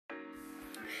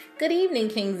Good evening,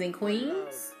 kings and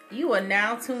queens. You are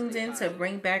now tuned in to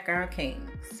Bring Back Our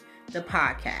Kings, the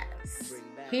podcast,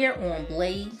 here on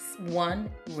Blaze One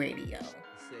Radio.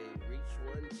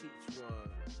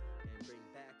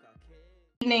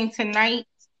 Evening tonight,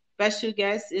 special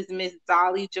guest is Miss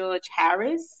Dolly George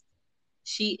Harris.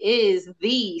 She is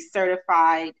the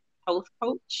certified health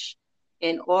coach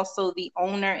and also the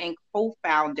owner and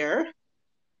co-founder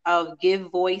of Give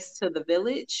Voice to the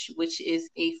Village, which is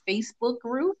a Facebook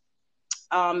group.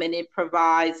 And it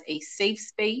provides a safe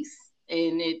space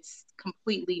and it's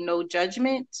completely no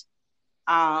judgment.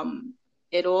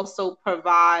 It also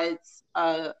provides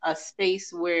a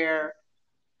space where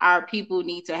our people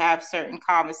need to have certain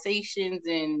conversations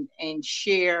and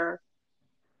share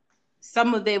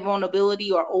some of their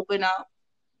vulnerability or open up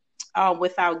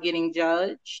without getting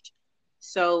judged.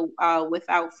 So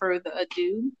without further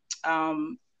ado,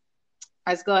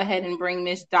 let's go ahead and bring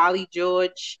Miss Dolly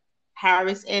George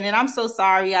Harris in. And I'm so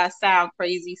sorry I sound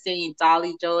crazy saying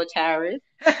Dolly George Harris.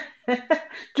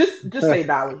 just say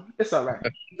Dolly. It's all right.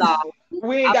 Dolly.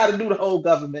 We ain't got to do the whole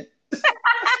government.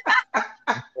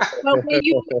 But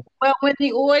when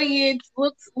the audience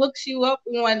looks you up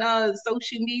on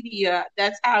social media,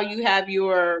 that's how you have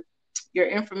your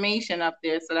information up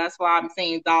there. So that's why I'm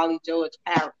saying Dolly George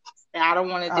Harris. And I don't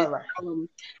want to just tell them.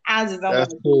 I just don't want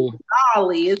to do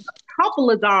Dolly. It's a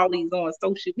couple of Dollies on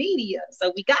social media,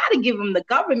 so we got to give them the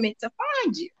government to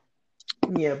find you.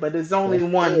 Yeah, but there's only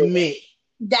one me.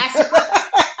 That's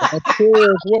true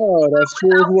as well. That's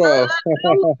true as well.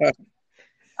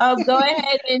 Go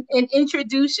ahead and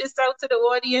introduce yourself to the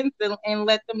audience and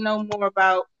let them know more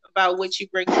about what you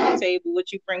bring to the table,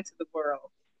 what you bring to the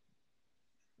world.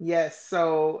 Yes,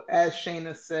 so as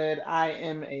Shayna said, I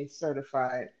am a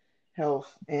certified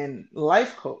health and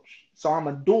life coach. So I'm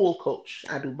a dual coach.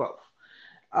 I do both.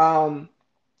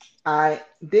 I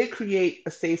did create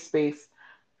a safe space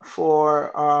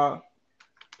for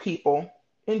people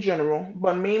in general,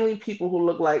 but mainly people who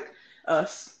look like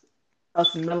us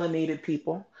melanated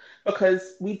people,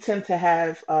 because we tend to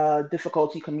have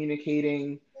difficulty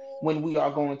communicating when we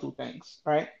are going through things,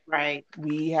 right? Right.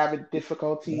 We have a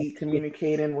difficulty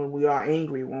communicating when we are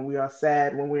angry, when we are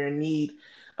sad, when we're in need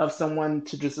of someone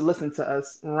to just listen to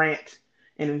us rant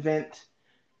and vent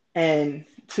and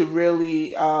to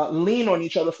really lean on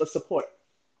each other for support,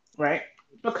 right?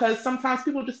 Because sometimes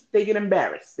people they get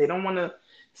embarrassed. They don't want to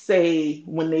say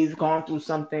when they've gone through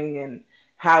something and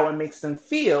how it makes them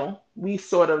feel. We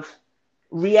sort of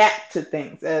react to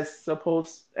things as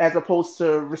opposed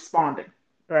to responding,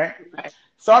 right?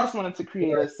 So I just wanted to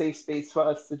create a safe space for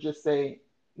us to just say,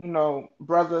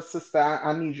 brother, sister,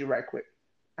 I need you right quick.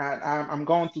 I'm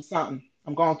going through something.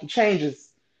 I'm going through changes.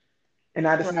 And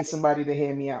I just need somebody to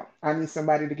hear me out. I need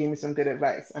somebody to give me some good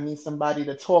advice. I need somebody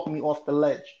to talk me off the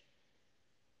ledge.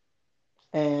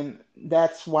 And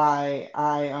that's why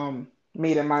I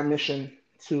made it my mission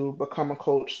to become a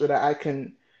coach so that I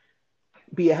can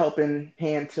be a helping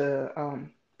hand to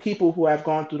people who have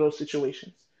gone through those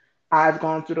situations. I've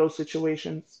gone through those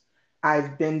situations.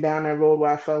 I've been down that road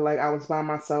where I felt like I was by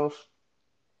myself.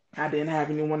 I didn't have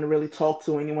anyone to really talk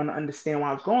to, anyone to understand what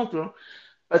I was going through.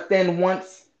 But then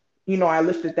once, I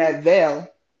lifted that veil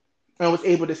and was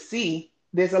able to see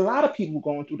there's a lot of people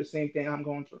going through the same thing I'm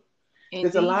going through. Indeed.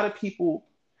 There's a lot of people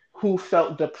who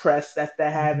felt depressed after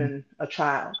having a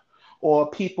child, or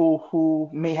people who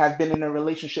may have been in a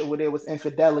relationship where there was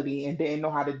infidelity and didn't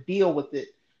know how to deal with it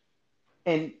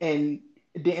and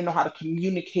didn't know how to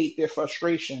communicate their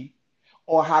frustration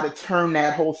or how to turn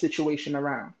that whole situation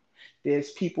around.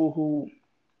 There's people who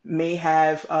may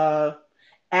have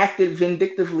acted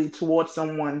vindictively towards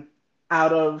someone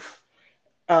out of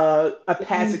a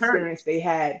past experience they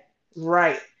had,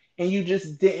 right? And you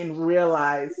just didn't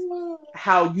realize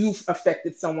how you've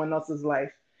affected someone else's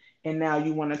life. And now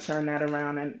you want to turn that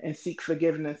around and seek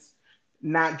forgiveness,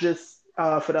 not just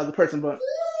for the other person, but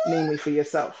mainly for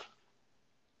yourself.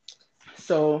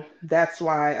 So that's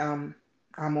why I'm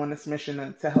on this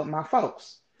mission to help my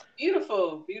folks.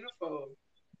 Beautiful, beautiful.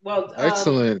 Well,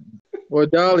 excellent. Well,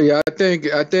 Dolly, I think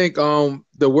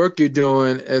the work you're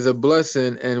doing is a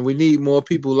blessing, and we need more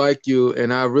people like you.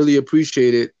 And I really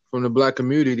appreciate it from the Black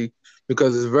community,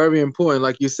 because it's very important.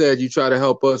 Like you said, you try to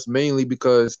help us mainly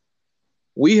because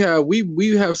we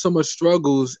have so much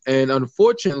struggles, and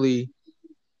unfortunately,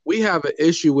 we have an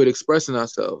issue with expressing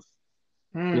ourselves.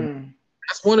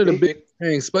 That's one of the big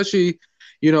things, especially,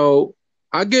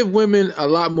 I give women a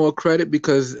lot more credit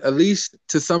because at least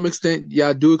to some extent,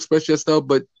 y'all do express yourself,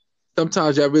 but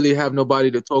sometimes y'all really have nobody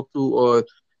to talk to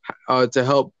or to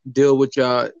help deal with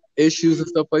y'all issues and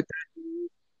stuff like that.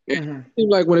 It seems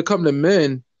like when it comes to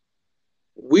men,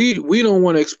 we don't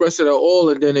want to express it at all,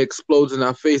 and then it explodes in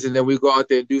our face, and then we go out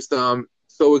there and do something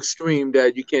so extreme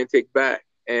that you can't take back.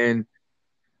 And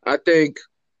I think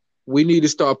we need to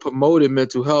start promoting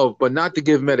mental health, but not to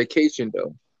give medication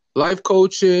though. Life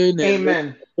coaching and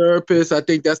Amen. therapists, I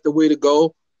think that's the way to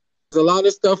go. A lot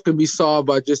of stuff can be solved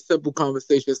by just simple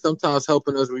conversations, sometimes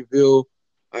helping us reveal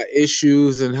our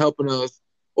issues and helping us,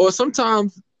 or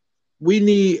sometimes we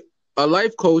need a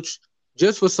life coach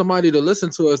just for somebody to listen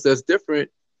to us that's different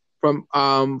from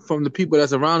the people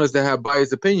that's around us that have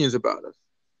biased opinions about us.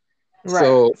 Right.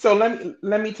 So So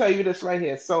let me tell you this right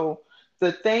here. So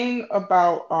the thing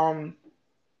about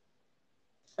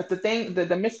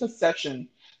the misconception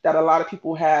that a lot of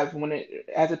people have when it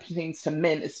as it pertains to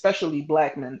men, especially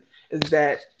black men, is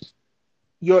that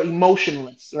you're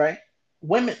emotionless, right?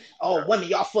 Women, oh, women,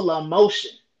 y'all full of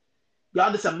emotion.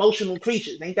 Y'all just emotional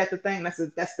creatures. Ain't that the thing? That's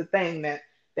the thing that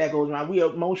goes around. We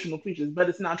are emotional creatures, but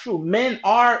it's not true. Men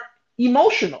are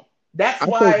emotional. That's I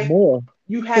think why more.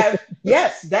 you have,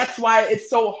 yes, that's why it's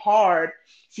so hard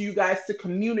for you guys to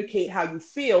communicate how you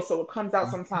feel. So it comes out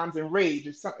sometimes in rage.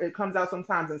 It comes out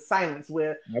sometimes in silence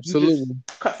where you just Absolutely.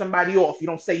 cut somebody off. You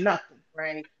don't say nothing,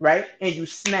 Right. right? And you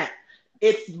snap.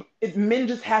 It's men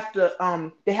just have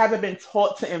to they haven't been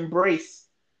taught to embrace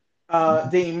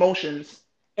the emotions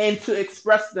and to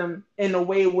express them in a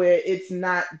way where it's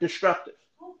not destructive,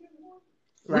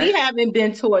 We right? haven't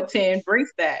been taught to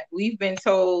embrace that. We've been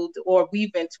told, or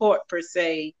we've been taught per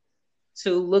se,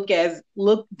 to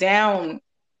look down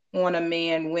on a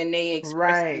man when they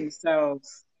express Right.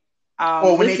 themselves.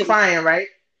 Or when they Listen, crying, right?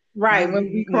 right, when we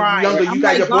When you crying. younger, you I'm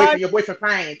got like, God, your boyfriend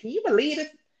crying. Can you believe it?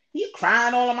 He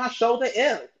crying all on my shoulder.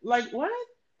 Ew. Like what?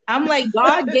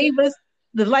 God gave us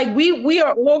like we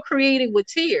are all created with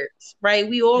tears, right?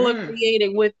 We all are Mm,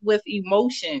 created with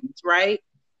emotions, right?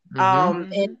 Mm-hmm.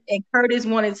 mm-hmm. And Curtis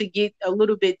wanted to get a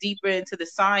little bit deeper into the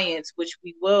science, which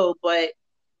we will, but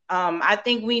I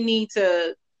think we need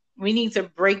to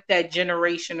break that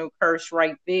generational curse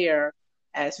right there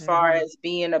as far Mm-hmm. as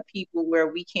being a people where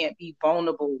we can't be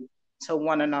vulnerable to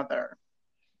one another.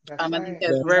 That's I think right.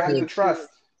 that's We That's have very to true. trust. important,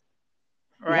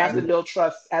 We have right? to build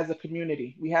trust as a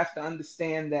community. We have to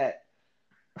understand that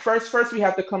first we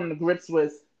have to come to grips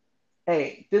with,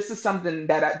 hey, this is something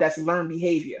that's learned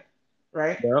behavior,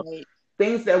 right? Yep. Right.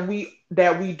 Things that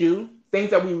we do,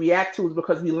 things that we react to is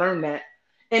because we learn that.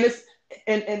 And it's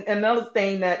and another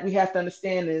thing that we have to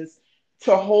understand is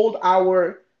to hold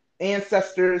our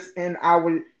ancestors and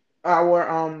our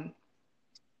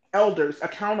elders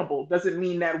accountable doesn't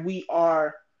mean that we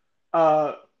are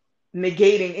uh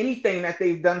negating anything that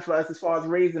they've done for us as far as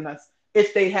raising us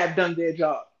if they have done their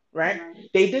job, right? Right.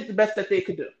 They did the best that they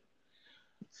could do.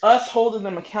 Us holding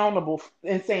them accountable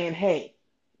and saying, hey,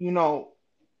 you know,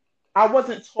 I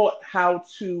wasn't taught how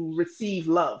to receive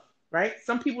love, right?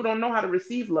 Some people don't know how to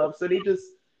receive love, so they just,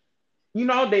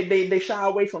 they shy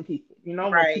away from people. When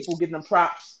Right. people give them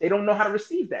props, they don't know how to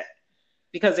receive that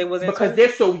Because it wasn't because told.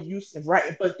 they're so used,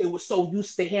 right? But they were so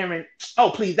used to hearing,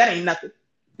 "Oh, please, that ain't nothing.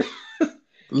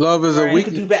 Love is a You Right.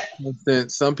 could weakness. do better."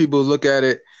 Some people look at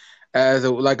it as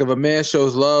like if a man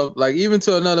shows love, like even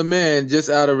to another man, just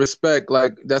out of respect,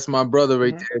 like that's my brother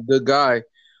right Mm-hmm. there, good guy.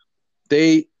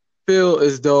 They feel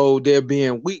as though they're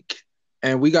being weak,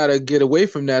 and we got to get away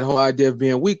from that whole idea of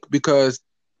being weak because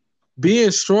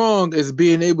being strong is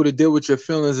being able to deal with your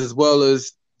feelings as well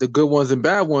as the good ones and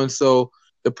bad ones. So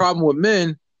the problem with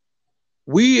men,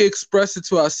 we express it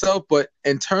to ourselves, but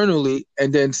internally,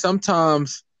 and then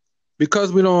sometimes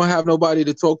because we don't have nobody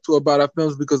to talk to about our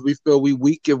feelings because we feel we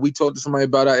weak if we talk to somebody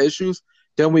about our issues,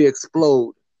 then we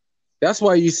explode. That's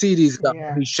why you see these guys.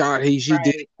 Yeah. He shot. She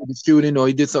did Right. the shooting, or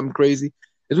he did something crazy.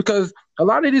 It's because a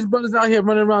lot of these brothers out here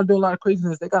running around doing a lot of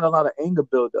craziness. They got a lot of anger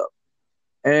built up,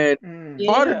 and Mm.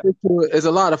 part of Yeah. it is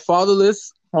a lot of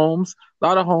fatherless homes, a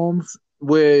lot of homes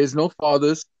where there's no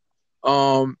fathers,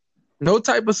 um, no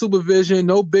type of supervision,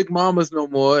 no big mamas no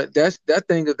more. That's that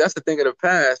thing. That's the thing of the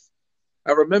past.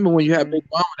 I remember when you had Mm-hmm. big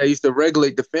mama, they used to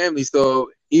regulate the family. So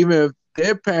even if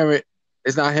their parent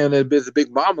is not handling the business,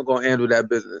 big mama gonna handle that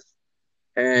business.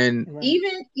 And Right.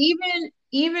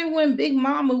 Even when Big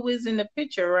Mama was in the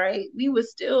picture, right? We were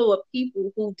still a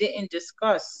people who didn't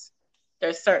discuss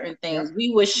there's certain things. Yep.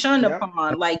 We were shunned Yep.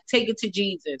 upon, like take it to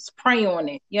Jesus, pray on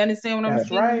it. You understand what I'm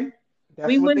That's right. saying? That's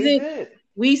We what they wasn't did.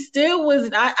 we still was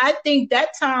I think that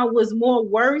time was more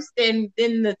worse than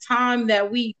the times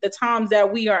that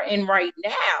we are in right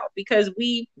now because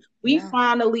we Yeah.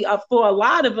 finally for a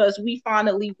lot of us we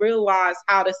finally realized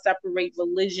how to separate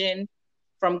religion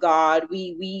from God.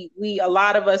 We a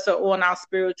lot of us are on our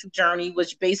spiritual journey,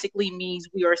 which basically means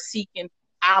we are seeking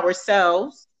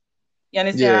ourselves. You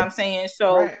understand yeah, what I'm saying?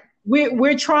 So Right.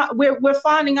 we're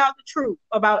finding out the truth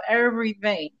about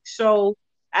everything. So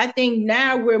I think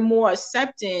now we're more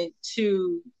accepting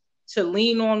to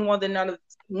lean on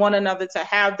one another to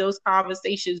have those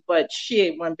conversations. But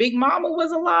shit, when Big Mama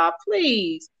was alive,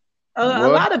 please, a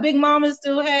lot of Big Mamas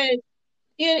still had.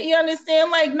 You understand?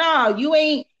 Like, nah,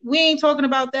 we ain't talking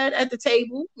about that at the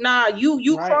table. Nah,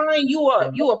 you Right. crying, you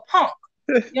a punk.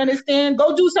 You understand?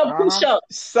 Go do some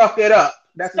push-ups. Suck it up.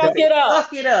 Suck it up.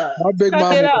 Suck it up. My big Suck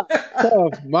mama it up.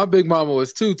 tough. My big mama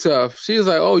was too tough. She was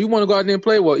like, "Oh, you want to go out there and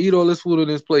play? Well, eat all this food on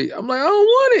this plate." I'm like, "I don't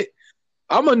want it."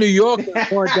 I'm a New Yorker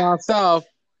going down south,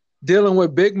 dealing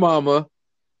with Big Mama,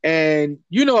 and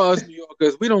you know us New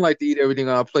Yorkers, we don't like to eat everything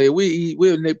on our plate.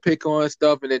 We'll nitpick on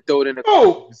stuff and then throw it in the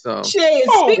so. Shit,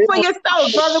 speak for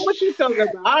yourself, brother. What you talking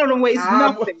about? I don't waste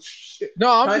nothing.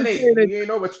 No, I'm just saying we ain't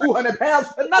over 200 pounds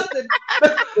for nothing.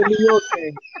 The New York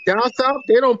thing. Down south,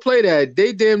 they don't play that.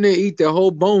 They damn near eat the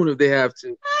whole bone if they have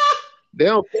to. They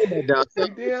don't play that down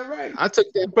south. Damn right. I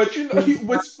took that. But you know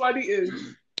what's funny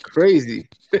is crazy.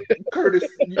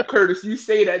 Curtis, you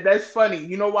say that. That's funny.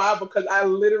 You know why? Because I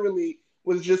literally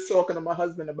was just talking to my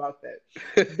husband about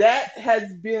that. That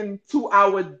has been to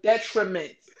our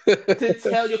detriment to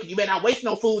tell you better not waste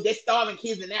no food. They're starving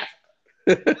kids in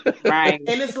Africa. Right.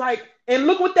 And it's like, and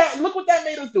look what that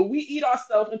made us do. We eat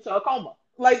ourselves into a coma.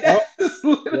 Like that's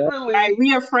literally right.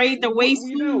 We afraid to waste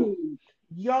food.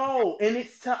 Yo, and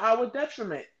it's to our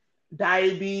detriment.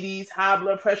 Diabetes, high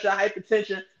blood pressure,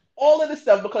 hypertension, all of this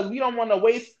stuff because we don't want to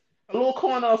waste a little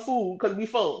corner of food because we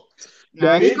full.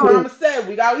 Big Mama said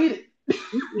we gotta eat it.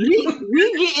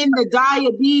 we get into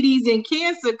diabetes and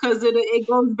cancer because it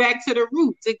goes back to the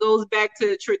roots. It goes back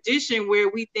to tradition where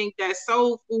we think that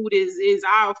soul food is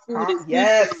our food.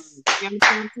 Yes. You know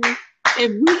what I'm saying?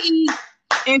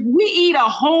 If we eat a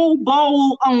whole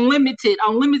bowl, unlimited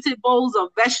bowls of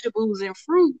vegetables and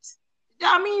fruits,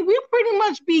 I mean, we'll pretty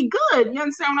much be good. You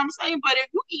understand what I'm saying? But if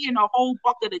you're eating a whole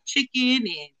bucket of chicken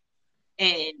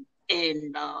and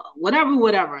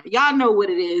whatever, y'all know what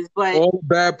it is. But all the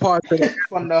bad parts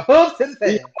from the hoof to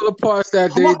the head, all the parts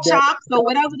that pork chops or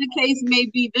whatever the case may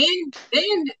be,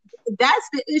 then that's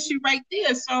the issue right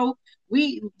there. So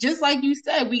we, just like you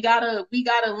said, we gotta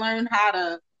learn how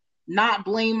to not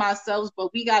blame ourselves,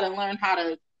 but we gotta learn how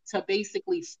to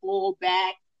basically fall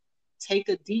back, take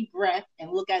a deep breath,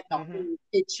 and look at the whole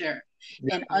picture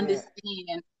and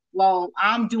understand. Well,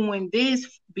 I'm doing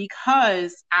this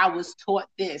because I was taught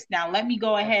this. Now let me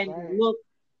go ahead and look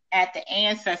at the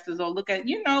ancestors or look at, and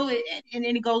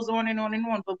then it goes on and on and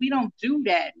on. But we don't do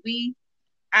that.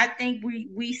 I think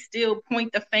we still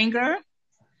point the finger.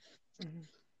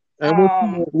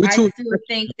 I still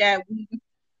think that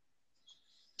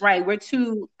we're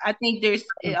too. I think there's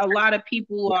a lot of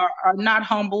people are not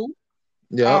humble.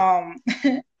 Yeah.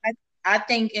 I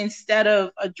think instead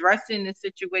of addressing the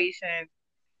situation,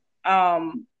 a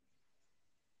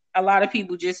lot of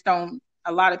people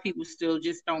still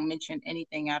just don't mention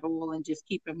anything at all and just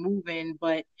keep it moving.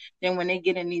 But then when they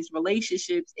get in these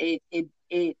relationships,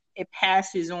 it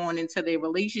passes on into their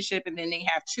relationship, and then they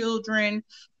have children,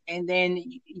 and then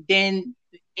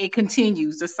it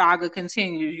continues. The saga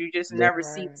continues. You just never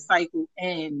see the cycle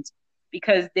end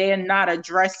because they're not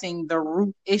addressing the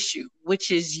root issue,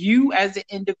 which is you as an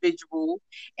individual,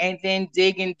 and then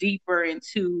digging deeper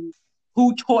into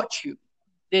who taught you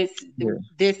these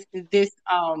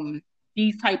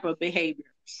type of behaviors.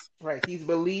 Right, these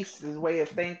beliefs, this way of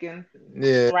thinking.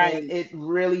 Yeah, right. And it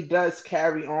really does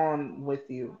carry on with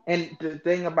you. And the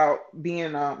thing about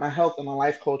being a health and a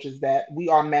life coach is that we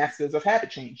are masters of habit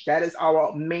change. That is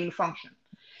our main function.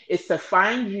 It's to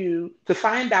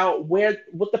find out what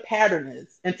the pattern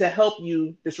is, and to help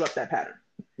you disrupt that pattern.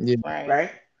 Yeah.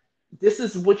 Right. This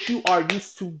is what you are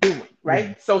used to doing.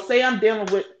 Right. So say I'm dealing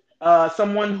with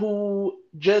someone who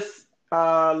just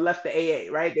left the AA,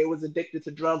 right? They was addicted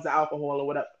to drugs or alcohol or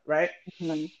whatever, right?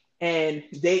 Mm-hmm. And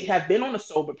they have been on a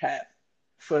sober path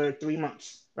for 3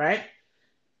 months, right?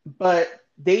 But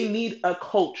they need a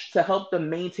coach to help them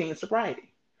maintain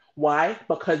sobriety. Why?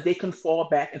 Because they can fall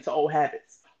back into old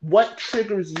habits. What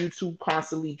triggers you to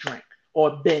constantly drink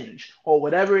or binge or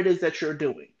whatever it is that you're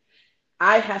doing?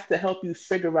 I have to help you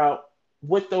figure out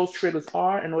what those triggers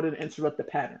are in order to interrupt the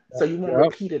pattern, so you won't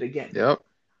repeat it again. Yep.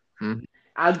 Mm-hmm.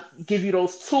 I'll give you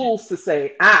those tools to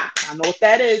say, I know what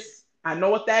that is. I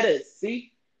know what that is.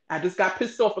 See, I just got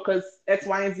pissed off because X,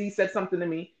 Y, and Z said something to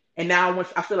me, and now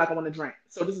I feel like I want to drink.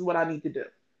 So this is what I need to do.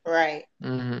 Right.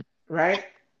 Mm-hmm. Right.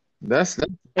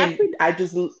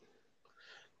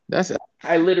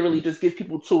 I literally just give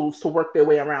people tools to work their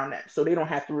way around that, so they don't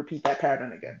have to repeat that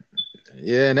pattern again.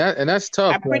 Yeah, and that's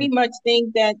tough. I pretty much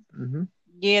think that. Mm-hmm.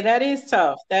 Yeah, that is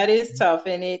tough. That is tough,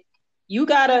 and you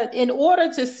gotta, in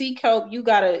order to seek help, you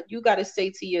gotta say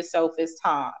to yourself, it's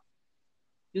time.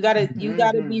 You gotta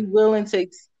be willing to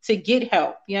get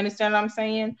help. You understand what I'm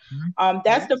saying?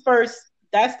 That's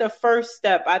the first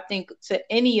step, I think, to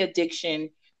any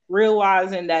addiction,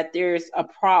 realizing that there's a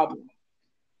problem.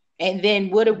 And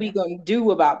then what are we going to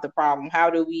do about the problem? How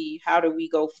do we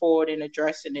go forward in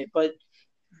addressing it? But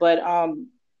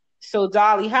so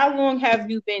Dolly, how long have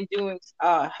you been doing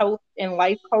health and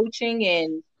life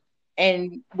coaching?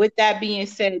 And with that being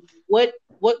said, what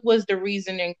was the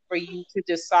reasoning for you to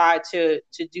decide to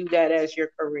do that as your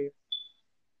career?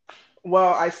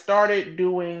 Well, I started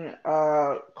doing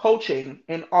coaching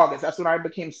in August. That's when I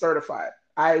became certified.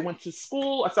 I went to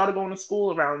school. I started going to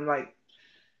school around like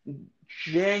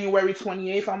January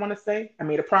 28th, I want to say. I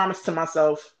made a promise to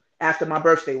myself after my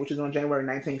birthday, which is on January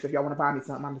 19th. If y'all want to buy me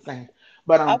something, I'm just saying.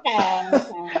 But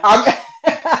okay.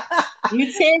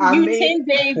 You 10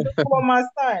 days before my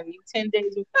son. You 10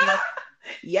 days before my son.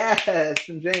 Yes,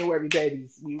 some January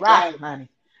babies. We rocking, honey.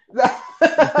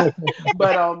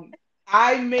 But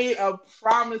I made a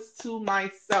promise to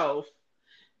myself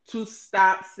to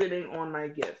stop sitting on my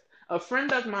gift. A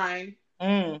friend of mine,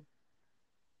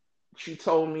 she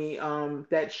told me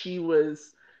that she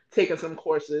was taking some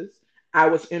courses. I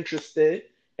was interested,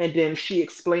 and then she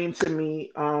explained to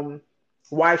me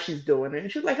why she's doing it.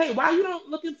 And she was like, "Hey, why you don't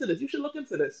look into this? You should look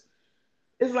into this.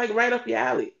 It's like right up your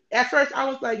alley." At first, I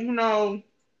was like, I didn't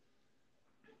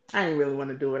really want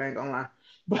to do it. I ain't gonna lie,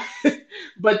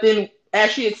 but then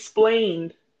as she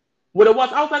explained what it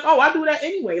was, I was like, "Oh, I do that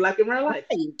anyway, like in real life."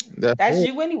 That's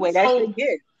you anyway. That's your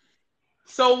gift.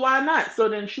 So why not? So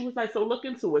then she was like, "So look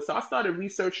into it." So I started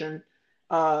researching.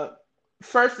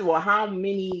 First of all, how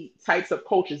many types of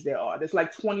coaches there are? There's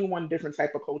like 21 different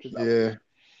type of coaches out there.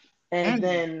 And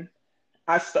then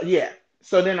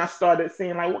So then I started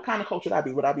saying, like, what kind of coach would I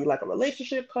be? Would I be like a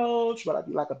relationship coach? Would I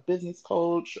be like a business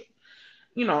coach?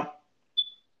 What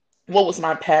was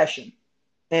my passion?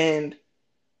 And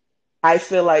I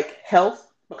feel like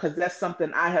health, because that's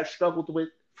something I have struggled with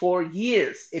for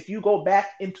years. If you go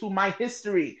back into my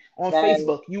history on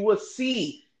Facebook, you will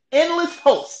see endless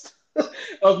posts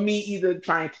of me either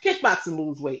trying to kickbox and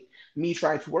lose weight, me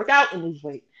trying to work out and lose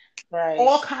weight,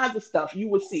 all kinds of stuff you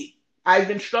will see. I've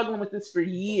been struggling with this for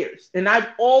years, and I've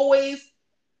always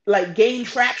like gained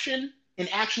traction and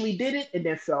actually did it, and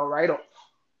then fell right off.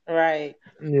 Right.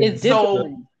 It's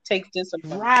discipline. Takes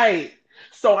discipline. Right.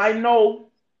 So I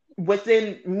know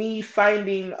within me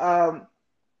finding a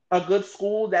good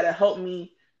school that'll help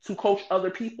me to coach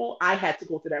other people, I had to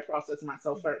go through that process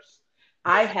myself first.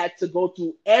 I had to go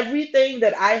through everything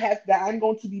that I'm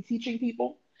going to be teaching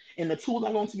people and the tools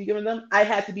I'm going to be giving them. I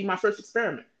had to be my first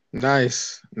experiment.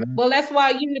 Nice. Well, that's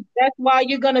why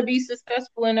you're gonna be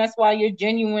successful, and that's why you're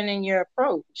genuine in your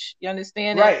approach. You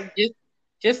understand? Right.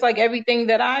 Just like everything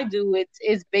that I do,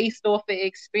 it's based off of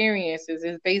experiences.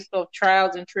 It's based off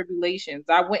trials and tribulations.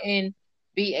 I wouldn't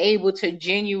be able to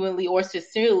genuinely or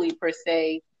sincerely, per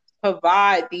se,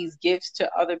 provide these gifts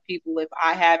to other people if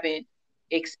I haven't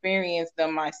experienced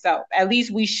them myself. At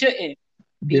least we shouldn't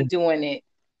be doing it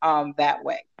that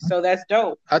way. So that's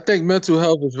dope. I think mental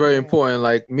health is very important.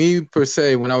 Like me, per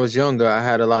se, when I was younger, I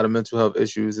had a lot of mental health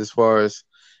issues as far as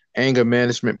anger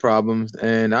management problems,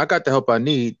 and I got the help I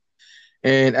need.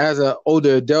 And as an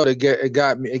older adult, it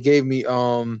gave me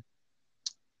I'm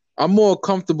more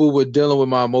comfortable with dealing with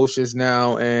my emotions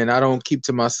now, and I don't keep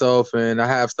to myself, and I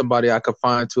have somebody I can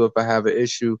find to if I have an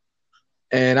issue.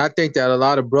 And I think that a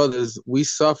lot of brothers, we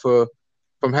suffer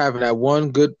from having that one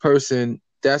good person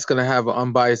that's going to have an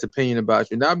unbiased opinion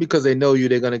about you. Not because they know you,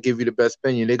 they're going to give you the best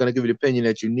opinion. They're going to give you the opinion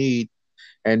that you need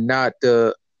and not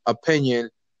the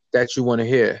opinion that you want to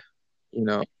hear. It's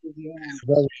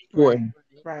very important.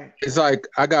 Right. It's like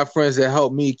I got friends that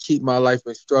help me keep my life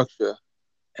in structure.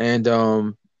 And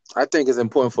I think it's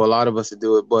important for a lot of us to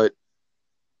do it. But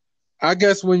I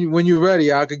guess when you're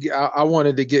ready, I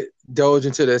wanted to indulge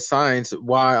into the science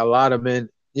why a lot of men,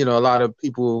 a lot of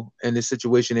people in the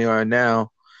situation they are now,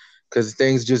 because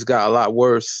things just got a lot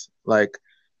worse. Like,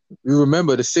 you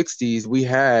remember the 60s, we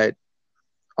had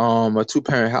a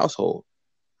 2-parent household.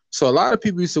 So a lot of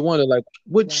people used to wonder, like,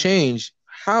 what changed?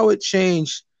 How it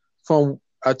changed from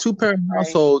a 2-parent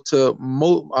household to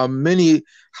many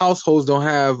households don't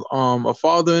have a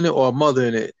father in it or a mother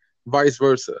in it, vice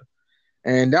versa.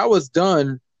 And that was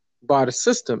done by the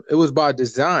system. It was by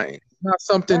design. It's not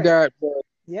something that...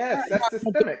 Yes, that's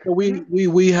systemic.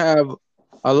 We have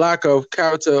a lack of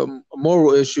character,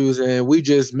 moral issues, and we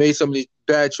just made some of these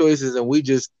bad choices, and we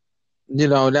just,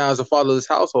 now as a fatherless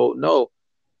household, no.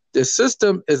 the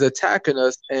system is attacking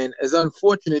us, and it's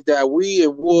unfortunate that we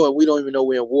in war and we don't even know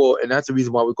we're in war, and that's the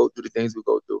reason why we go through the things we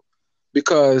go through.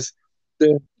 Because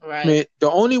the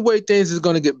only way things is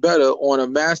going to get better on a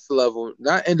master level,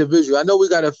 not individual. I know we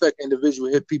got to affect individual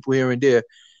hit people here and there.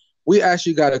 We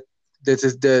actually got to.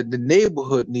 The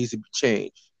neighborhood needs to be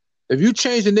changed. If you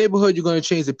change the neighborhood, you're going to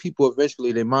change the people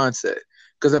eventually. Their mindset,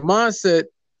 because the mindset.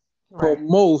 For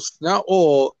most, not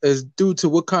all, is due to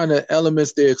what kind of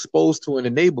elements they're exposed to in the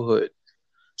neighborhood.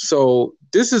 So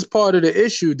this is part of the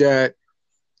issue that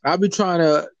I'll be trying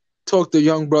to talk to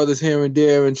young brothers here and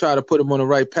there and try to put them on the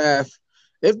right path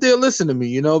if they'll listen to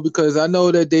me, because I know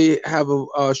that they have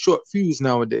a short fuse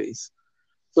nowadays.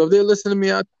 So if they listen to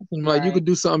me, I tell them, like, you could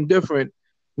do something different.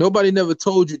 Nobody never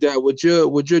told you that with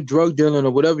your drug dealing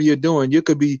or whatever you're doing, you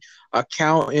could be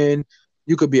accountant.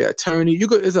 You could be an attorney.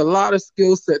 There's a lot of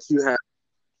skill sets you have.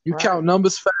 You count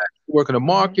numbers fast. You work in the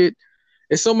market.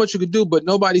 There's so much you could do, but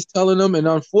nobody's telling them. And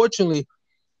unfortunately,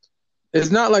 it's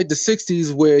not like the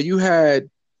 60s where you had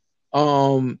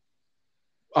the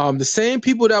same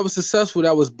people that were successful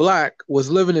that was black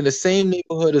was living in the same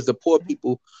neighborhood as the poor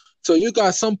people. So you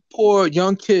got some poor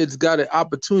young kids got an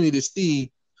opportunity to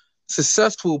see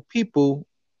successful people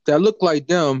that look like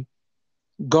them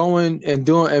going and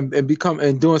doing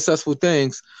and doing successful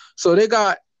things. So they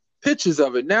got pictures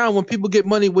of it. Now when people get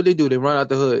money, what they do? They run out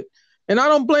the hood. And I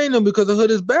don't blame them because the hood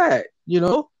is bad, You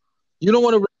don't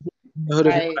want to the hood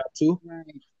if you have to.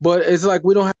 But it's like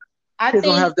we don't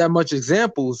have that much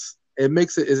examples. It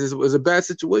makes it's a bad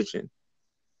situation.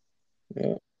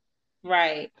 Yeah.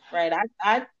 Right.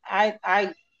 I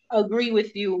agree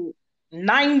with you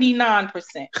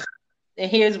 99%. And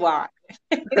here's why.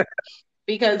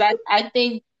 Because I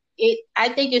think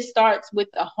it starts with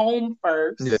the home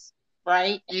first,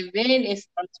 right? And then it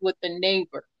starts with the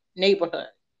neighborhood.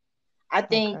 I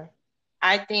think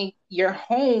your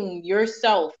home,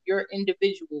 yourself, your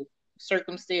individual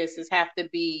circumstances have to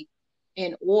be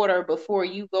in order before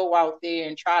you go out there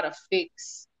and try to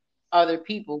fix other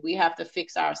people. We have to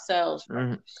fix ourselves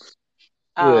first.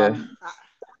 So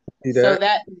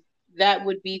that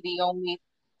would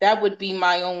be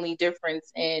my only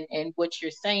difference in what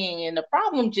you're saying. And the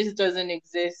problem just doesn't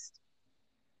exist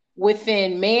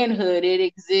within manhood. It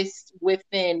exists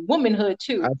within womanhood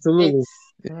too. Absolutely.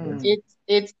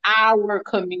 It's our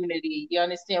community. You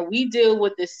understand? We deal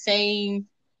with the same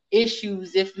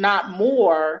issues, if not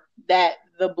more, that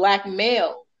the black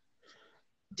male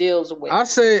deals with. I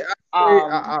think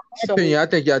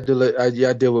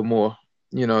y'all deal with more.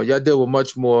 Y'all deal with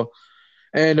much more.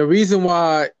 And the reason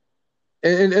why,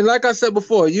 and like I said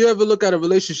before, you ever look at a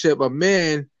relationship, a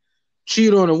man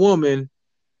cheat on a woman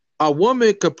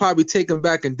could probably take him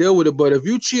back and deal with it. But if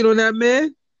you cheat on that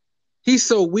man, he's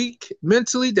so weak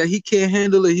mentally that he can't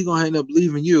handle it. He's gonna end up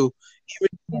leaving you.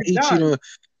 He cheat on.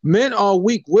 Men are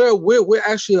weak. We're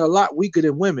actually a lot weaker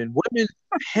than women. Women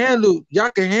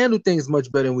y'all can handle things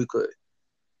much better than we could.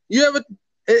 You ever?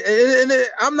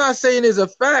 I'm not saying it's a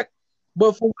fact,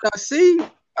 but from what I see,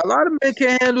 a lot of men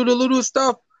can't handle the little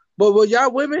stuff. But with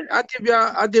y'all women, I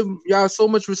give y'all so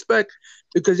much respect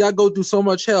because y'all go through so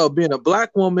much hell. Being a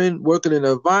black woman working in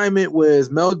an environment where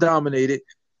it's male dominated,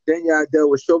 then y'all dealt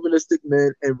with chauvinistic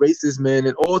men and racist men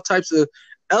and all types of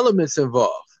elements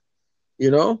involved.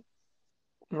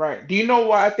 Right. Do you know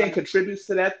what I think contributes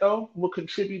to that though? What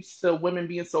contributes to women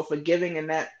being so forgiving in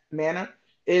that manner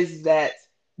is that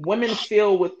women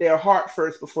feel with their heart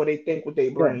first before they think with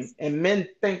their brain, and men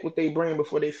think with their brain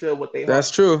before they feel with their heart.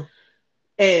 That's true.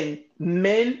 And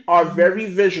men are very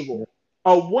visual.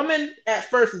 A woman at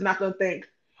first is not going to think,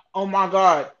 oh my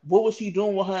God, what was he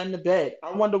doing with her in the bed?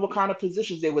 I wonder what kind of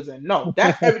positions they was in. No,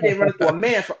 that's everything running through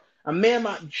a man.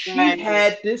 She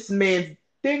had this man's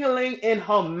dingling in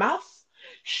her mouth.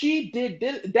 She did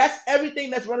this. That's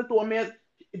everything that's running through a man.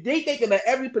 They thinking of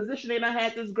every position they done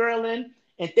had this girl in,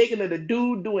 and thinking of the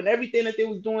dude doing everything that they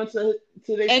was doing to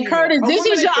their And Curtis, this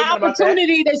is your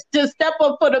opportunity to step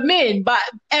up for the men, but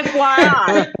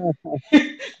FYI.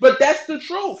 But that's the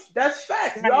truth. That's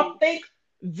fact. Y'all think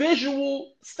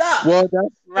visual stuff. Well,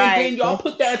 that's right. And then y'all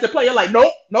put that into play. You're like,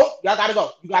 nope, y'all gotta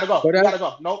go. You gotta go. You gotta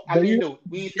go. Nope, I can't do it.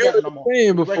 We ain't together no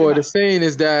more. The saying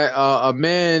is that a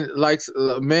man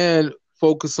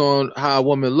focus on how a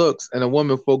woman looks, and a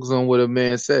woman focus on what a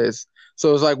man says.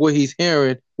 So it's like what she's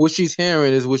hearing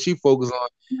is what she focuses on,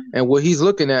 and what he's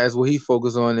looking at is what he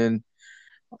focuses on, and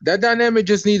that dynamic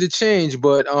just needs to change.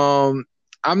 But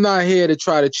I'm not here to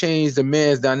try to change the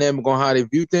man's dynamic on how they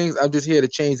view things. I'm just here to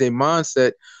change their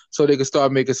mindset so they can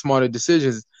start making smarter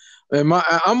decisions. And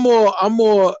I'm more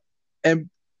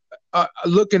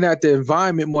looking at the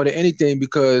environment more than anything,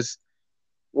 because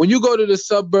when you go to the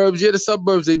suburbs, the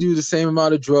suburbs, they do the same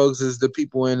amount of drugs as the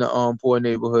people in the poor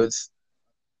neighborhoods.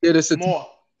 Yeah, more.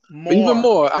 Even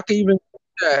more. I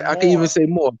can even say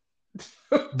more.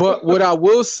 But what I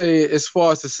will say, as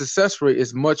far as the success rate,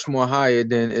 is much more higher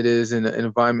than it is in the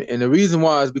environment. And the reason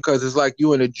why is because it's like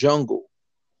you're in a jungle.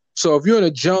 So if you're in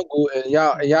a jungle and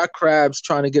y'all crabs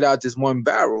trying to get out this one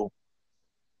barrel,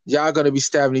 y'all gonna be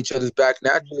stabbing each other's back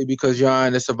naturally because y'all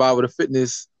in a survival of the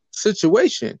fitness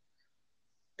situation.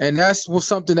 And that's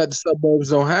something that the suburbs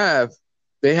don't have.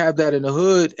 They have that in the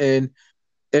hood. And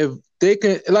if they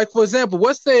can, like, for example,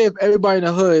 let's say if everybody in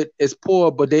the hood is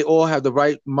poor, but they all have the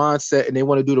right mindset and they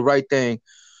want to do the right thing,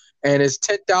 and it's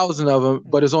 10,000 of them,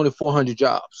 but it's only 400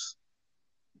 jobs.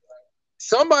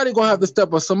 Somebody gonna have to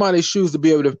step on somebody's shoes to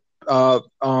be able to,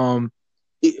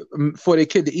 for their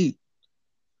kid to eat.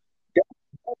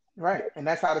 Right, and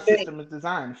that's how the system is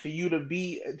designed for it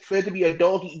to be a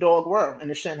dog eat dog world, and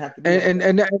it shouldn't have to be.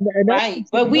 And right,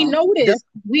 but we know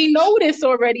this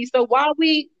already. So while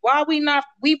we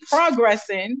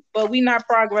progressing, but we not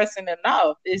progressing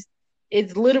enough. It's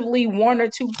literally one or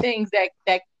two things that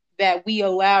we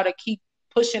allow to keep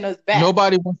pushing us back.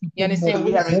 Nobody wants to. You understand?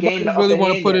 We haven't gained the really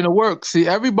want to put in the work. See,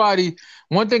 everybody.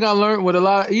 One thing I learned with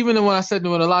even when I said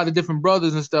with a lot of different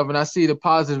brothers and stuff, and I see the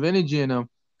positive energy in them.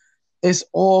 It's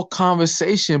all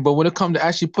conversation, but when it comes to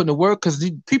actually putting the work, because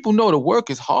people know the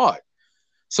work is hard.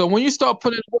 So when you start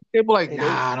putting the work, people like,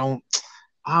 nah, I don't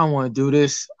want to do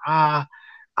this. I'm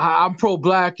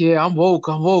pro-black, yeah, I'm woke.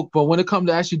 But when it comes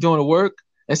to actually doing the work,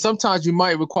 and sometimes you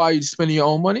might require you to spend your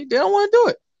own money, they don't want to do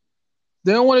it.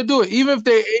 They don't want to do it, even if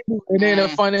they're able and they're in a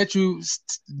financial.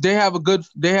 They have a good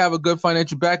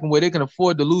financial backing where they can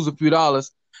afford to lose a few dollars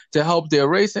to help their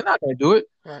race. They're not gonna do it.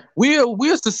 Right.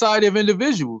 We're a society of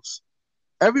individuals.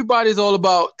 Everybody's all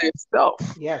about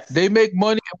themselves. Yes. They make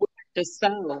money. The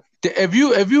self. If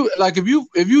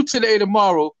you today,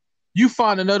 tomorrow, you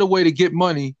find another way to get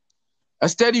money,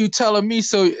 instead of you telling me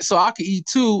so I can eat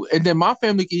too, and then my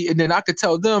family can eat, and then I could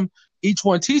tell them each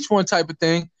one teach one type of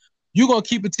thing, you're gonna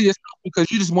keep it to yourself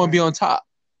because you just want to be on top.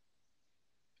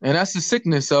 And that's the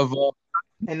sickness of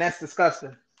and that's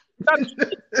disgusting.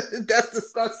 That's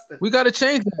disgusting. We gotta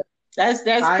change that.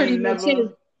 That's pretty much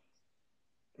it.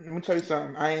 Let me tell you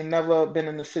something. I ain't never been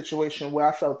in a situation where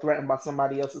I felt threatened by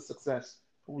somebody else's success.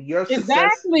 Your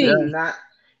success is not.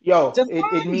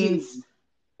 It means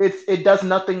it does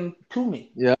nothing to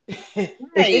me. Yeah. If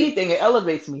anything, it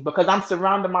elevates me because I'm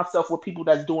surrounding myself with people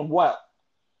that's doing well.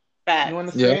 You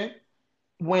understand?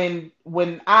 Yeah.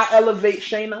 When I elevate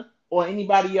Shayna or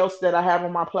anybody else that I have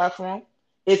on my platform,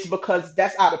 it's because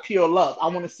that's out of pure love. I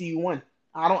want to see you win.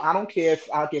 I don't care if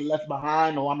I get left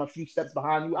behind or I'm a few steps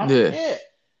behind you. I don't care.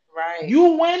 Right.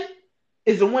 You win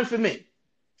is a win for me.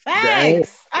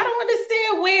 Facts. I don't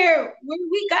understand where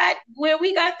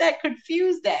we got that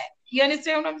confused at. You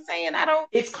understand what I'm saying?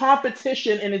 It's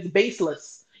competition and it's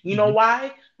baseless. You know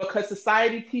why? Because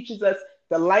society teaches us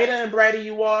the lighter and brighter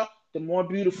you are, the more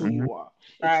beautiful you are.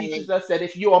 It teaches us that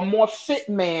if you're a more fit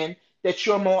man, that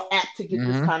you're more apt to get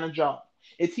this kind of job.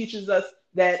 It teaches us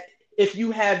that if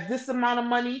you have this amount of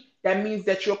money, that means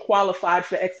that you're qualified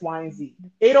for X, Y, and Z.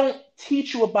 They don't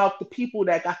teach you about the people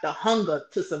that got the hunger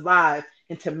to survive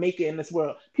and to make it in this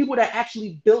world. People that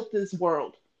actually built this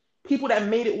world. People that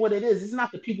made it what it is. It's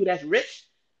not the people that's rich.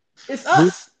 It's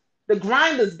us. The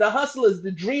grinders, the hustlers,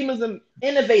 the dreamers, and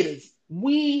innovators.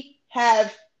 We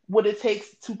have what it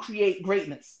takes to create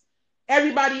greatness.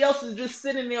 Everybody else is just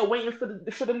sitting there waiting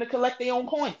for them to collect their own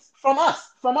coins from us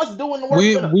doing the work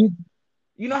for them.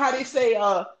 You know how they say,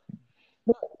 you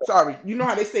know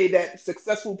how they say that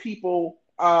successful people,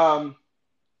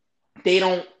 they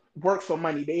don't work for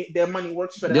money. Their money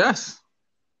works for them. Yes.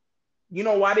 You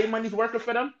know why their money's working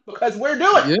for them? Because we're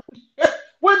doing it.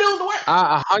 We're doing the work.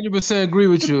 I 100% agree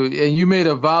with you, and you made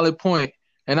a valid point.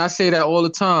 And I say that all the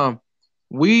time.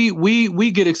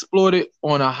 We get exploited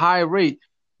on a high rate.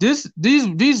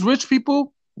 These rich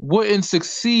people wouldn't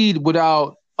succeed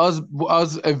without us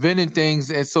inventing things,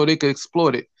 and so they could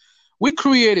exploit it. We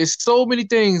created so many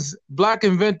things, black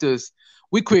inventors.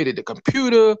 We created the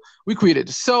computer, we created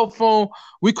the cell phone,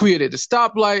 we created the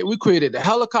stoplight, we created the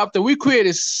helicopter, we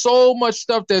created so much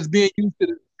stuff that's being used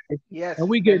today. Yes, and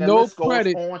we get no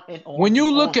credit. When you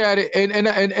look at it,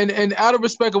 and out of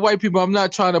respect of white people, I'm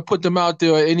not trying to put them out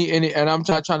there and I'm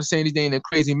not trying to say anything in a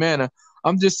crazy manner.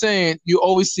 I'm just saying you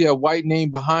always see a white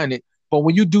name behind it. But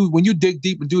when you dig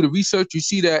deep and do the research, you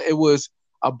see that it was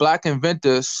a black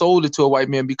inventor sold it to a white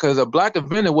man because a black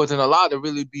inventor wasn't allowed to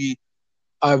really be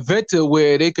an inventor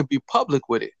where they could be public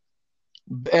with it.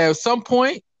 At some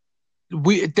point,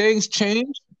 things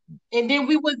changed. And then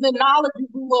we wasn't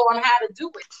knowledgeable on how to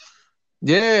do it.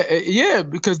 Yeah,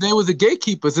 because they was the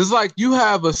gatekeepers. It's like you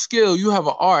have a skill, you have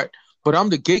an art, but I'm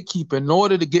the gatekeeper. In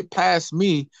order to get past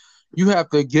me, you have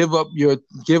to give up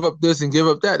this and give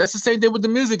up that. That's the same thing with the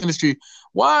music industry.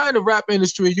 Why in the rap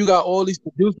industry you got all these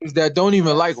producers that don't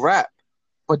even like Yes. rap,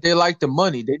 but they like the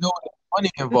money. They know there's money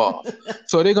involved.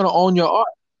 So they're gonna own your art.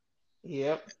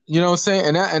 Yep. You know what I'm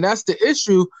saying? And that's the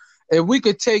issue. If we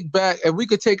could take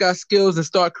our skills and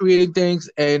start creating things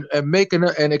and making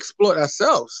it and exploit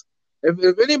ourselves.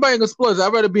 If anybody can exploit us,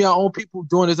 I'd rather be our own people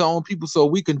doing it as our own people so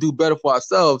we can do better for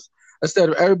ourselves instead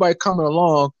of everybody coming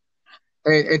along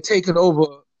and taking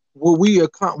over what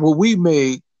we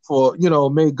made for,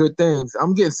 made good things.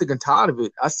 I'm getting sick and tired of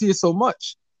it. I see it so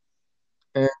much.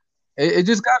 And it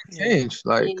just gotta Yeah. change.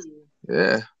 Like,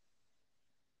 yeah.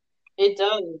 It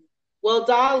does. Well,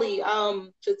 Dolly,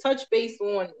 to touch base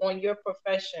on your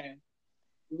profession,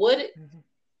 what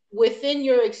within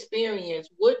your experience,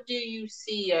 what do you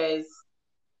see as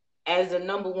the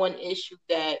number one issue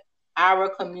that our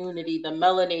community, the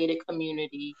melanated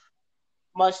community,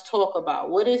 must talk about?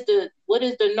 What is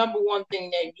the number one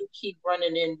thing that you keep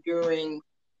running in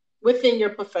within your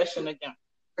profession again,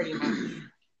 pretty much?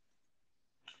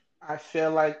 I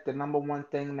feel like the number one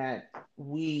thing that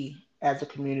we as a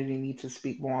community need to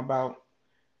speak more about,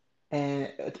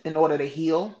 and in order to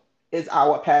heal, is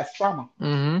our past trauma.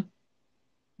 Mm-hmm.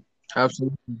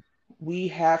 Absolutely. We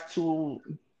have to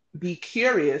be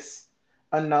curious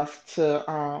enough to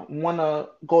want to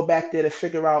go back there to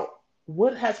figure out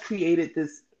what has created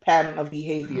this pattern of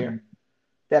behavior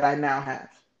that I now have,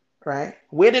 right?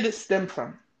 Where did it stem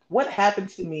from? What happened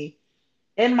to me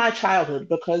in my childhood?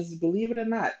 Because believe it or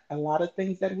not, a lot of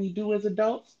things that we do as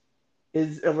adults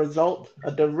is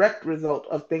a direct result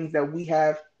of things that we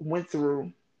have went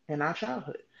through in our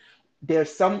childhood. There's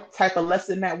some type of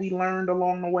lesson that we learned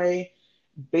along the way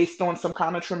based on some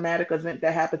kind of traumatic event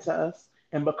that happened to us.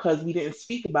 And because we didn't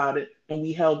speak about it and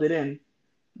we held it in,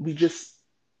 we just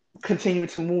continue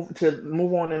to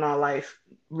move on in our life,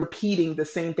 repeating the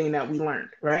same thing that we learned,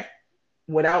 right?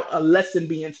 Without a lesson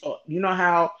being taught. You know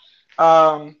how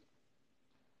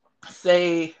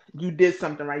say you did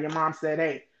something, right? Your mom said,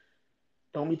 hey,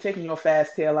 don't be taking your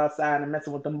fast tail outside and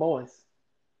messing with them boys,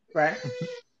 right?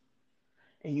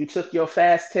 And you took your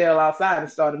fast tail outside and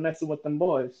started messing with them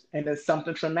boys. And then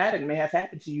something traumatic may have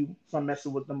happened to you from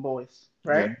messing with them boys,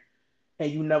 Yeah. right?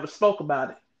 And you never spoke about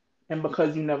it. And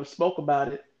because you never spoke about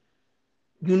it,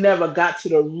 you never got to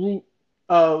the root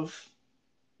of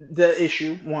the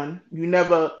issue. One, you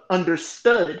never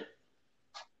understood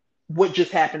what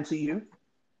just happened to you.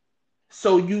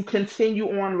 So you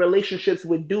continue on relationships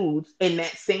with dudes in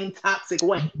that same toxic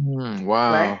way,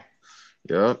 Wow. right?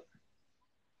 Yep.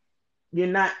 You're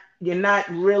not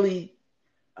really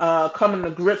coming to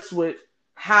grips with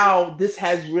how this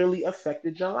has really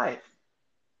affected your life.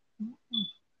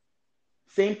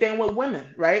 Same thing with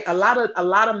women, right? A lot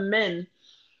of men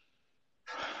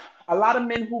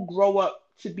who grow up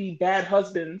to be bad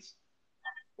husbands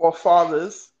or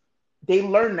fathers, they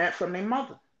learn that from their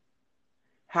mother.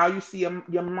 How you see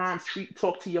your mom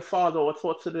talk to your father or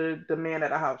talk to the man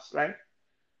at the house, right?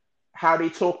 How they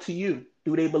talk to you.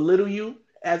 Do they belittle you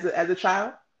as a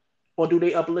child, or do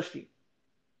they uplift you?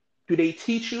 Do they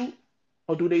teach you,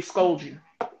 or do they scold you?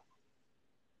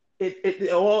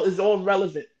 It all is all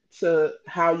relevant to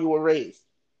how you were raised.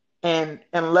 And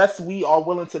unless we are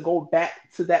willing to go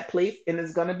back to that place, and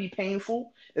it's going to be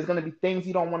painful, there's going to be things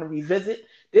you don't want to revisit.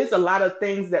 There's a lot of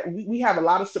things that we have a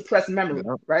lot of suppressed memory,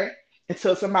 Yep. right?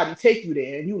 Until somebody take you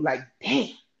there and you like, damn,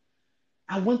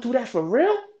 I went through that for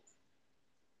real.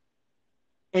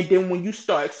 And then when you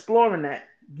start exploring that,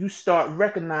 you start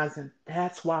recognizing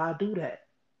that's why I do that.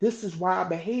 This is why I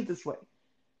behave this way.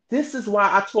 This is why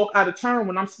I talk out of turn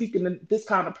when I'm speaking to this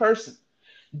kind of person.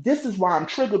 This is why I'm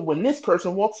triggered when this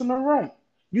person walks in the room.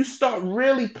 You start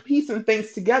really piecing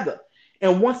things together.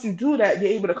 And once you do that,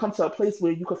 you're able to come to a place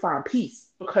where you can find peace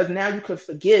because now you can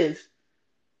forgive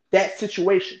that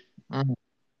situation. Mhm.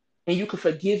 And you can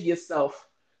forgive yourself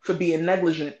for being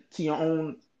negligent to your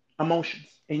own emotions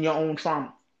and your own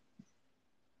trauma.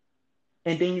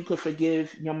 And then you could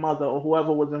forgive your mother or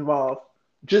whoever was involved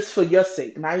just for your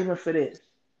sake, not even for this.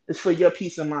 It's for your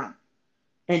peace of mind.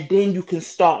 And then you can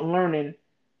start learning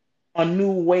a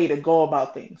new way to go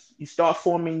about things. You start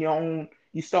forming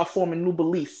new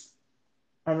beliefs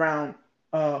around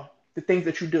the things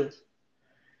that you do.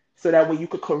 So that way you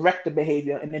could correct the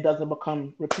behavior and it doesn't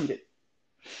become repeated.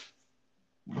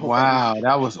 Wow,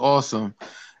 that was awesome.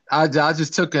 I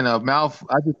just took in a mouth.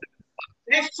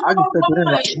 That's I just took it in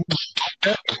right.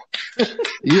 like,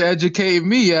 you educated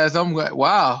me as I'm like,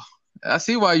 wow. I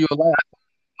see why you're alive.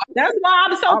 That's why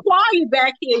I'm so quiet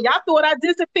back here. Y'all thought I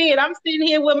disappeared. I'm sitting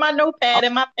here with my notepad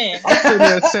and my pen. I'm sitting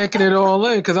there sinking it all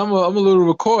in because I'm a little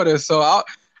recorder, so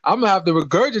I'm gonna have to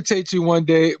regurgitate you one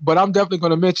day. But I'm definitely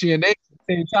gonna mention your name at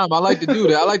the same time. I like to do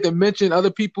that. I like to mention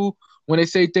other people when they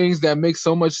say things that make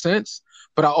so much sense,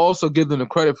 but I also give them the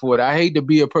credit for it. I hate to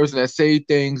be a person that say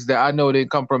things that I know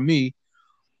didn't come from me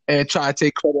and try to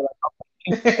take credit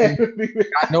like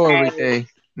I know everything.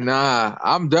 Nah,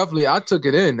 I took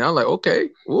it in. I'm like, okay,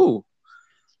 ooh,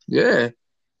 yeah.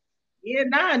 Yeah,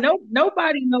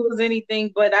 nobody knows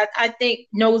anything, but I think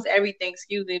knows everything,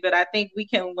 excuse me, but I think we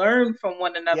can learn from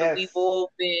one another. Yes.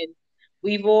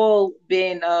 We've all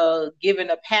been given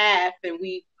a path, and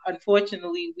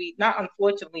not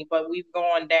unfortunately, but we've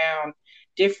gone down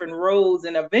different roads,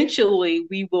 and eventually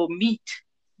we will meet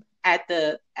at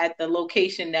the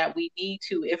location that we need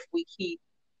to if we keep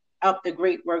up the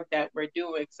great work that we're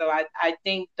doing. So I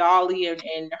think Dolly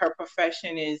and her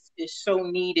profession is so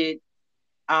needed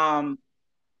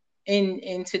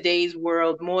in today's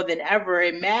world more than ever.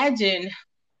 Imagine,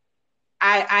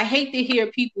 I hate to hear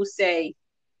people say,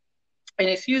 and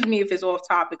excuse me if it's off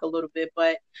topic a little bit,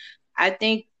 but I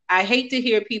hate to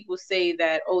hear people say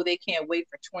that, oh, they can't wait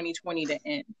for 2020 to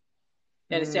end.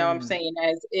 You understand what I'm saying?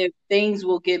 As if things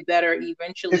will get better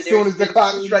eventually. As soon as the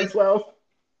clock strikes 12.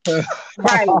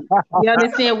 Right. You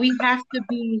understand? We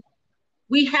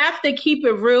have to keep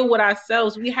it real with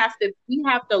ourselves. We have to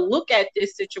look at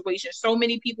this situation. So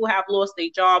many people have lost their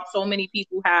jobs. So many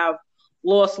people have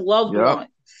lost loved ones.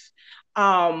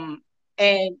 And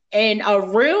a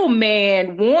real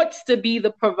man wants to be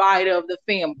the provider of the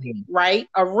family, right?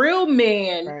 A real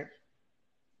man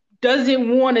doesn't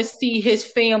want to see his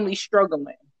family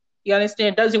struggling. You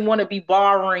understand? Doesn't want to be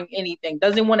borrowing anything.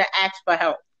 Doesn't want to ask for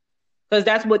help. Because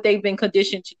that's what they've been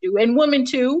conditioned to do. And women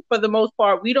too, for the most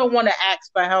part, we don't want to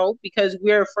ask for help because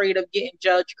we're afraid of getting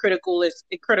judged, critical, et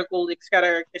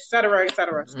cetera, et cetera, et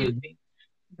cetera. Excuse me.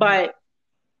 But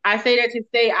I say that to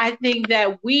say, I think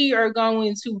that we are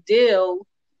going to deal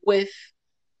with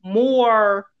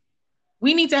more.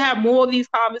 We need to have more of these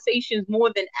conversations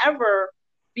more than ever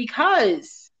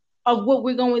because of what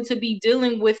we're going to be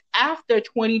dealing with after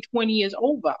 2020 is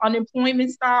over.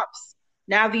 Unemployment stops.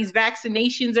 Now these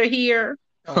vaccinations are here.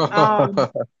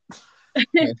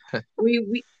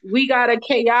 We got a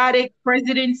chaotic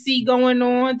presidency going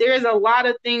on. There's a lot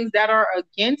of things that are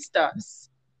against us.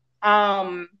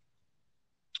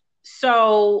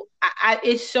 So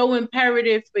it's so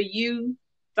imperative for you,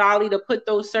 Dolly, to put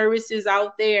those services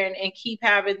out there and keep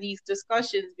having these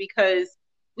discussions because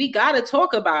we got to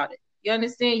talk about it. You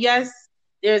understand? Yes,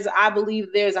 I believe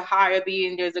there's a higher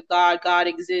being, there's a God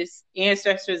exists,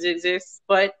 ancestors exist,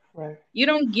 but you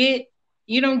don't get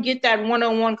that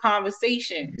one-on-one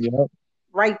conversation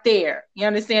right there. You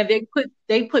understand?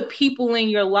 They put people in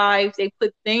your lives, they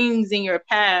put things in your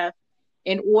path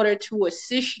in order to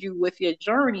assist you with your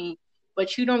journey,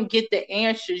 but you don't get the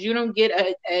answers. You don't get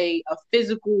a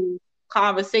physical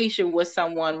conversation with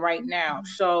someone right now.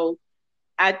 So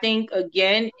I think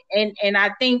again, and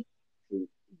I think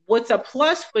what's a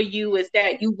plus for you is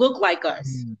that you look like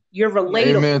us. You're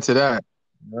relatable. Amen to that.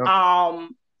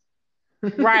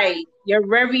 Yep. Right.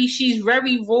 She's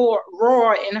very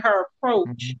raw in her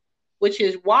approach, which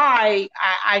is why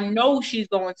I know she's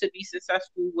going to be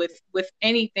successful with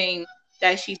anything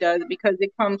that she does because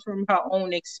it comes from her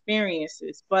own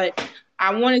experiences. But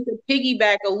I wanted to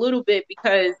piggyback a little bit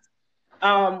because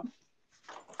I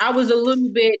was a little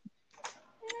bit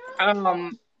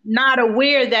not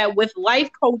aware that with life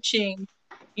coaching,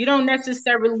 you don't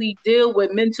necessarily deal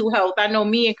with mental health. I know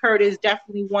me and Curtis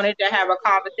definitely wanted to have a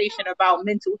conversation about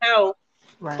mental health,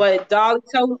 but Dolly,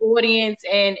 tell the audience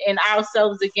and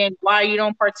ourselves again why you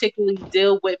don't particularly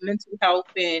deal with mental health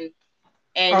and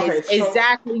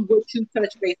exactly what you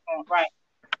touch base on, right?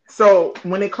 So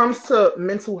when it comes to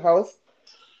mental health,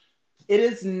 it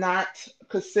is not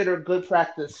considered good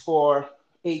practice for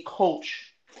a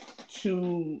coach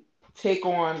to take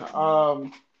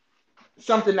on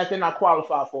something that they're not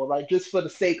qualified for, right? Just for the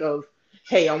sake of,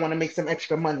 hey, I want to make some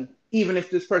extra money, even if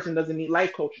this person doesn't need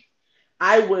life coaching.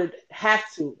 I would have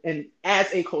to, and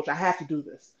as a coach, I have to do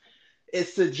this,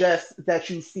 is suggest that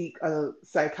you seek a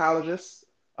psychologist,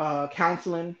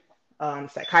 counseling,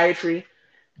 psychiatry.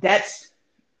 That's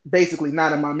basically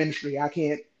not in my ministry. I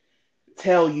can't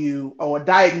tell you or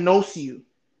diagnose you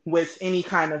with any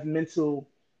kind of mental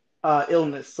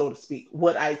illness, so to speak.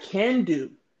 What I can do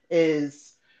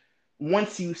is,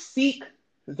 once you seek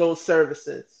those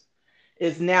services,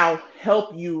 is now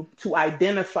help you to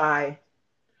identify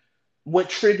what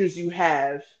triggers you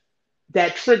have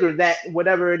that trigger that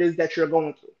whatever it is that you're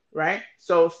going through, right?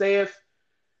 So say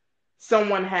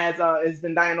someone has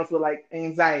been diagnosed with like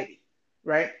anxiety,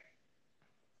 right?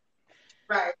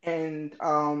 Right. And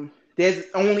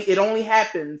it only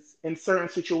happens in certain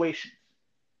situations.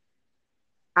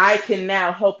 I can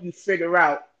now help you figure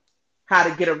out how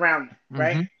to get around it,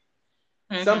 right?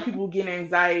 Mm-hmm. Some people get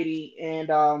anxiety,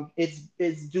 and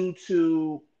it's due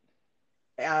to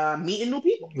meeting new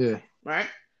people, Yeah. right?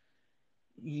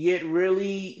 You get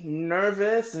really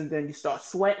nervous, and then you start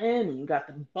sweating, and you got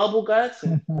the bubble guts,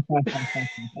 and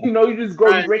you just go,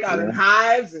 you Right. break out in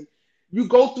hives, and you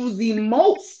go through the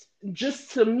most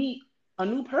just to meet a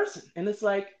new person. And it's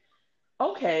like,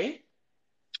 okay,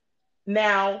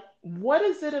 now what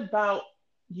is it about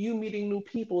you meeting new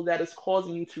people that is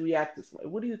causing you to react this way?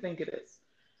 What do you think it is?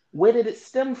 Where did it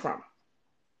stem from?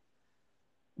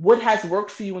 What has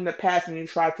worked for you in the past when you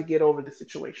tried to get over the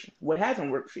situation? What hasn't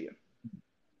worked for you?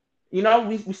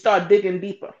 We start digging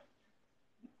deeper.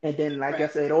 And then, like I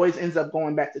said, it always ends up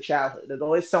going back to childhood. There's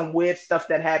always some weird stuff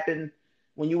that happened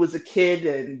when you was a kid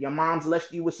and your mom's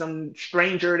left you with some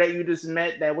stranger that you just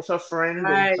met that was her friend.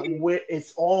 Right. And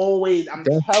it's always, I'm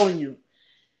telling you,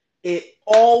 it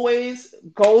always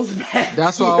goes back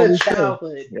to your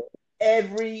childhood.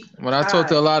 Every when I talk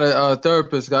to a lot of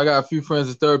therapists, I got a few friends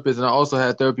as therapists, and I also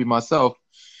had therapy myself.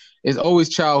 It's always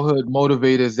childhood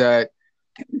motivators that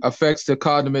affects the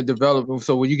cognitive development.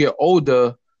 So when you get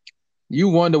older, you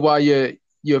wonder why you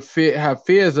have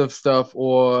fears of stuff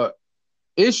or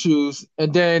issues,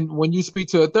 and then when you speak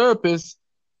to a therapist,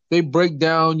 they break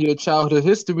down your childhood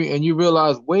history, and you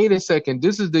realize, wait a second,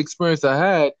 this is the experience I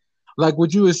had. Like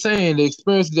what you were saying, the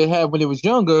experience they had when they was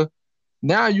younger.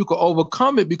 Now you can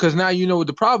overcome it because now you know what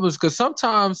the problem is. Because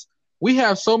sometimes we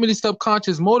have so many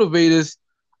subconscious motivators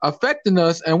affecting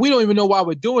us, and we don't even know why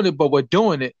we're doing it, but we're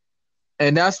doing it.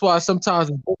 And that's why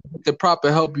sometimes the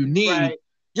proper help you need,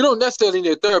 you don't necessarily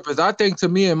need a therapist. I think, to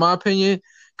me, in my opinion,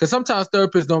 because sometimes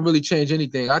therapists don't really change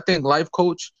anything. I think life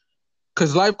coach,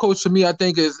 because life coach to me, I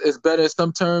think is better in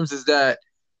some terms, is that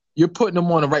you're putting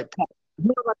them on the right path.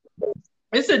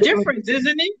 It's a difference,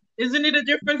 isn't it? Isn't it a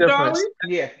difference, darling?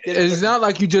 Yeah. It's not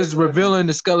like you just revealing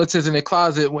the skeletons in the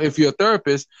closet if you're a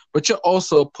therapist, but you're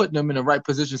also putting them in the right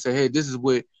position. Say, hey, this is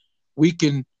what we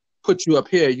can put you up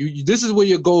here. This is where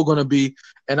your goal going to be,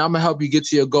 and I'm going to help you get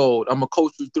to your goal. I'm going to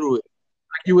coach you through it.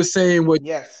 Like you were saying with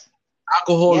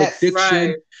alcohol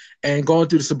addiction and going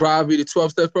through the sobriety, the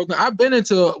 12-step program. I've been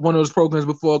into one of those programs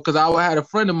before because I had a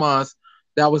friend of mine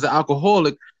that was an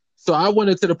alcoholic. So I went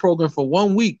into the program for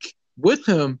 1 week with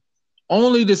him,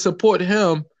 only to support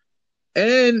him.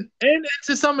 And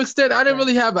to some extent, I didn't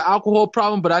really have an alcohol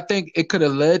problem, but I think it could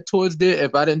have led towards there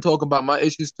if I didn't talk about my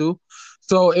issues too.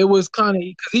 So it was kind of,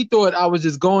 because he thought I was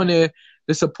just going there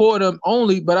to support him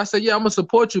only. But I said, yeah, I'm going to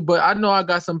support you, but I know I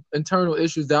got some internal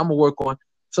issues that I'm going to work on.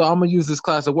 So I'm going to use this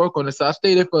class to work on it. So I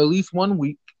stayed there for at least 1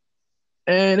 week.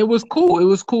 And it was cool. It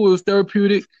was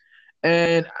therapeutic.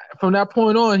 And from that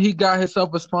point on, he got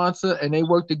himself a sponsor, and they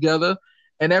worked together.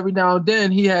 And every now and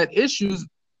then he had issues,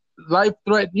 life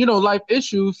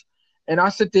issues. And I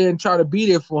sit there and try to be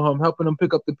there for him, helping him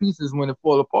pick up the pieces when it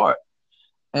fall apart.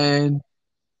 And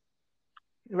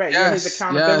his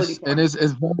accountability and it's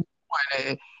very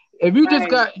important. If you just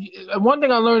got one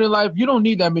thing I learned in life, you don't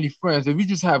need that many friends. If you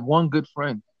just have one good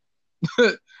friend,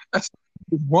 that's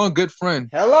one good friend.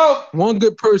 Hello, one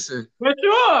good person. For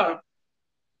sure.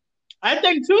 I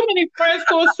think too many friends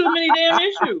cause too many damn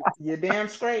issues. You're damn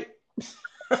straight.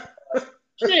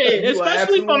 Shit,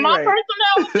 especially for my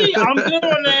personality, I'm good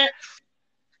on that.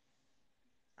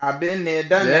 I've been there,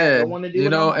 done that. Don't want to do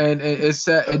and it's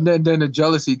sad. And then the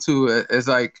jealousy too. It's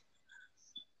like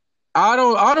I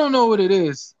don't know what it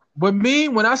is. But me,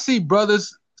 when I see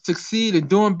brothers succeed and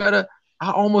doing better,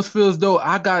 I almost feel as though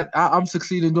I'm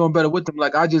succeeding, doing better with them.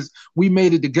 Like we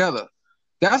made it together.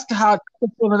 That's the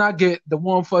feeling I get, the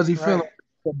warm fuzzy feeling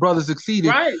that brothers succeeded.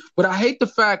 Right. But I hate the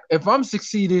fact if I'm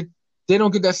succeeding, they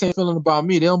don't get that same feeling about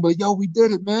me. They don't be like, yo, we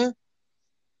did it, man.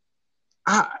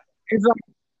 It's like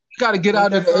you got to get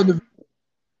out of the end.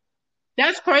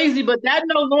 That's crazy, but that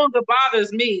no longer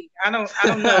bothers me. I don't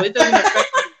know. It doesn't affect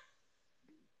me.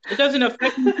 It doesn't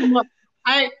affect me too much.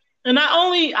 I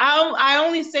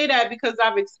only say that because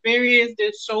I've experienced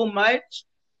it so much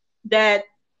that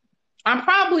I'm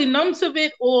probably numb to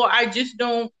it, or I just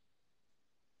don't.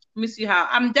 Let me see how.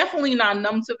 I'm definitely not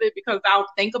numb to it because I'll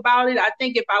think about it. I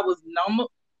think if I was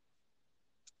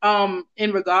numb,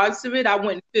 in regards to it, I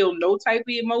wouldn't feel no type of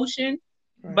emotion.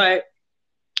 Right. But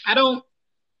I don't.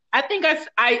 I think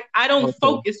I don't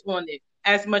focus on it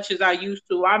as much as I used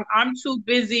to. I'm too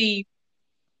busy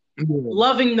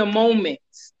loving the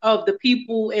moments of the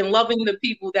people and loving the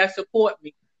people that support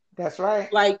me. That's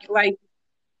right. Like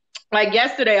like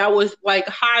yesterday, I was like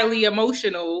highly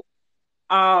emotional.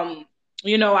 I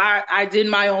did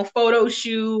my own photo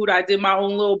shoot. I did my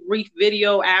own little brief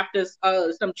video after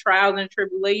some trials and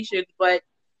tribulations, but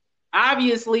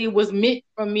obviously it was meant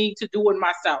for me to do it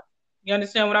myself. You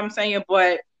understand what I'm saying?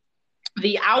 But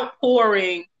the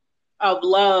outpouring of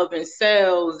love and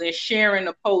sales and sharing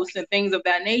the posts and things of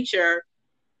that nature,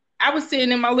 I was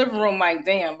sitting in my living room like,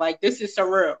 damn, like this is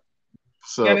surreal.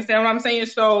 So, you understand what I'm saying?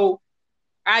 So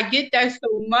I get that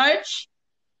so much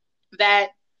that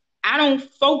I don't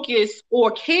focus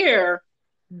or care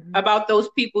about those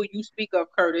people you speak of,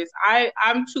 Curtis.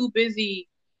 I'm too busy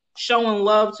showing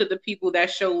love to the people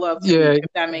that show love to me, if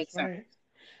that makes sense. Right.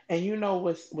 And you know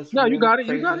what's no, really you got it.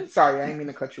 crazy? You got it. Sorry, I didn't mean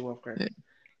to cut you off, Greg.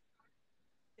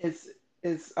 Is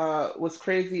what's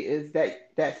crazy is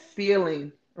that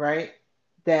feeling, right?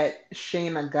 That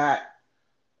Shayna got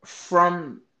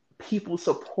from people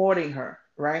supporting her,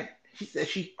 right? She said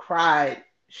she cried.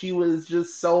 She was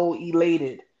just so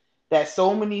elated that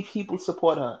so many people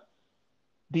support her.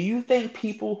 Do you think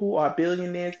people who are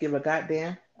billionaires give a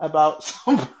goddamn about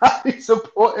somebody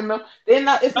supporting them? They're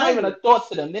not. It's not even a thought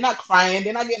to them. They're not crying.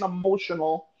 They're not getting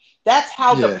emotional. That's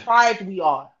how deprived we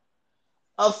are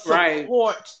of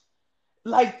support. Right.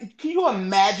 Like, can you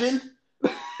imagine?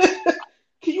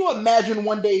 Can you imagine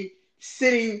one day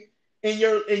sitting in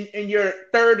your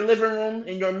third living room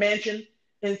in your mansion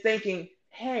and thinking,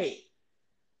 "Hey,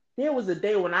 there was a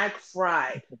day when I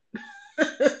cried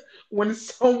when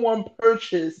someone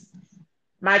purchased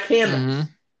my candles,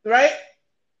 right?"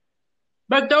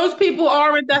 But those people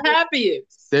aren't the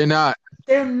happiest. They're not.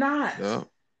 They're not. No.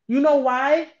 You know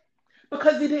why?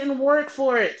 Because they didn't work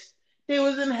for it. They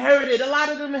was inherited. A lot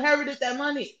of them inherited that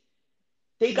money.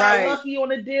 They got lucky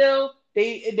on a deal.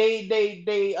 They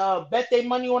bet their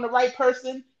money on the right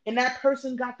person, and that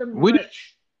person got them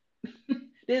rich.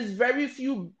 There's very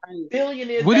few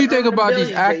billionaires. What do you think about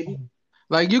these actors?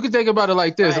 Like, you can think about it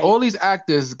like this: all these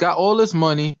actors got all this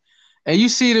money, and you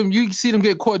see them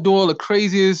get caught doing all the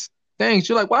craziest things.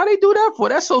 You're like, why they do that for?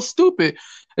 That's so stupid.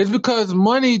 It's because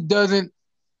money doesn't.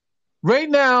 Right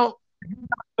now,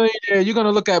 you're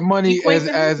gonna look at money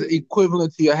as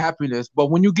equivalent to your happiness. But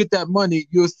when you get that money,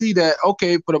 you'll see that,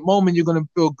 okay, for the moment you're gonna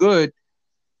feel good,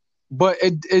 but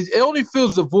it only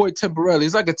fills the void temporarily.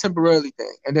 It's like a temporary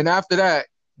thing, and then after that,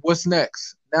 what's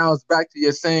next? Now it's back to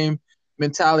your same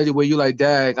mentality where you're like,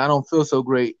 dag, I don't feel so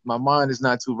great. My mind is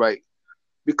not too right.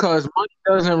 Because money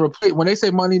doesn't replace. When they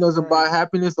say money doesn't buy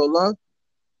happiness or love,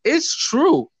 it's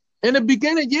true. In the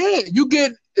beginning, yeah, you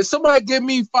get. If somebody give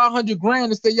me $500,000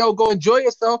 and say, "Yo, go enjoy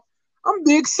yourself," I'm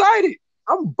be excited.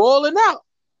 I'm balling out.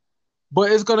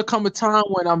 But it's gonna come a time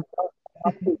when I'm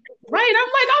right. I'm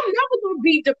like, I'm never gonna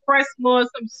be depressed or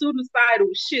some suicidal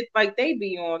shit like they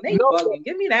be on. They bugging.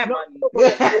 Give me that money.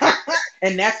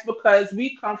 And that's because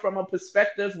we come from a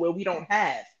perspective where we don't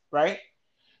have, right?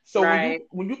 So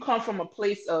when you come from a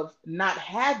place of not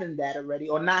having that already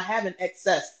or not having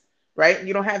excess, right?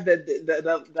 You don't have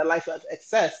the life of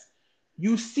excess.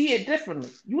 You see it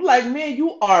differently. You like, man,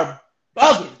 you are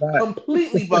bugging,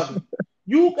 completely bugging.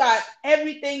 You got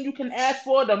everything you can ask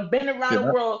for. Done been around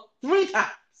the world 3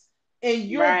 times, and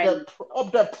you're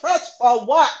depressed for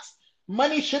what?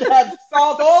 Money should have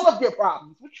solved all of your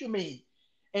problems. What you mean?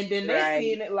 And then they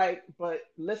seeing it like, but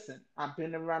listen, I've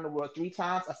been around the world 3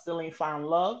 times. I still ain't found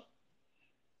love.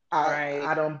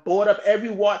 I done bought up every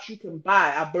watch you can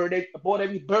buy. I bought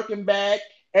every Birkin bag,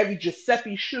 every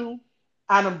Giuseppe shoe.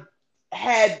 I done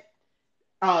had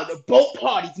the boat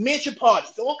parties, mansion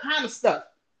parties, all kind of stuff.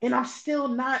 And I'm still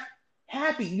not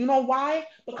happy. You know why?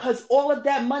 Because all of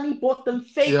that money bought them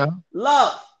fake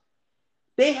love.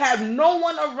 They have no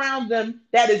one around them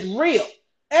that is real.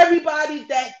 Everybody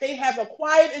that they have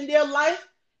acquired in their life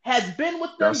has been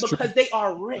with them because they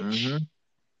are rich.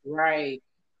 Mm-hmm. Right.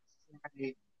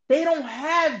 They don't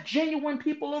have genuine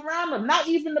people around them. Not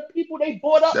even the people they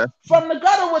brought up from the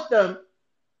gutter with them.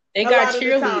 They got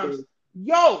cheerleaders.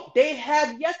 Yo, they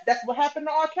have, that's what happened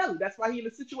to R. Kelly. That's why he's in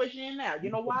the situation he's in now. You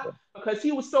know why? Because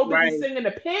he was so busy singing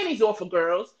the panties off of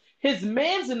girls. His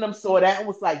mans in them saw that and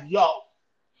was like, yo,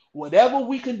 whatever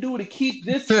we can do to keep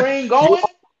this train going,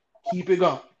 keep it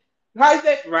going. How you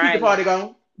say? Keep the party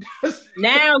going.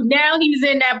 now he's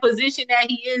in that position that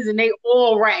he is, and they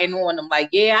all ratting on him. Like,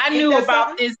 I knew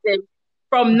about this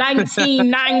from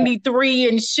 1993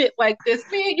 and shit like this.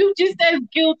 Man, you just as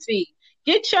guilty.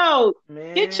 Get your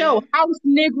house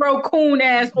Negro coon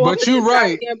ass off. But you're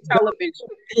right. Television.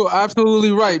 You're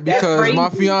absolutely right, because my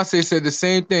fiance said the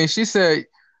same thing. She said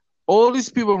all these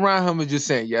people around him are just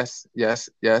saying yes, yes,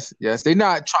 yes, yes. They're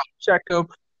not trying to check him.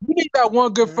 You need that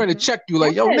one good friend to check you,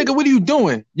 like, yo, nigga, what are you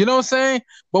doing? You know what I'm saying?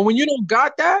 But when you don't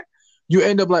got that, you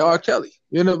end up like R. Kelly.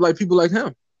 You end up like people like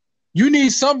him. You need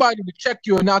somebody to check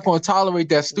you and not going to tolerate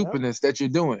that Yep. stupidness that you're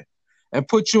doing and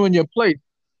put you in your place.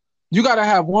 You got to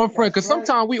have one friend, because That's right.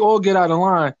 sometimes we all get out of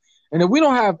line. And if we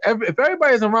don't have, if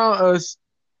everybody's around us,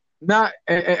 and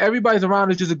everybody's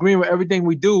around us just agreeing with everything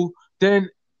we do, then,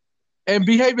 and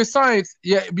behavior science,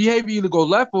 behavior either go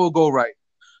left or go right.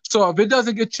 So if it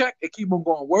doesn't get checked, it keeps on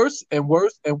going worse and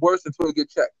worse and worse until it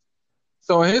gets checked.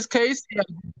 So in his case, he had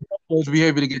his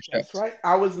behavior to get checked. That's right.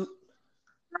 I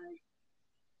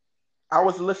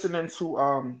was listening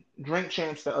to Drink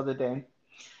Champs the other day,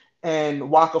 and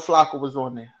Waka Flocka was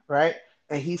on there, right?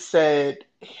 And he said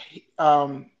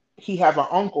he had an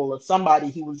uncle or somebody.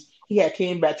 He had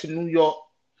came back to New York,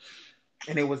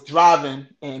 and they was driving,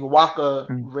 and Waka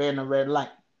ran a red light.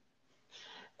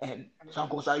 And his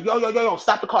uncle was like, yo,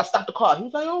 stop the car. He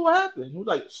was like, oh, what happened? He was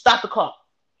like, stop the car.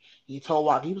 He told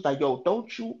Waka, he was like, yo,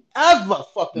 don't you ever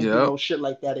fucking do no shit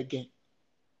like that again.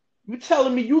 You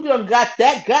telling me you done got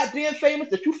that goddamn famous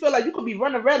that you feel like you could be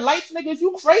running red lights, niggas?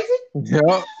 You crazy?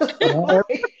 Yeah.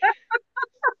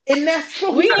 And that's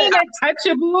true. We ain't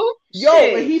untouchable. Yo,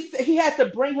 and he had to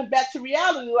bring him back to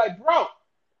reality. Like, bro,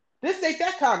 this ain't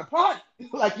that kind of party.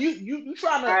 Like, you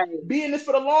trying to be in this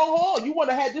for the long haul. You want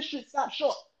to have this shit stop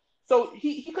short. So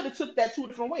he could have took that two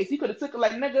different ways. He could have took it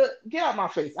like, nigga, get out my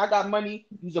face. I got money.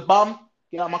 You's a bum.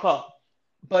 Get out my car.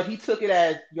 But he took it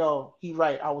as, yo, he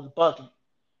right. I was bugging.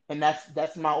 And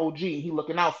that's my OG. He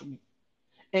looking out for me.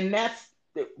 And that's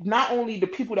not only the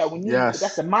people that we need, but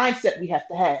that's the mindset we have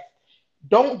to have.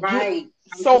 Don't get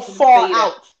so far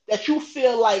out that you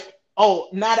feel like, oh,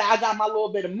 now that I got my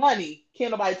little bit of money,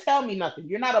 can't nobody tell me nothing.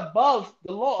 You're not above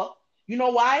the law. You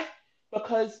know why?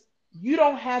 Because you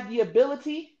don't have the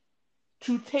ability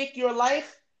to take your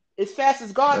life as fast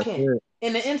as God can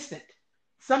in an instant.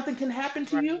 Something can happen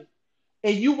to you.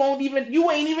 And you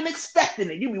ain't even expecting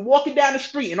it. You be walking down the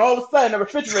street and all of a sudden the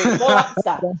refrigerator fall off the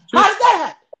side. How does that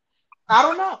happen? I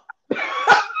don't know.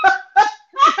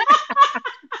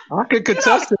 I can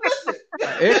contest it.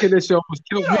 Air conditioner almost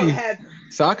killed me.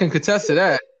 So I can contest to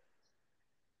that.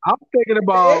 I'm thinking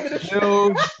about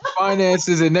bills,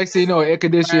 finances, and next thing you know, air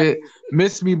conditioner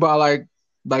missed me by like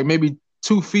maybe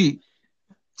 2 feet.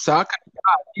 So I could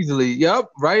die easily. Yep,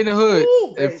 right in the hood.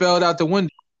 It fell out the window.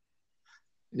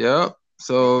 Yep.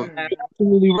 So you're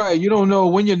absolutely right. You don't know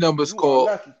when your number's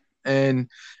called, and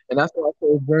that's why I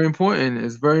say it's very important.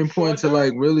 It's very important to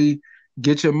like really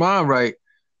get your mind right.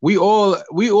 We all,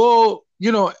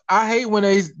 you know. I hate when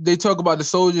they talk about the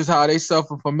soldiers, how they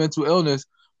suffer from mental illness.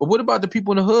 But what about the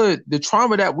people in the hood? The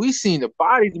trauma that we seen, the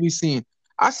bodies we seen.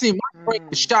 I seen my friend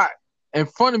get shot in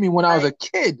front of me when I was a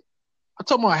kid. I'm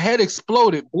talking about head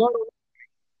exploded, blood.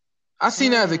 I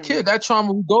seen that as a kid. That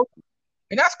trauma we go through.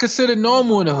 And that's considered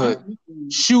normal in the hood.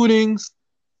 Shootings,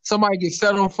 somebody gets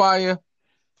set on fire.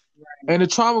 And the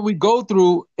trauma we go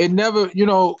through, it never, you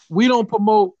know, we don't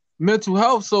promote mental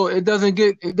health, so it doesn't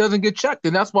get checked.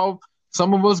 And that's why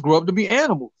some of us grow up to be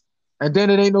animals. And then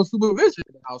it ain't no supervision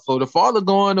in the house. So the father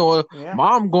going or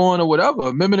mom going or whatever.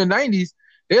 Remember in the 90s,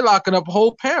 they locking up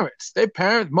whole parents. Their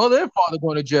parents, mother and father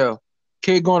going to jail.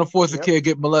 Kid going to foster care,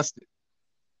 get molested.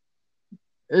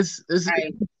 It's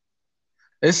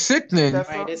sickening.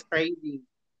 Right, it's crazy.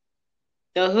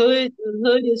 The hood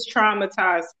is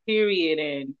traumatized,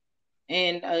 period,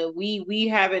 and we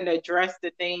haven't addressed the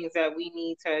things that we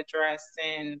need to address,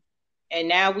 and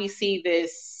now we see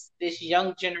this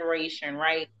young generation,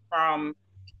 right? From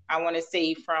I want to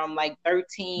say from like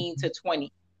 13 to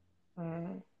 20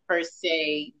 per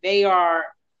se. They are,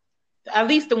 at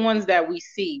least the ones that we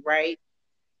see, right?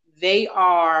 They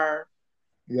are.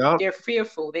 Yep. They're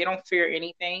fearful. They don't fear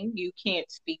anything. You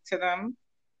can't speak to them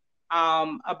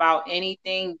about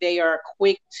anything. They are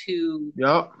quick to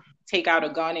take out a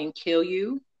gun and kill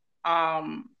you.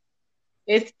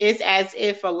 It's as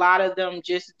if a lot of them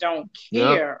just don't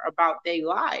care about their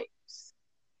lives.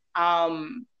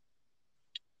 And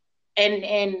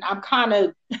I'm kind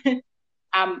of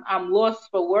I'm lost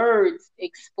for words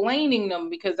explaining them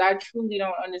because I truly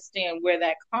don't understand where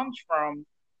that comes from.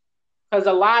 Because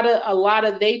a lot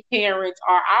of their parents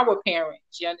are our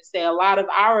parents. You understand? A lot of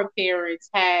our parents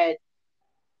had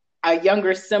a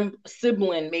younger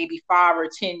sibling, maybe 5 or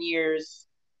 10 years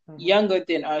younger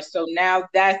than us. So now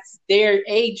that's their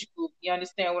age group. You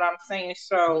understand what I'm saying?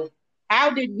 So how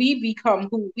did we become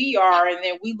who we are? And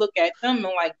then we look at them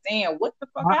and like, damn, what the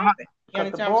fuck happened? You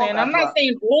understand what I'm saying? I'm not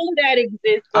saying all of that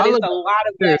exists, but it's a lot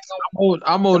of that going on.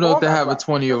 I'm old enough to have a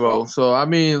 20-year-old. So, I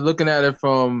mean, looking at it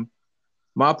from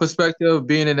my perspective,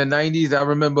 being in the 90s, I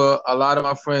remember a lot of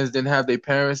my friends didn't have their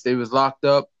parents. They was locked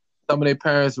up. Some of their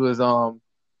parents was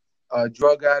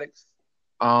drug addicts.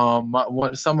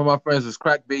 Some of my friends was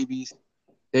crack babies.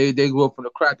 They grew up in the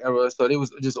crack era, so they was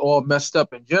just all messed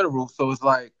up in general. So it's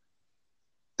like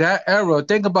that era.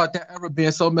 Think about that era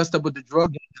being so messed up with the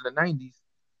drug games in the '90s.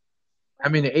 I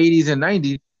mean, the '80s and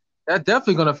 '90s. That's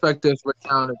definitely gonna affect us right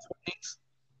now in the '20s.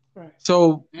 Right.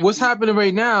 So what's happening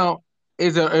right now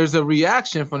is a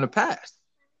reaction from the past,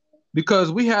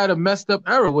 because we had a messed up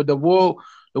era with the war,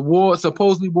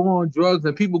 supposedly war on drugs,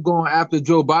 and people going after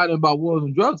Joe Biden about wars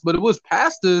on drugs, but it was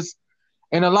pastors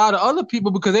and a lot of other people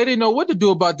because they didn't know what to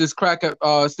do about this crack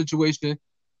situation.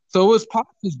 So it was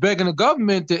pastors begging the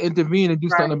government to intervene and do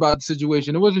something about the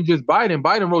situation. It wasn't just Biden.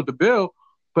 Biden wrote the bill,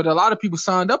 but a lot of people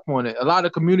signed up on it. A lot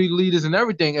of community leaders and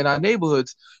everything in our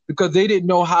neighborhoods, because they didn't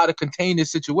know how to contain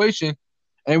this situation.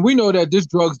 And we know that this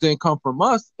drugs didn't come from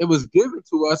us. It was given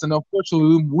to us, and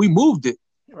unfortunately, we moved it.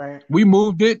 Right. We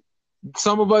moved it.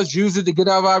 Some of us used it to get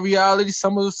out of our reality.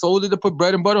 Some of us sold it to put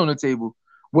bread and butter on the table.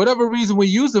 Whatever reason we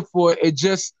use it for, it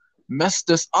just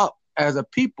messed us up as a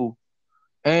people.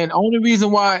 And only reason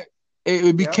why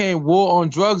it became war on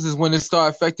drugs is when it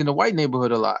started affecting the white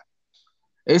neighborhood a lot.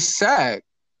 It's sad.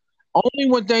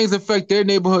 Only when things affect their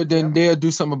neighborhood, then they'll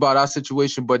do something about our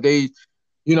situation. But they,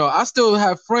 I still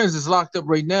have friends that's locked up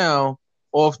right now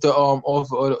off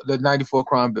the '94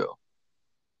 crime bill.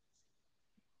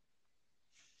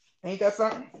 Ain't that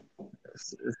something?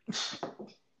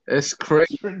 It's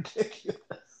crazy. It's ridiculous.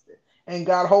 And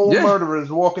got whole murderers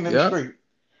walking in the street.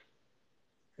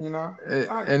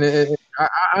 I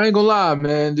ain't gonna lie,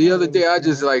 man. The other day I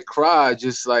just cried,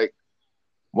 just like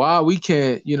why we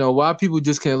can't, why people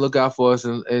just can't look out for us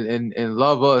and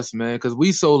love us, man, because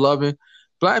we so loving.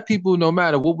 Black people, no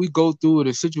matter what we go through,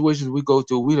 the situations we go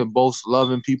through, we the most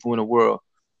loving people in the world.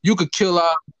 You could kill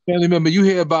our family member. You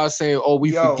hear about saying, "Oh,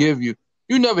 we forgive you."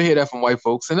 You never hear that from white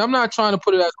folks, and I'm not trying to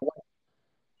put it as white,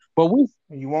 but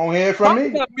you won't hear it from me.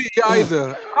 Not me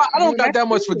either. I don't got that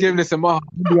much forgiveness in my heart.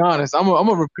 To be honest, I'm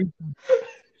a repeat.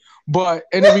 But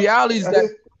and the reality is that you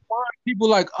find people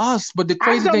like us. But the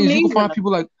crazy thing is, you can find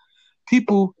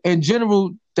people in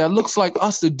general that looks like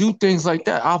us to do things like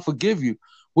that. I'll forgive you.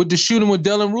 With the shooting with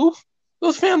Dylann Roof,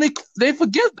 those family, they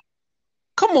forgive them.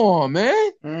 Come on,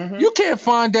 man. Mm-hmm. You can't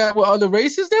find that with other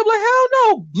races. They're like, hell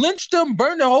no. Lynch them,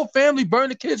 burn the whole family, burn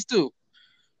the kids too.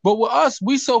 But with us,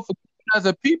 we so forgiven as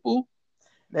a people,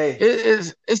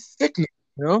 it's sickening,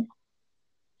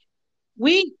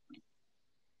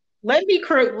 Let me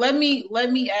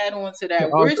add on to that.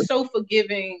 We're so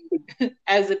forgiving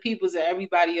as a people to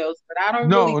everybody else, but I don't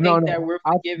really think that we're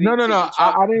forgiving. No.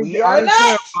 I didn't.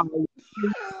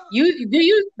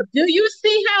 Do you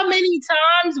see how many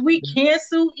times we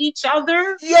cancel each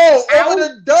other?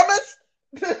 Over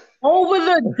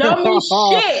the dumbest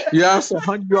shit. Yeah, it's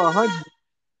 100.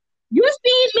 You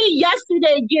seen me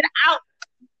yesterday get out.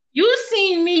 You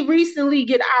seen me recently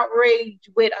get outraged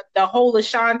with the whole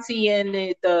Ashanti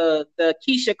and the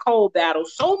Keisha Cole battle.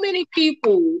 So many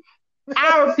people,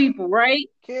 our people, right?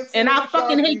 And I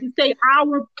fucking hate to say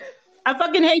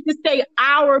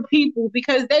our people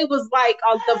because they was like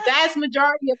the vast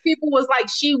majority of people was like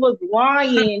she was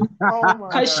lying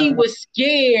because she was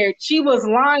scared. She was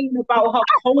lying about her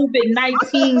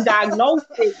COVID-19 diagnosis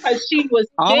because she was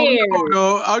scared.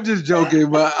 No, I'm just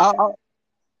joking, but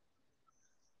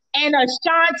and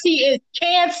Ashanti is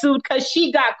canceled because she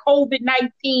got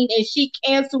COVID-19 and she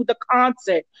canceled the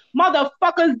concert.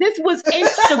 Motherfuckers, this was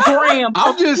Instagram.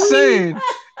 I'm just saying,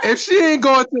 if she ain't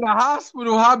going to the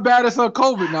hospital, how bad is her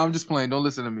COVID? No, I'm just playing. Don't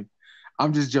listen to me.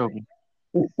 I'm just joking.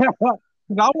 I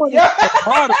want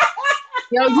to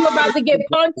Yo, you about to get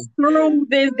punched through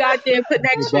this goddamn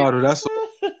connection. That's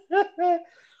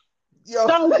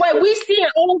So what we see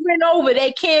it over and over.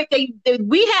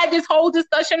 We had this whole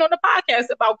discussion on the podcast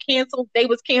about they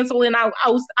was canceling out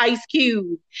Ice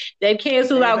Cube. They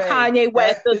canceled out Kanye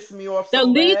West. The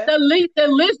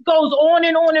list goes on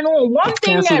and on and on. One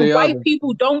thing that white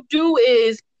people don't do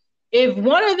is if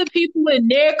one of the people in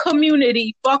their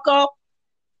community fuck up,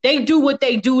 they do what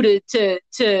they do to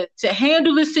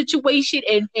handle the situation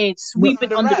and sweep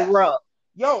it under the rug.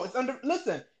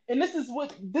 Listen. And this is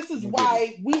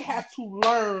why we have to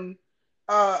learn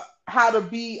how to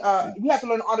be. We have to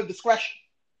learn art of discretion,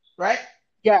 right?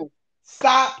 Yeah.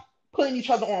 Stop putting each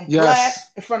other on blast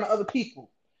in front of other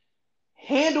people.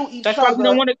 Handle each other. That's why we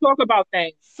don't want to talk about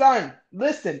things. Son,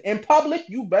 listen. In public,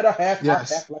 you better have my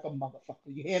back like a motherfucker.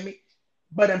 You hear me?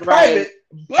 But in private,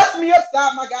 bust me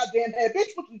upside my goddamn head,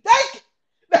 bitch. What you thinking?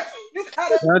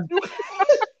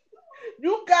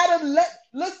 You gotta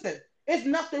listen. There's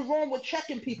nothing wrong with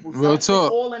checking people. Real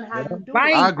talk. All in how you do it.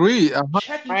 I agree.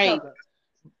 Check each other.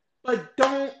 But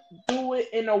don't do it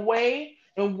in a way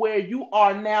in where you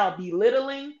are now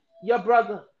belittling your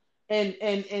brother and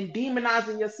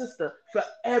demonizing your sister for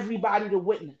everybody to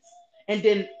witness. And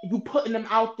then you putting them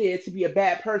out there to be a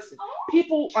bad person.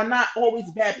 People are not always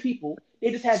bad people.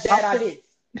 They just have bad ideas.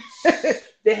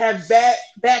 They have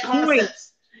bad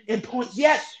concepts and points.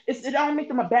 Yes, it don't make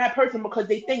them a bad person because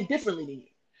they think differently than you.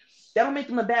 That don't make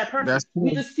them a bad person.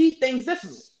 We just see things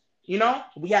differently. You know,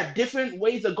 we have different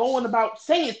ways of going about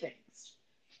saying things.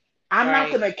 I'm not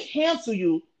going to cancel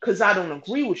you because I don't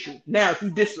agree with you. Now, if you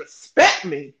disrespect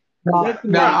me.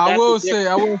 Now, I will say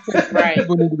right.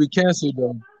 people need to be canceled,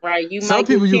 though. Right. Some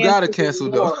people you got to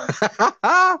cancel, though.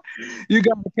 You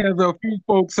got to cancel a few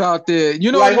folks out there.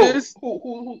 You know like what it is?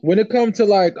 Who? When it comes to,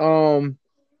 like,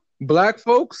 black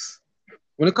folks,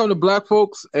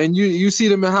 and you see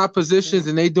them in high positions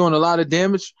and they doing a lot of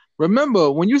damage,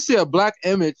 remember, when you see a black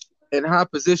image in high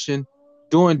position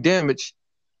doing damage,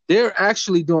 they're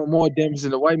actually doing more damage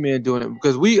than the white man doing it,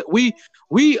 because we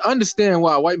understand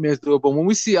why white men do it, but when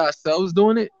we see ourselves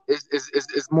doing it,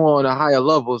 it's more on a higher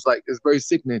level. It's like, it's very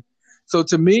sickening. So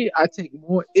to me, I take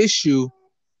more issue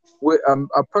with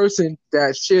a person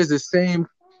that shares the same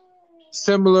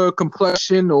similar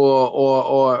complexion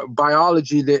or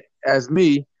biology that as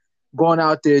me, going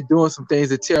out there doing some things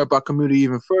that tear up our community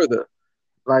even further,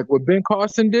 like what Ben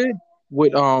Carson did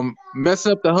with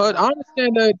messing up the HUD.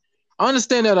 I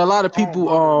understand that a lot of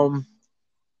people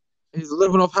is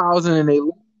living off housing and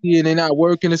they're not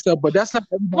working and stuff, but that's not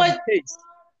everybody's case.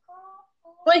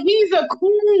 But he's a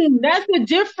coon. That's the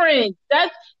difference.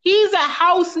 He's a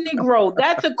house Negro.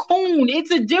 That's a coon.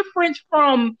 It's a difference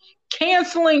from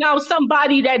canceling out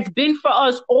somebody that's been for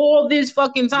us all this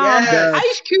fucking time. Yes.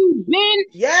 Ice Cube been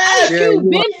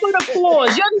for the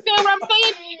clause. You understand what I'm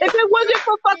saying? If it wasn't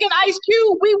for fucking Ice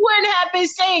Cube, we wouldn't have been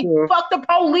saying fuck the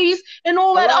police and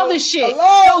all that other shit.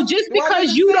 So just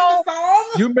because you don't,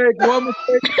 you make one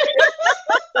mistake.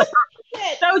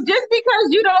 So just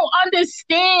because you don't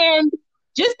understand.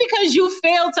 Just because you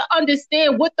failed to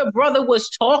understand what the brother was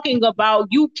talking about,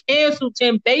 you canceled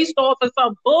him based off of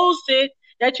some bullshit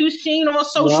that you've seen on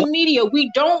social media. We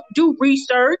don't do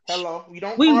research.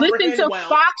 We listen to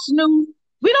Fox News.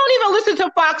 We don't even listen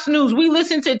to Fox News. We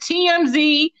listen to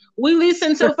TMZ. We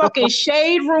listen to fucking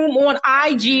Shade Room on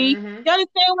IG. You understand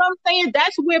what I'm saying?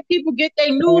 That's where people get their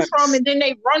news from, and then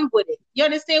they run with it. You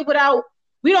understand?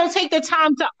 We don't take the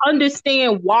time to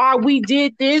understand why we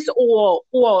did this or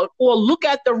look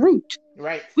at the root.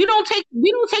 Right. We don't take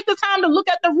the time to look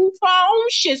at the root for our own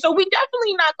shit. So we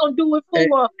definitely not gonna do it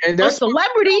for a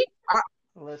celebrity.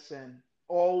 Listen,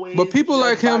 always. But people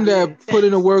like him that put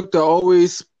in the work, that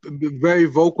always be very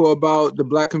vocal about the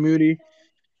black community.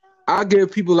 I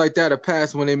give people like that a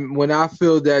pass when I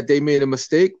feel that they made a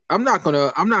mistake. I'm not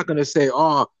gonna say,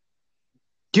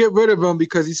 get rid of him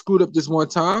because he screwed up this one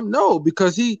time. No,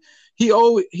 because he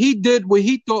did what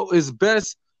he thought is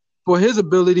best for his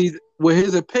abilities with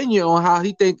his opinion on how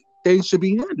he think things should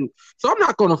be handled. So I'm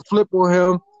not going to flip on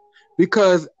him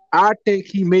because I think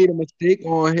he made a mistake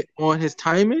on his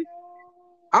timing.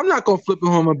 I'm not going to flip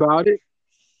on him about it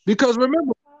because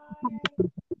remember.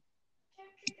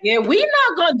 Yeah, we're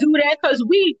not gonna do that because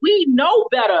we know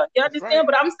better. You understand?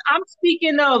 Right. But I'm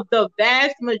speaking of the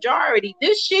vast majority.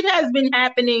 This shit has been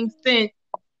happening since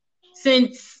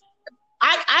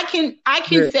I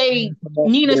can say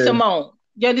Nina Simone.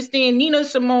 You understand? Nina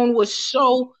Simone was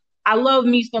so. I love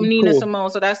me some Nina Simone,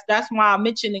 so that's why I'm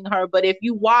mentioning her. But if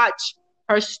you watch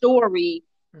her story,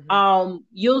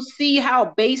 you'll see how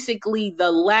basically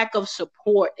the lack of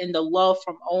support and the love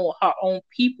from her own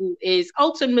people is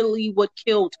ultimately what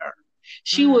killed her.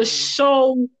 She was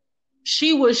so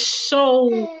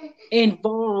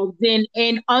involved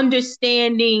in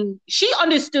understanding. She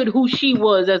understood who she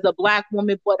was as a black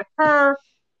woman, but her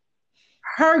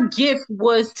gift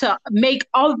was to make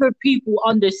other people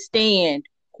understand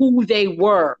who they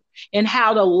were and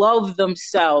how to love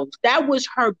themselves. That was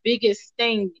her biggest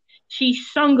thing. She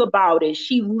sung about it.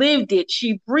 She lived it.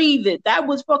 She breathed it. That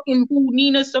was fucking who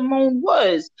Nina Simone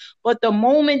was. But the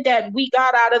moment that we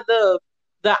got out of the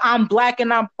I'm Black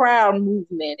and I'm Proud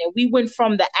movement, and we went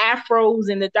from the afros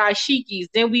and the dashikis,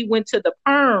 then we went to the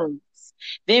perms,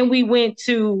 then we went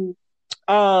to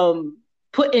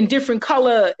putting different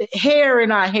color hair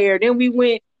in our hair, then we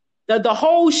went, the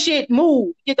whole shit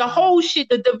moved. The whole shit,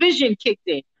 the division kicked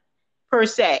in. Per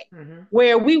se,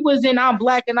 where we was in I'm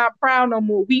Black and I'm Proud no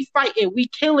more. We fighting, we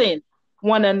killing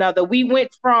one another. We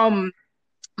went from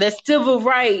the civil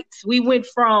rights. We went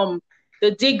from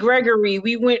the Dick Gregory.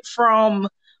 We went from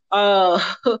the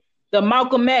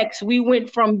Malcolm X. We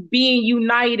went from being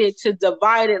united to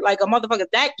divided like a motherfucker.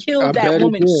 That killed that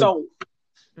woman's soul.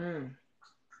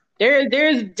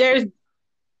 There's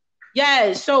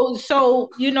Yeah, so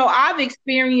I've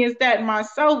experienced that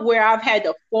myself where I've had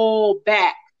to fall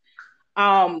back.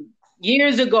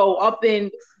 Years ago, up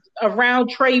in around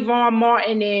Trayvon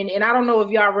Martin, and I don't know if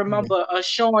y'all remember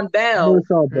Sean Bell.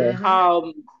 Mm-hmm.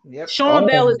 Um, Yep. Sean Oh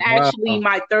Bell is wow. actually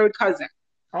my third cousin.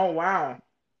 Oh wow.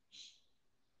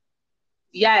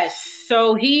 Yes,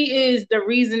 so he is the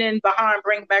reasoning behind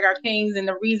Bring Back Our Kings and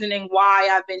the reasoning why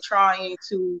I've been trying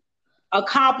to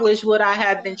accomplish what I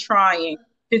have been trying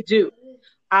to do.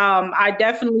 I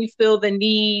definitely feel the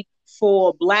need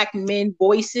for Black men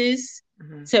voices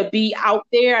to be out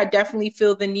there. I definitely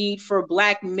feel the need for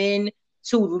Black men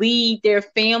to lead their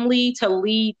family, to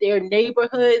lead their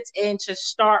neighborhoods, and to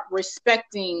start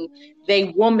respecting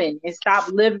their woman and stop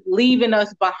leaving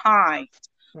us behind.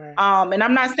 Right. And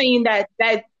I'm not saying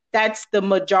that's the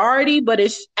majority, but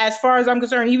it's, as far as I'm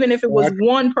concerned, even if it was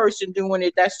one person doing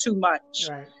it, that's too much.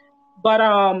 Right. But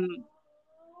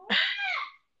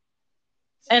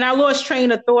and I lost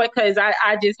train of thought because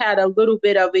I just had a little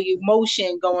bit of an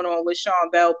emotion going on with Sean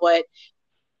Bell. But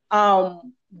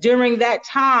during that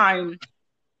time,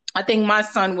 I think my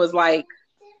son was like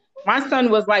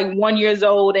 1 year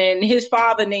old, and his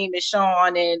father name is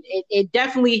Sean, and it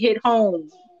definitely hit home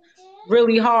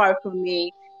really hard for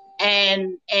me.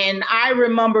 And I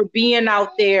remember being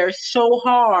out there so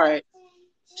hard,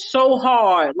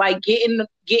 like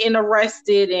getting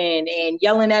arrested and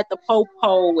yelling at the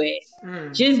popo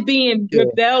and just being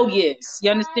rebellious.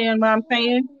 You understand what I'm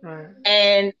saying? Right.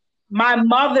 And my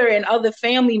mother and other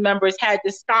family members had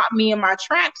to stop me in my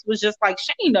tracks. Was just like,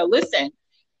 Shayna, listen,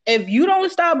 if you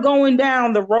don't stop going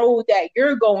down the road that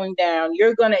you're going down,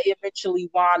 you're gonna eventually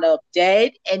wind up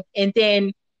dead, and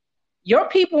then your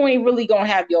people ain't really gonna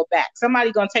have your back.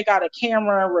 Somebody gonna take out a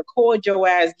camera and record your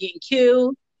ass getting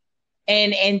killed,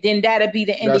 and then that'll be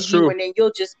the end That's of true. you, and then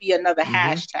you'll just be another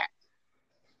hashtag.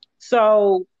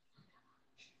 So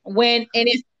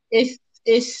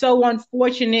it's so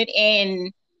unfortunate,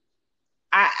 and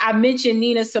I mentioned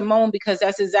Nina Simone because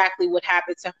that's exactly what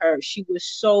happened to her. She was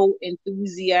so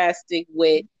enthusiastic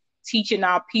with teaching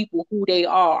our people who they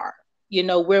are.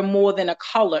 We're more than a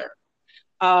color.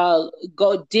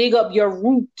 Go dig up your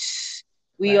roots.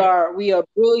 We are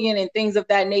brilliant and things of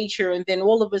that nature. And then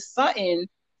all of a sudden,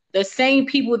 the same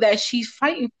people that she's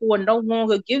fighting for no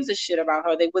longer gives a shit about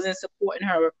her. They wasn't supporting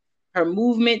her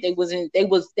movement.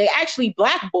 They actually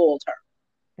blackballed her.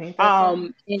 Ain't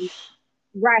that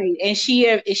Right, and she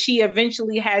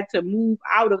eventually had to move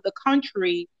out of the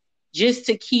country just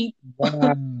to keep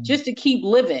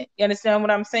living. You understand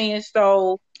what I'm saying?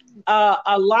 So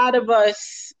a lot of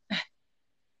us,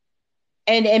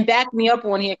 and back me up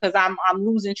on here because I'm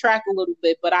losing track a little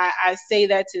bit, but I say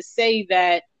that to say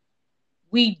that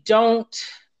we don't,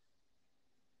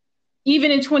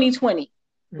 even in 2020,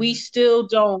 we still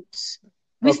don't.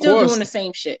 We still doing the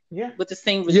same shit with the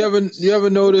same results. You ever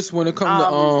notice when it comes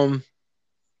to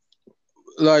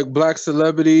like Black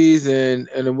celebrities and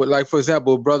like, for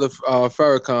example, brother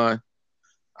Farrakhan.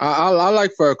 I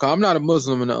like Farrakhan. I'm not a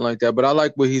Muslim or nothing like that, but I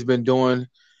like what he's been doing.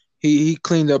 He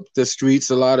cleaned up the streets,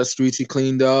 a lot of streets he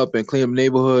cleaned up and cleaned up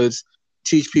neighborhoods,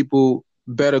 teach people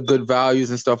better good values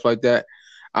and stuff like that.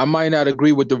 I might not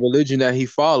agree with the religion that he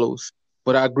follows,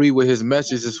 but I agree with his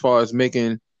message as far as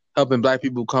helping Black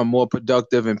people become more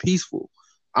productive and peaceful.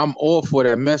 I'm all for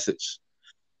that message.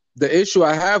 The issue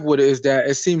I have with it is that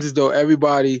it seems as though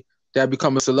everybody that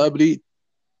become a celebrity,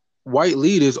 white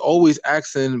leaders always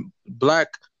asking Black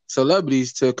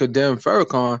celebrities to condemn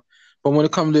Farrakhan. But when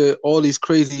it comes to all these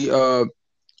crazy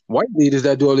white leaders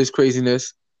that do all this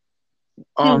craziness,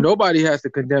 nobody has to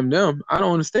condemn them. I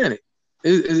don't understand it.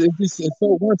 It's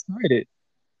so one-sided.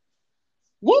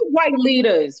 What white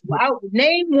leaders?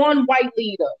 Name one white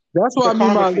leader. That's what I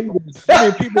mean by leaders. I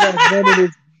mean people that wanted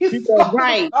this.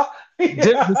 Right.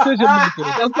 Decision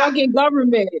makers. The fucking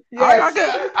government.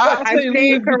 I say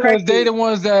leaders because they're the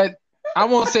ones that, I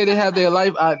won't say they have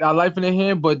our life in their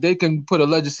hand, but they can put a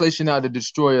legislation out to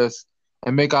destroy us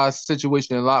and make our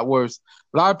situation a lot worse.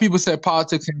 A lot of people say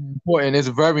politics is important. It's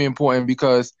very important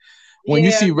because when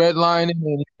you see redlining in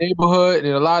the neighborhood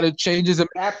and a lot of changes, I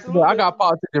got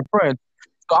politician friends.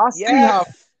 So I see how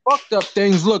fucked up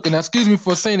things look. And excuse me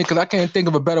for saying it because I can't think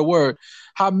of a better word.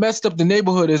 How messed up the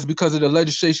neighborhood is because of the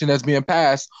legislation that's being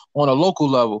passed on a local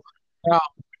level. Now, I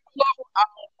don't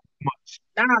know much.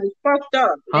 Nah, it's fucked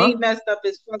up. It ain't messed up,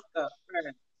 it's fucked up.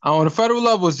 Right. On the federal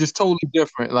level, it's just totally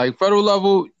different. Like federal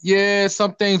level,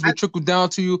 some things will trickle down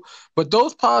to you, but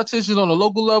those politicians on the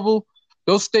local level,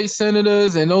 those state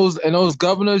senators and those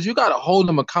governors, you got to hold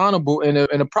them accountable. And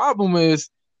the problem is,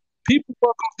 people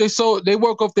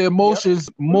work off their emotions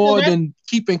more than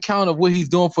keeping count of what he's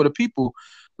doing for the people.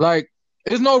 Like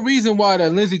There's no reason why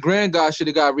that Lindsey Graham guy should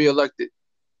have got reelected.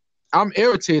 I'm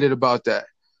irritated about that.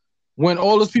 When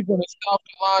all those people in South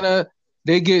Carolina,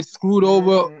 they get screwed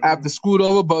over after screwed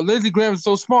over, but Lindsey Graham is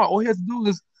so smart. All he has to do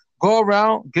is go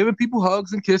around giving people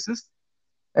hugs and kisses,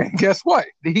 and guess what?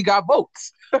 He got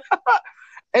votes.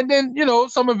 And then, you know,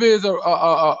 some of it is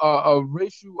a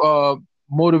racial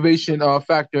motivation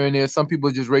factor in there. Some people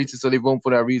are just racist, so they vote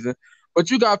for that reason. But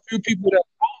you got a few people that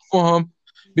vote for him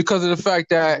because of the fact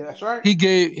that That's right.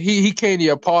 he came to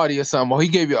your party or something, or he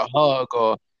gave you a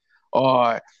hug,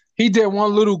 or he did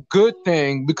one little good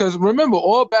thing. Because remember,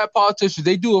 all bad politicians,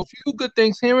 they do a few good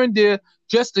things here and there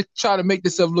just to try to make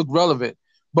themselves look relevant.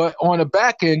 But on the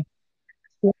back end,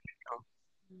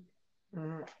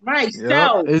 right,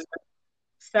 yeah,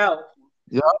 self.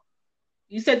 Yeah.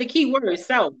 You said the key word,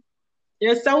 self.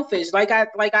 They're selfish. Like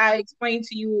I explained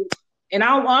to you, and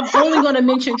I'm only going to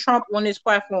mention Trump on this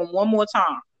platform one more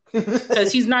time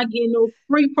because he's not getting no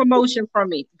free promotion from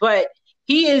me. But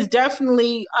he is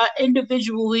definitely an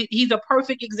individual. He's a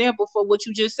perfect example for what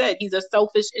you just said. He's a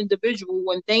selfish individual.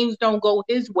 When things don't go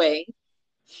his way,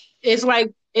 it's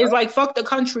like fuck the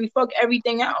country, fuck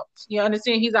everything else. You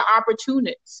understand? He's an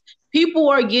opportunist. People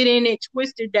are getting it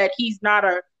twisted that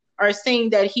are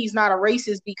saying that he's not a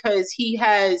racist because he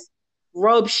has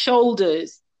rubbed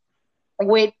shoulders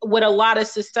with a lot of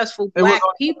successful black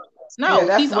people.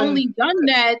 No, he's only done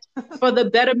that for the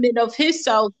betterment of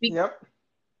himself.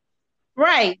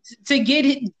 Right, to get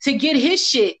his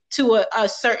shit to a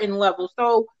certain level.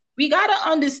 So we gotta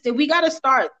understand. We gotta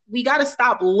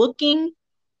stop looking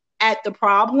at the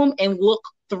problem and look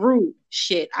through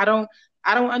shit. I don't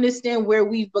understand where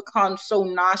we've become so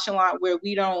nonchalant, where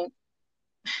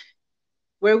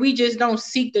we just don't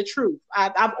seek the truth.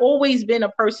 I've always been a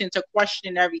person to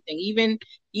question everything,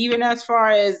 even as far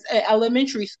as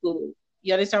elementary school.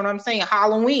 You understand what I'm saying?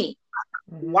 Halloween.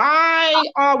 Why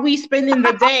are we spending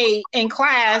the day in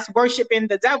class worshiping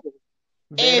the devil?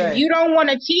 If you don't want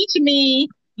to teach me,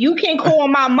 you can call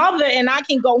my mother and I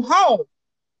can go home.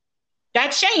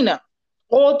 That's Shayna,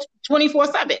 all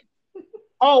 24/7.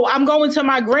 Oh, I'm going to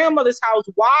my grandmother's house.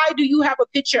 Why do you have a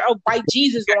picture of white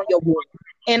Jesus on your wall?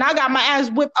 And I got my ass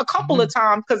whipped a couple of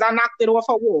times because I knocked it off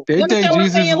her wall. They think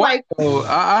Jesus is white.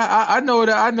 I know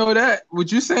that. I know that.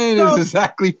 What you're saying is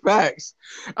exactly facts.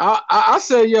 I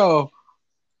say, yo,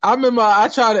 I remember I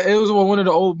tried to. It was one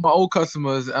of my old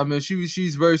customers. I mean,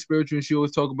 she's very spiritual. And she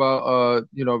always talk about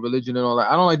religion and all that.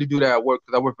 I don't like to do that at work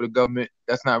because I work for the government.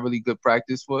 That's not really good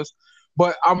practice for us.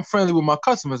 But I'm friendly with my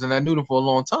customers, and I knew them for a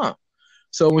long time.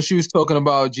 So when she was talking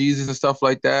about Jesus and stuff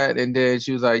like that, and then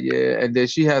she was like, yeah, and then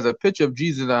she has a picture of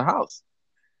Jesus in her house.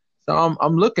 So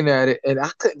I'm looking at it, and I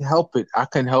couldn't help it. I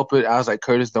was like,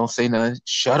 Curtis, don't say nothing.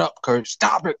 Shut up, Curtis.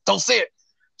 Stop it. Don't say it.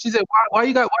 She said, why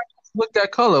you look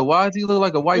that color? Why does he look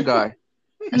like a white guy?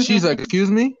 And she's like,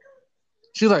 excuse me?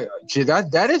 She's like,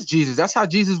 that is Jesus. That's how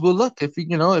Jesus would look if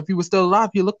he was still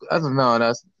alive. He look. I said,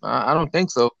 no, I don't think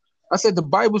so. I said the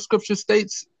Bible scripture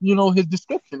states, his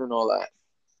description and all that.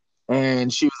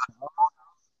 And she was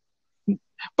like,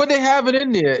 but they have it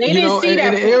in there, and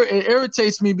it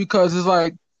irritates me because it's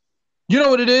like, you know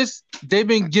what it is? They've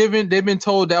been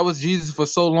told that was Jesus for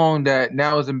so long that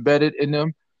now it's embedded in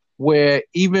them, where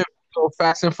even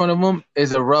facts in front of them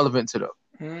is irrelevant to them.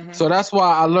 Mm-hmm. So that's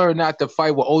why I learned not to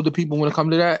fight with older people when it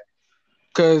comes to that,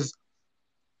 because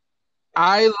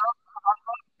I'm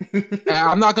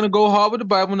not gonna go hard with the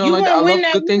Bible. No, like I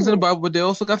love good things in the Bible, but they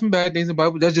also got some bad things in the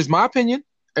Bible. That's just my opinion.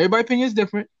 Everybody's opinion is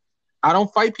different. I don't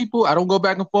fight people. I don't go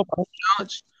back and forth. I don't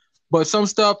challenge. But some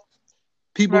stuff,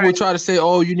 people will try to say,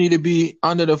 oh, you need to be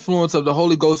under the influence of the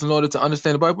Holy Ghost in order to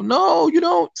understand the Bible. No, you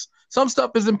don't. Some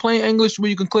stuff is in plain English where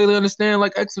you can clearly understand,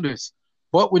 like Exodus.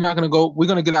 But we're going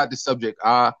to get out this subject.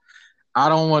 I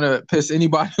don't want to piss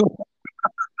anybody off.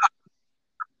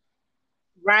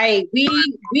 Right.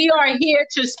 We are here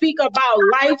to speak about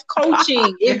life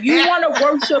coaching. If you want to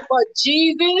worship a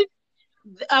Jesus,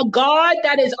 a God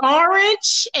that is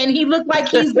orange and he looked like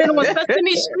he's been on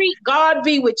Sesame Street, God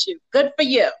be with you. Good for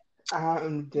you.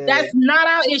 That's not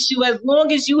our issue. As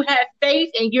long as you have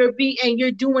faith and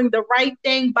you're doing the right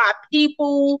thing by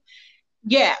people,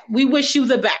 yeah, we wish you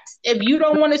the best. If you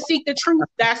don't want to seek the truth,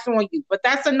 that's on you. But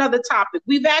that's another topic.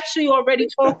 We've actually already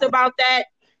talked about that.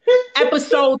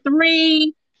 Episode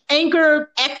 3,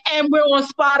 Anchor FM. We're on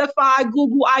Spotify,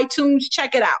 Google, iTunes.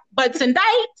 Check it out. But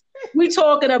tonight, we're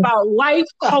talking about life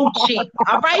coaching.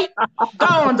 All right? Go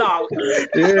on, darling.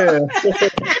 Yeah.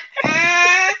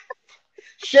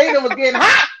 Shayna was getting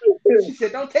hot. She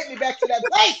said, don't take me back to that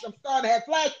place. I'm starting to have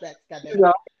flashbacks.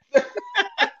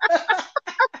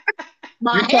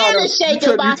 My hand is shaking.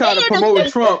 You trying to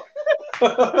promote Trump.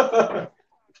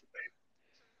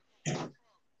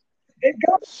 It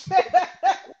got,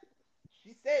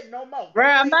 She said no more. Bro,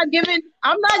 I'm not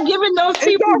giving those it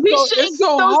people got so it's so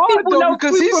those hard people though no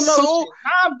because free promotion.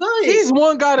 I'm good. he's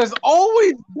one guy that's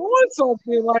always doing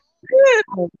something like,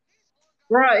 yeah.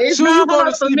 Bro, it's Soon you not go hard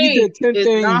to for sleep, you me. did 10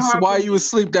 It's not things hard for while you me.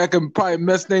 asleep that can probably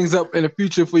mess things up in the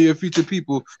future for your future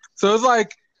people. So it's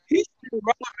like he's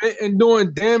relevant and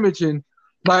doing damage and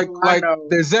I like know.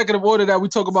 the executive order that we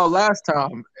talked about last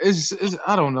time. It's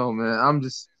I don't know, man. I'm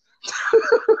just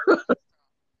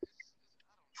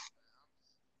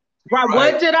Bro, right.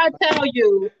 what did I tell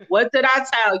you? What did I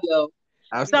tell you?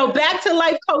 So back to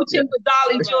life Yeah. coaching with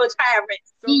Dolly Right. George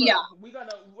Harris. So Yeah. look, we're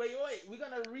gonna wait. We're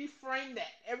gonna reframe that.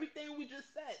 Everything we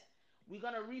just said, we're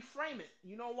gonna reframe it.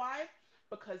 You know why?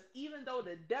 Because even though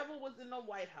the devil was in the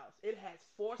White House, it has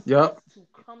forced us Yep. to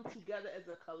come together as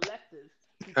a collective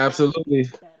to try to Absolutely.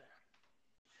 get better.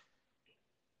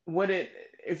 What it,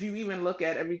 if you even look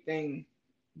at everything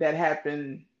that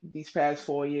happened these past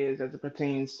 4 years as it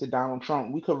pertains to Donald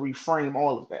Trump, we could reframe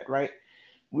all of that, right?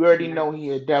 We already know he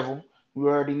a devil. We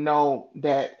already know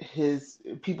that his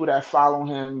people that follow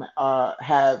him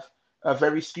have a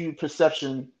very skewed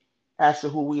perception as to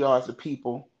who we are as a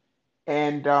people.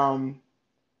 And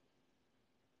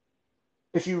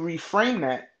if you reframe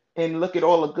that and look at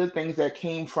all the good things that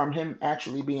came from him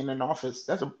actually being in office,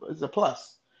 is a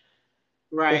plus.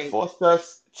 It Right. forced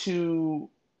us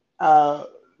uh,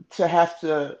 to have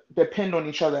to depend on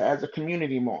each other as a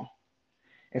community more.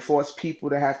 It forced people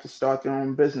to have to start their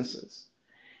own businesses,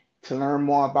 to learn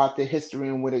more about their history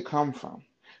and where they come from.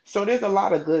 So there's a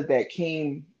lot of good that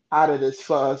came out of this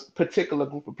for a particular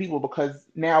group of people because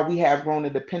now we have grown a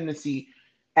dependency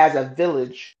as a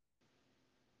village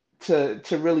to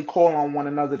really call on one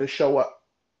another to show up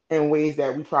in ways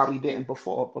that we probably didn't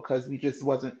before because we just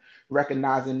wasn't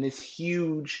recognizing this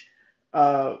huge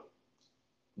uh,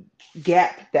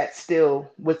 gap that's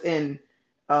still within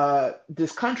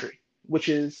this country, which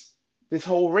is this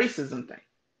whole racism thing.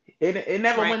 It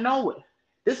never Right. went nowhere.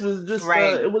 This was just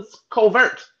Right. it was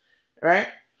covert, right?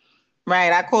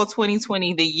 Right. I call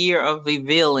 2020 the year of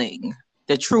revealing,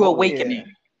 the true Oh yeah, awakening.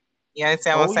 You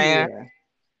understand what I'm oh saying? yeah,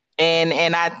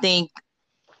 And I think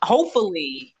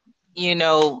hopefully,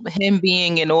 him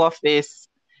being in office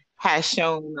has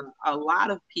shown a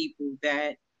lot of people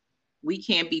that we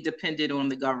can't be dependent on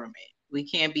the government. We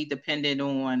can't be dependent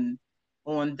on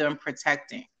them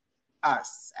protecting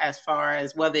us as far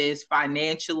as whether it's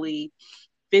financially,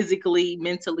 physically,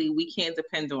 mentally, we can't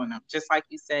depend on them. Just like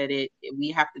you said,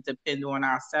 we have to depend on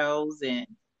ourselves and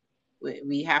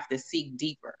we have to seek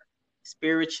deeper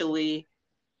spiritually,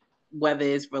 whether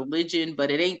it's religion,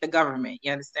 but it ain't the government.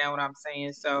 You understand what I'm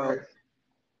saying? So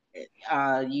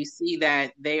right, you see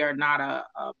that they are not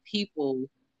a people,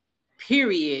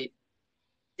 period,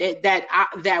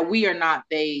 that we are not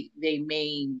they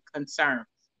main concerns.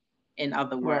 In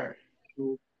other right.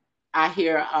 words, I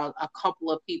hear a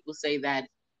couple of people say that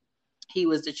he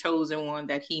was the chosen one,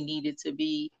 that he needed to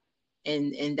be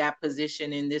in that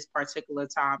position in this particular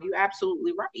time. You're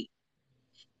absolutely right.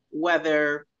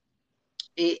 Whether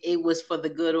it was for the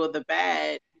good or the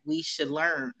bad, we should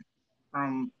learn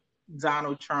from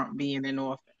Donald Trump being in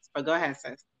office. But go ahead,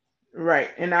 sis. Right,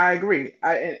 and I agree.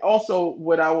 And also,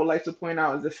 what I would like to point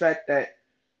out is the fact that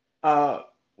uh,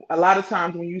 a lot of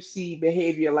times when you see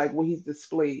behavior like what he's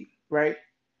displayed, right,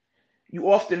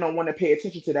 you often don't want to pay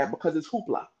attention to that because it's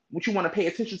hoopla. What you want to pay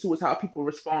attention to is how people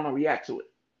respond or react to it,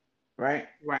 right?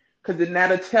 Right. Because then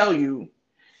that'll tell you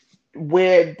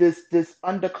where this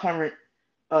undercurrent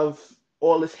of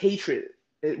all this hatred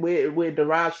where it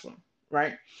derives from,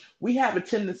 right? We have a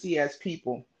tendency as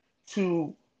people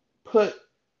to put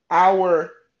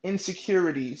our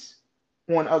insecurities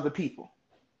on other people,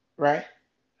 right?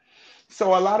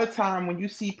 So a lot of time when you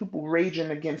see people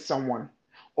raging against someone,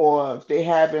 or if they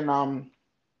having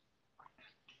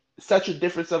such a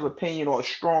difference of opinion or a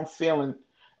strong feeling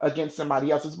against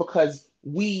somebody else, it's because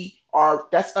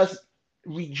that's us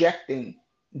rejecting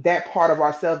that part of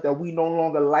ourselves that we no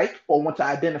longer like or want to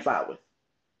identify with,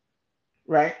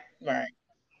 right? Right.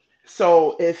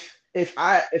 So if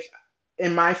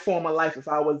in my former life if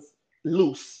I was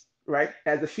loose, right,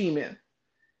 as a female,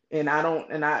 and I don't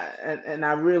and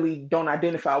I really don't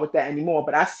identify with that anymore,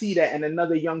 but I see that in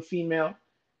another young female,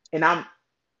 and I'm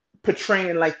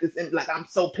portraying like this, and like I'm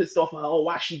so pissed off at her, oh,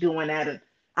 why she doing that, and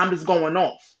I'm just going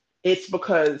off. It's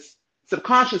because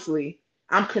subconsciously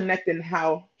I'm connecting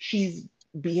how she's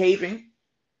behaving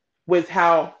with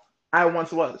how I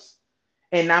once was,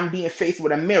 and I'm being faced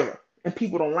with a mirror, and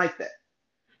people don't like that.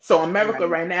 So America Right.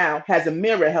 right now has a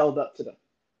mirror held up to them.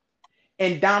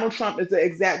 And Donald Trump is the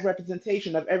exact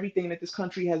representation of everything that this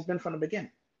country has been from the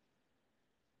beginning.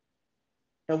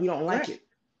 and we don't like Right. it.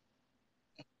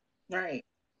 Right.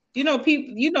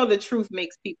 People. The truth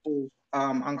makes people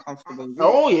uncomfortable.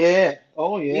 Oh yeah,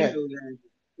 oh We yeah. know that.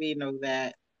 We know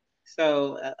that.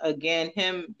 So again,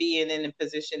 him being in the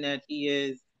position that he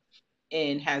is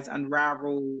in has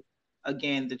unraveled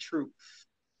again the truth.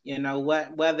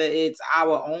 Whether it's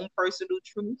our own personal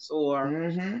truths or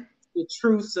Mm-hmm. the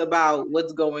truths about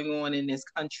what's going on in this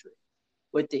country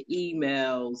with the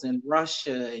emails and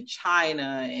Russia and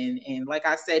China and like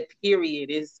I said, period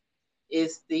is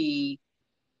the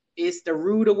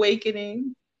rude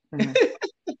awakening Mm-hmm.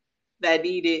 that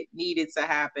needed to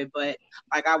happen. But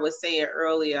like I was saying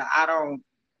earlier, I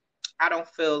don't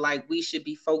feel like we should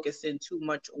be focusing too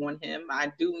much on him.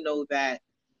 I do know that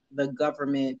the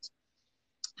government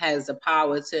has the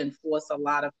power to enforce a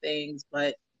lot of things,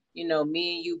 but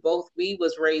me and you both, we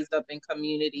was raised up in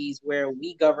communities where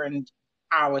we governed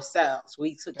ourselves.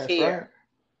 We took That's right. care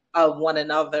of one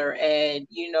another, and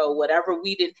whatever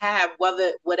we didn't have,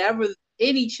 whatever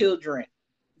any children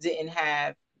didn't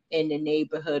have in the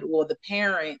neighborhood or the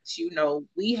parents,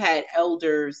 we had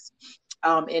elders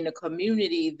in the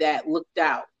community that looked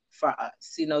out for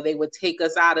us. They would take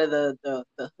us out of the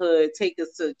hood, take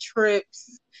us to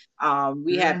trips.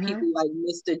 We had Mm-hmm. people like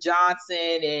Mr.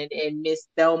 Johnson and Miss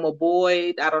Thelma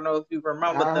Boyd. I don't know if you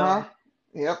remember Uh-huh. them.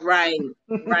 Yep. Right,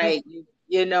 right.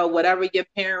 Whatever your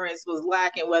parents was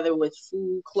lacking, whether it was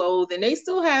food, clothes, and they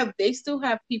still have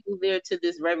people there to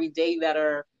this very day that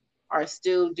are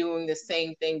still doing the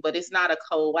same thing, but it's not a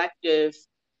collective.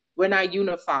 We're not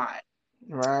unified.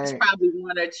 It's Right. probably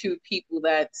one or two people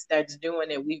that's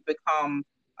doing it. We've become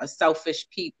a selfish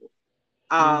people.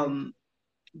 Mm-hmm. Um,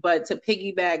 but to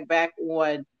piggyback back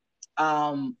on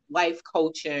life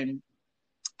coaching,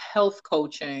 health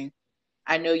coaching,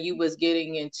 I know you was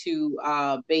getting into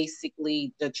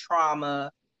basically the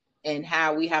trauma and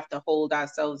how we have to hold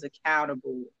ourselves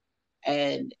accountable.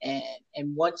 And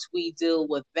once we deal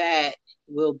with that,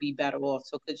 we'll be better off.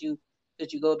 So could you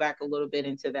go back a little bit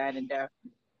into that and depth?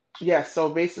 Yeah, so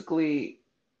basically,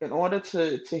 in order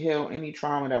to heal any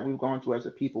trauma that we've gone through as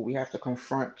a people, we have to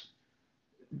confront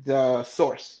the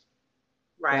source,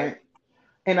 Right, right?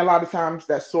 And a lot of times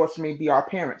that source may be our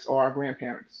parents or our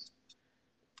grandparents.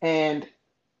 And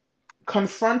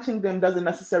confronting them doesn't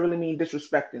necessarily mean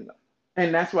disrespecting them.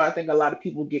 And that's why I think a lot of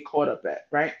people get caught up at,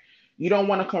 right? You don't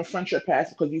want to confront your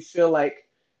past because you feel like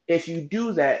if you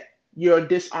do that, you're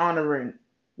dishonoring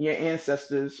your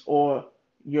ancestors or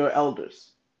your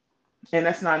elders. And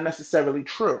that's not necessarily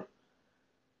true.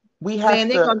 We man, have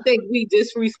they're to, gonna think we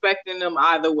disrespecting them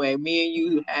either way. Me and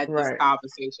you had this right.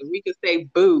 conversation. We could say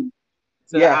boo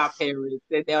to our Yes. parents,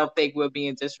 and they'll think we're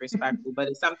being disrespectful, but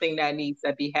it's something that needs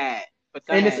to be had. But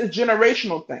go And it's ahead. a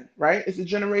generational thing, right? It's a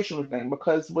generational thing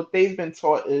because what they've been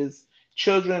taught is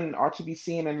children are to be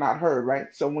seen and not heard, right?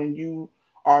 So when you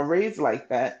are raised like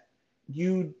that,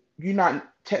 you're not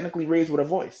technically raised with a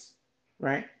voice,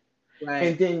 right? Right,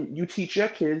 And then you teach your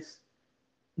kids,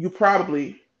 you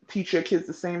probably teach your kids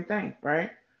the same thing,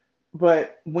 right?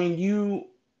 But when you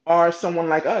are someone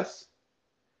like us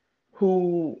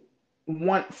who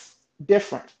wants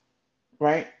different,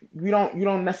 right? You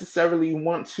don't necessarily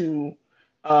want to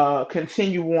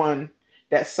continue on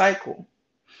that cycle,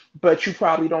 but you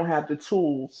probably don't have the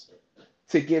tools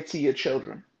to give to your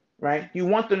children, right? You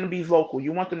want them to be vocal,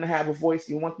 you want them to have a voice,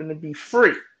 you want them to be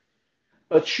free,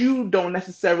 but you don't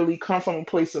necessarily come from a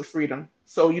place of freedom,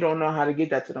 so you don't know how to get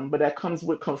that to them. But that comes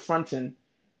with confronting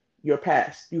your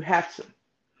past. You have to.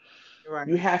 right,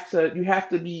 You have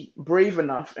to be brave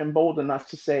enough and bold enough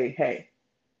to say, hey,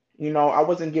 I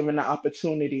wasn't given the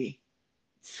opportunity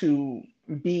to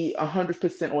be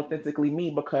 100% authentically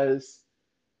me because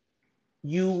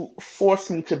you forced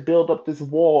me to build up this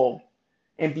wall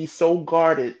and be so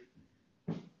guarded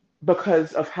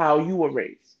because of how you were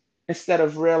raised instead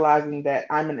of realizing that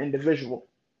I'm an individual,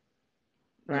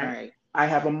 right? right. I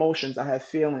have emotions, I have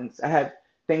feelings, I have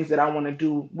things that I want to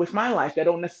do with my life that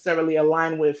don't necessarily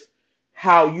align with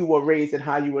how you were raised and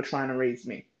how you were trying to raise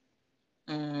me.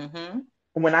 Mm-hmm.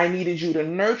 When I needed you to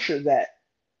nurture that,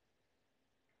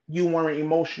 you weren't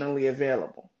emotionally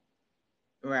available,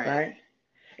 Right. right?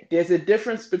 There's a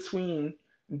difference between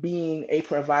being a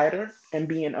provider and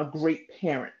being a great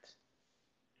parent.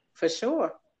 For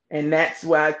sure. And that's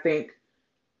where I think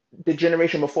the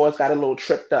generation before us got a little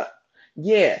tripped up.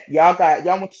 Yeah, y'all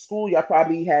went to school, y'all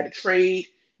probably had a trade,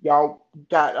 y'all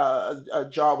got a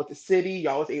job with the city,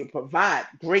 y'all was able to provide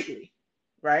greatly,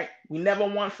 right? We never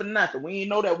want for nothing. We didn't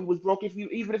know that we was broke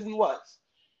even if we was.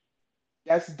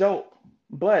 That's dope.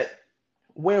 But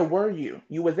where were you?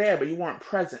 You were there, but you weren't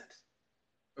present.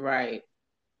 Right.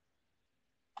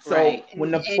 So Right.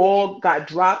 when the And ball got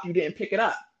dropped, you didn't pick it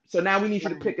up. So now we need you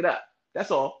to right. pick it up.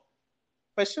 That's all.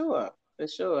 For sure. For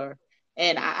sure.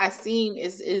 And I seen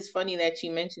it's funny that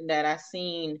you mentioned that. I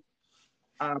seen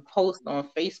a post on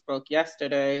Facebook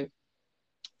yesterday.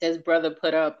 His brother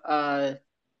put up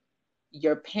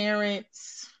your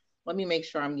parents, let me make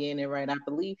sure I'm getting it right. I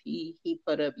believe he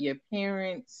put up your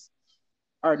parents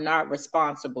are not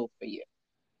responsible for you.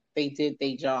 They did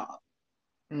their job.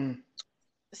 Mm,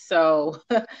 So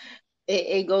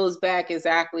it goes back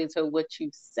exactly to what you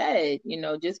said,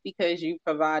 just because you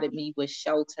provided me with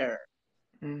shelter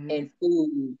hmm and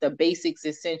food, the basics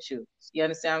essentials. You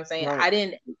understand what I'm saying?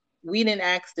 Right. We didn't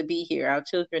ask to be here. Our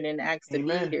children didn't ask to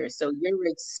be Amen. here. So you're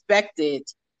expected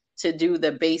to do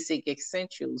the basic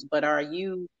essentials, but are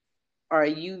you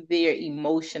there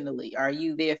emotionally? Are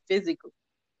you there physically?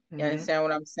 You hmm understand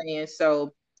what I'm saying?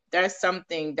 So that's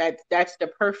something that's the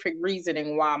perfect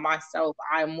reasoning why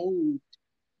I moved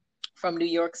from New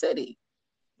York City.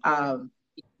 Right. Um,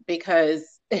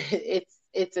 because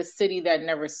it's a city that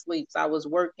never sleeps. I was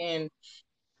working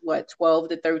 12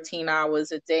 to 13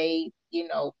 hours a day,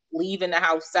 leaving the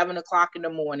house 7 o'clock in the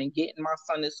morning, getting my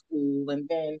son to school, and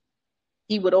then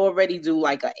he would already do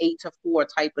like a 8 to 4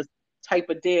 type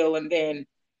of deal. And then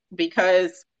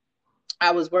because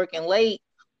I was working late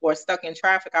or stuck in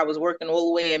traffic, I was working all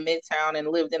the way in Midtown and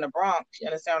lived in the Bronx. You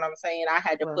understand what I'm saying? I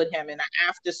had to Right. put him in an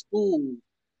after school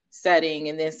setting.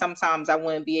 And then sometimes I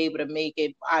wouldn't be able to make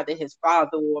it. Either his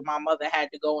father or my mother had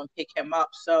to go and pick him up.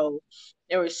 So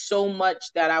there was so much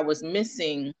that I was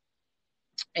missing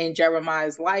in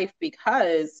Jeremiah's life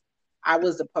because I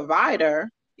was a provider.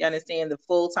 You understand, the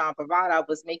full-time provider. I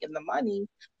was making the money,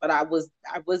 but I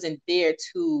wasn't there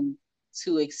to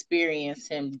experience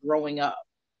him growing up.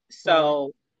 Right.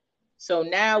 So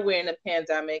now we're in a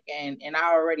pandemic, and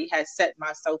I already had set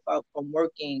myself up from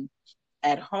working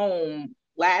at home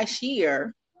last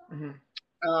year, hmm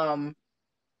um,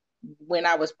 when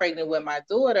I was pregnant with my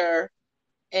daughter,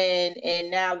 and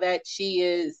now that she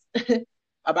is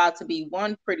about to be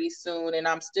one pretty soon, and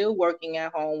I'm still working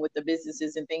at home with the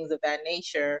businesses and things of that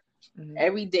nature. hmm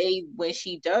Every day when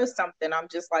she does something, I'm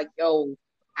just like, yo,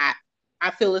 I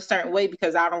I feel a certain way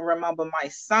because I don't remember my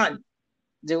son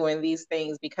doing these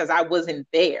things because I wasn't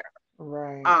there.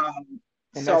 Right. Um,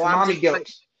 And so that's I'm mommy just like,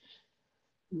 guilt.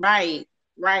 right,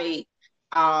 right.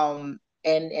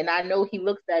 And I know he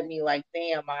looks at me like,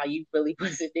 damn, Ma, you really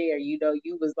wasn't there. You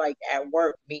was like at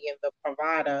work being the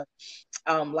provider,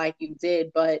 like you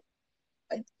did. But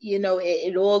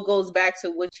it all goes back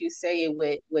to what you say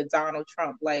with Donald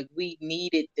Trump. Like, we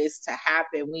needed this to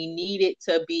happen. We needed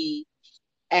to be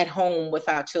at home with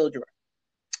our children.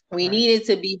 We Right. needed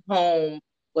to be home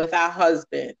with our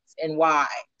husbands and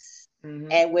wives hmm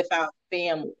and with our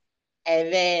family.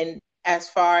 And then as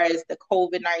far as the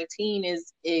COVID-19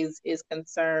 is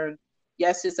concerned,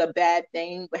 yes, it's a bad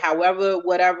thing. However,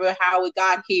 whatever how it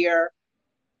got here,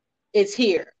 it's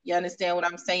here. You understand what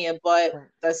I'm saying? But Right.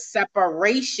 the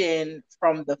separation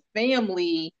from the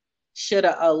family should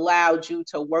have allowed you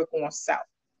to work on self.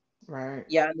 Right.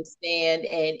 You understand?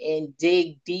 And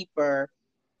dig deeper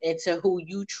into who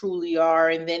you truly are.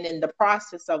 And then in the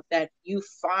process of that, you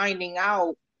finding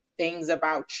out things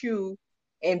about you,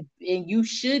 and you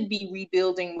should be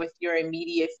rebuilding with your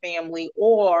immediate family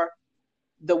or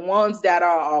the ones that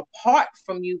are apart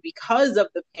from you because of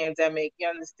the pandemic. You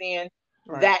understand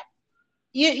Right. that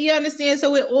you understand?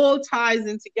 So it all ties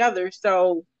in together.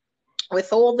 So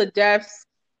with all the deaths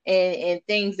and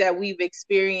things that we've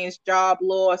experienced, job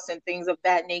loss and things of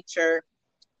that nature,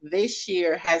 this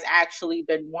year has actually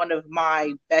been one of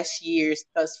my best years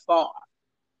thus far.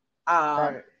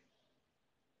 Um, Right.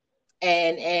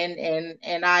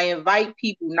 and I invite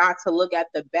people not to look at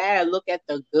the bad, look at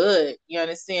the good. You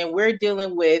understand? We're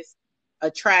dealing with a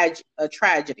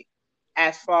tragedy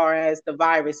as far as the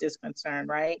virus is concerned,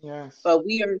 right? Yes. But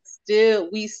we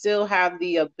still have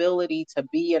the ability to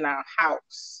be in our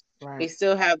house. We Right.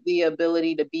 still have the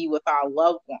ability to be with our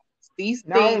loved ones. These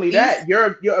Not things, only these that,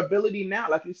 your ability now,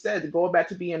 like you said, to go back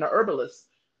to being an herbalist,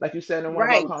 like you said in one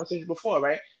of our right, conversations before,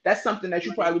 right? That's something that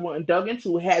you right. probably wouldn't dug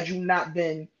into had you not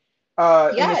been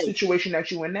in the Yes, situation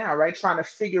that you in now, right? Trying to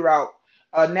figure out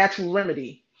a natural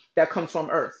remedy that comes from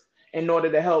earth in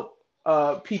order to help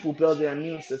people build their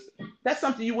immune system. That's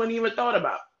something you wouldn't even thought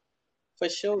about, for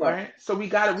sure. right? So we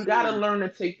gotta Sure. learn to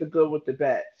take the good with the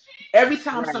bad. Every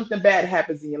time Right. something bad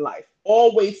happens in your life,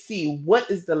 always see what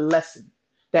is the lesson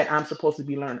that I'm supposed to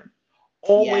be learning.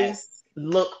 Always Yes.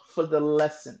 look for the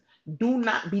lesson. Do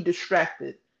not be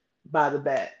distracted by the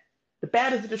bad. The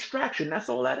bad is a distraction. That's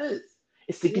all that is.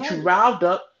 It's to get you Right. riled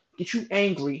up, get you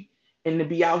angry, and to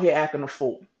be out here acting a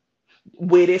fool.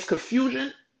 Where there's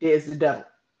confusion, there's the devil.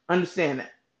 Understand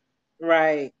that.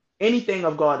 Right. Anything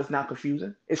of God is not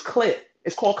confusing. It's clear.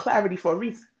 It's called clarity for a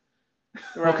reason.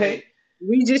 Right. Okay?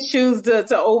 We just choose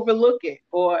to overlook it,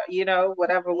 or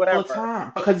whatever, All the whatever.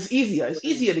 time. Because it's easier. It's Right.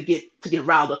 easier to get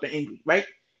riled up and angry, right?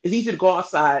 It's easier to go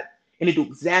outside and to do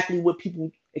exactly what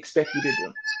people expect you to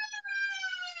do.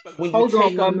 But when you Hold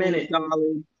on take a one minute, minute,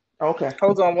 darling. okay.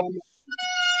 Hold on one minute.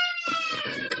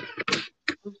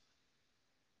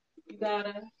 You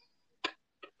gotta.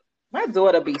 My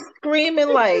daughter be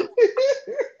screaming like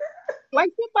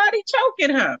somebody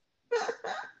choking her.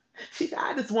 She said,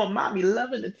 I just want mommy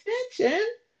love and attention.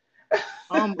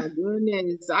 Oh my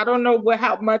goodness. I don't know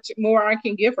how much more I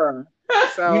can give her. You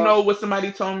So, know what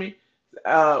somebody told me?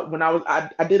 When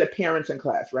I did a parenting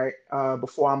class, right?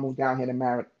 Before I moved down here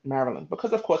to Maryland.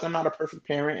 Because of course I'm not a perfect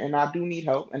parent and I do need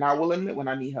help and I will admit when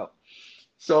I need help.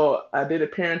 So I did a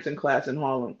parenting class in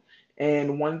Harlem.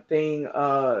 And one thing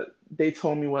they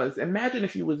told me was imagine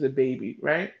if you was a baby,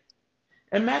 right?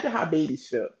 Imagine how babies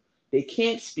feel. They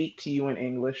can't speak to you in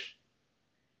English.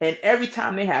 And every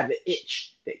time they have an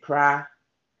itch, they cry.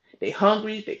 They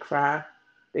hungry, they cry.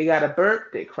 They got a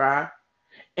burp, they cry.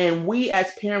 And we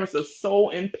as parents are so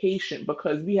impatient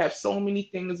because we have so many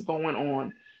things going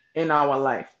on in our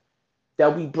life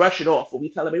that we brush it off or we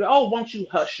tell the baby, oh, won't you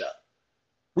hush up?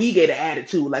 We get an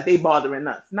attitude like they bothering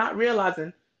us, not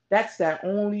realizing that's that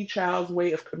only child's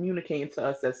way of communicating to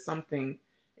us that something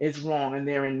is wrong and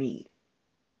they're in need.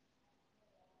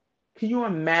 Can you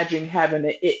imagine having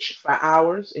an itch for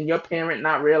hours and your parent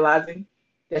not realizing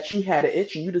that you had an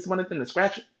itch and you just wanted them to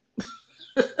scratch it?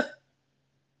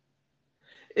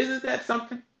 Isn't that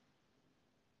something?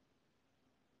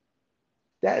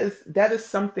 That is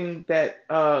something that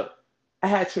I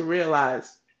had to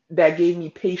realize that gave me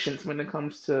patience when it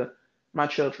comes to my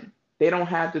children. They don't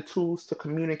have the tools to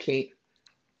communicate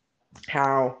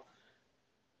how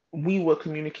we will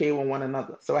communicate with one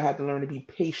another. So I had to learn to be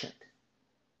patient,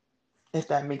 if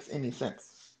that makes any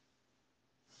sense.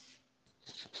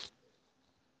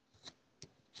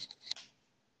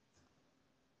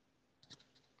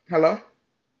 Hello?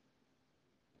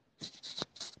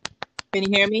 can you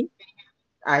hear me?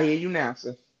 I hear you now,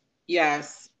 sir.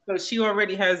 Yes. So she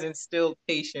already has instilled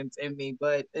patience in me,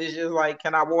 but it's just like,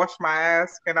 can I wash my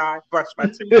ass? Can I brush my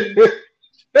teeth?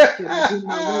 Can I do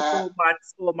my work on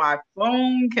my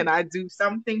phone? Can I do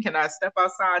something? Can I step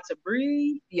outside to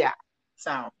breathe? Yeah.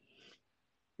 So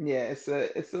Yeah, it's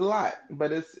a lot,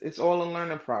 but it's all a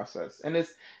learning process, and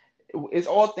it's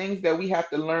all things that we have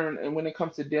to learn, and when it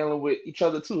comes to dealing with each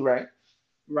other too, right?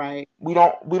 right. We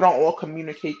don't all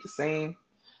communicate the same,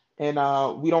 and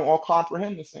we don't all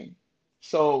comprehend the same.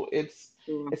 So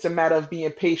Sure. it's a matter of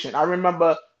being patient. I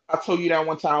remember I told you that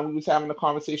one time we was having a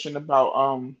conversation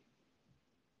about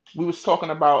we was talking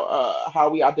about how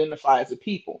we identify as a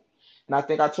people, and I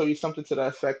think I told you something to the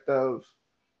effect of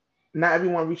not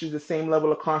everyone reaches the same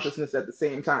level of consciousness at the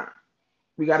same time.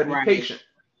 We got to be Right. patient,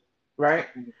 right?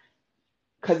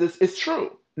 Because it's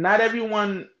true. Not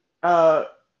everyone uh,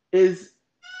 is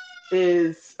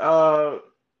is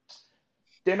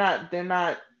they're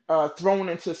not thrown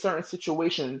into certain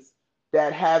situations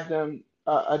that have them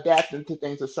adapting to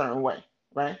things a certain way,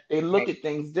 right? They look Right. at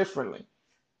things differently.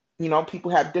 People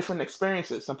have different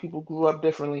experiences. Some people grew up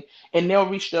differently, and they'll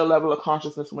reach their level of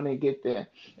consciousness when they get there.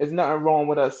 There's nothing wrong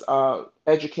with us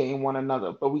educating one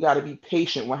another, but we got to be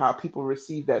patient with how people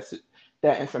receive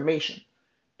that information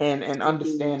and Indeed.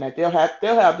 understand that they'll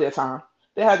have their time.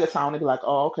 They have their time to be like,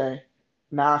 oh, okay,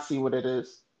 now I see what it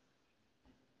is.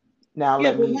 Now Yeah,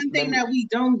 let but me one let thing me that we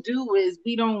don't do is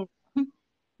we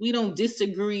don't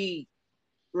disagree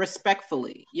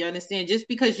respectfully. You understand? Just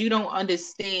because you don't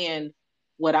understand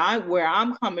where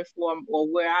I'm coming from or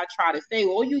where I try to say,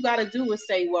 all you gotta do is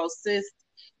say, well, sis,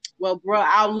 well, bro,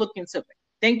 I'll look into it.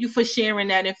 Thank you for sharing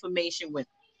that information with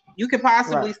me. You could right.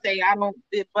 possibly say I don't,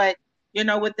 but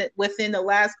within the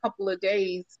last couple of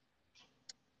days,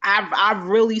 I've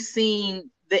really seen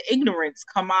the ignorance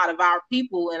come out of our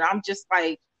people, and I'm just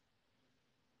like,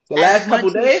 The as last couple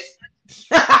much as days,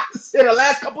 the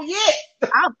last couple years.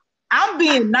 I'm I'm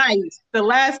being nice the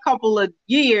last couple of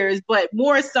years, but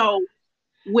more so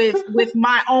with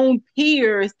my own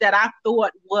peers that I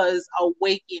thought was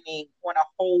awakening on a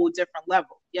whole different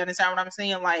level. You understand what I'm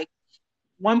saying? Like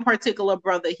one particular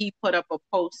brother, he put up a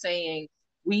post saying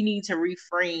we need to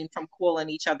refrain from calling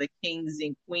each other kings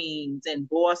and queens and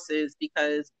bosses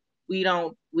because we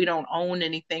don't own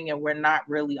anything and we're not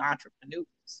really entrepreneurs.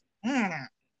 Mm.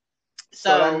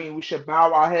 So that So means we should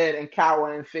bow our head and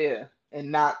cower in fear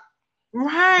and not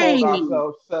hold right,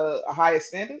 ourselves to a higher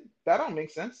standard. That don't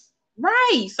make sense.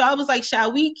 Right. So I was like,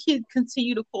 shall we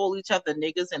continue to call each other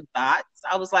niggas and bots?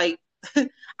 I was like, I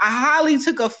highly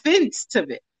took offense to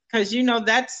it because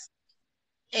that's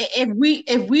if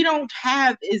we don't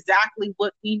have exactly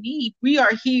what we need, we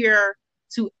are here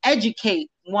to educate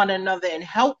one another and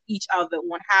help each other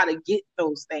on how to get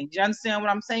those things. You understand what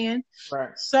I'm saying? Right.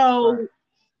 So Right.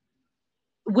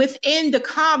 within the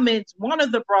comments, one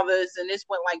of the brothers, and this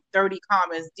went like 30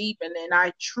 comments deep, and then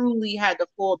I truly had to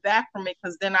fall back from it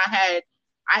because then I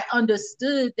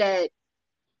understood that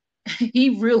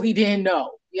he really didn't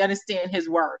know. You understand his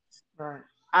words. Right.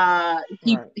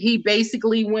 He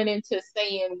basically went into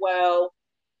saying, well,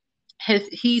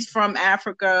 he's from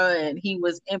Africa and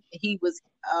he's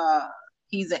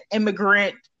an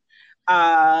immigrant,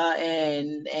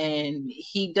 and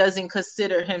he doesn't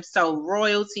consider himself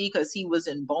royalty because he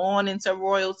wasn't born into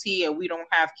royalty, and we don't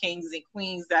have kings and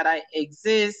queens that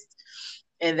exist,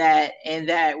 and that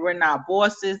we're not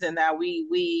bosses, and that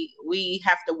we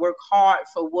have to work hard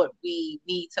for what we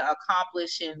need to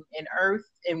accomplish in earth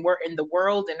and work in the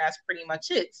world, and that's pretty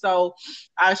much it. So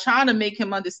I was trying to make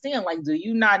him understand, like, do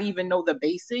you not even know the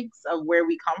basics of where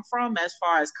we come from as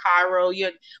far as Cairo?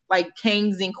 You're like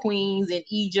kings and queens in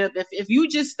Egypt. If you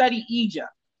just study Egypt,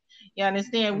 you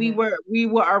understand, we were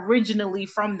originally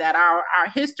from that. Our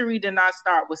history did not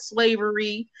start with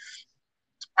slavery.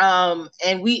 And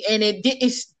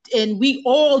we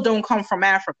all don't come from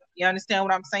Africa. You understand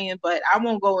what I'm saying? But I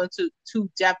won't go into too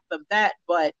depth of that.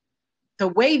 But the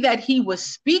way that he was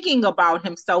speaking about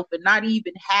himself and not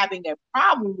even having a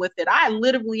problem with it, I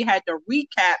literally had to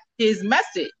recap his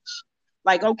message.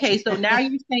 Like, okay, so now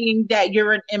you're saying that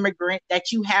you're an immigrant,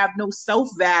 that you have no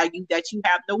self-value, that you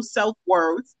have no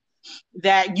self-worth,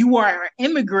 that you are an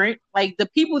immigrant. Like, the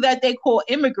people that they call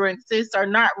immigrants are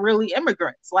not really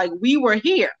immigrants. Like, we were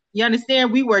here. You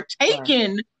understand? We were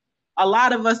taken. Right. A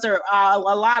lot of us are. A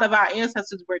lot of our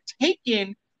ancestors were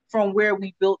taken from where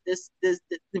we built this.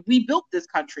 We built this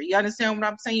country. You understand what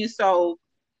I'm saying? So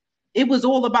it was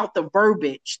all about the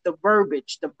verbiage,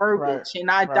 right.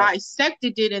 And I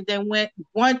dissected it, and then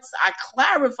once I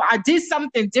clarified, I did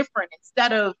something different.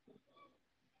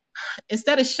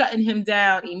 Instead of shutting him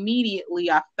down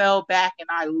immediately, I fell back and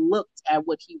I looked at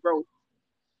what he wrote.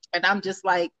 And I'm just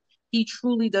like, he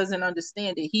truly doesn't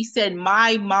understand it. He said,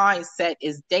 my mindset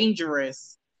is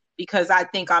dangerous because I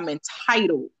think I'm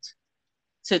entitled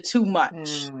to too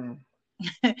much.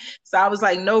 So I was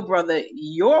like, no, brother,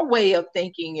 your way of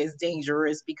thinking is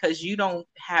dangerous because you don't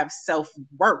have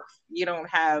self-worth. You don't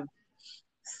have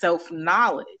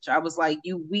self-knowledge. I was like,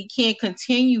 we can't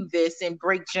continue this and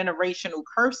break generational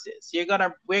curses. We're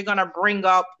gonna bring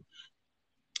up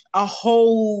a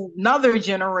whole nother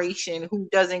generation who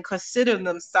doesn't consider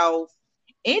themselves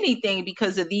anything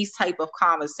because of these type of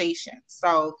conversations.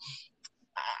 So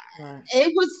right.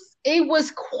 It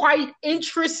was quite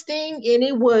interesting, and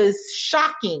it was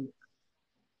shocking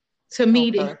to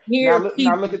me to hear.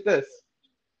 Now look at this.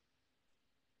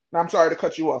 Now, I'm sorry to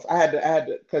cut you off. I had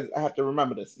to because I have to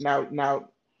remember this. Now,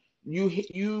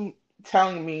 you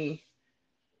telling me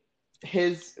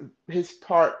his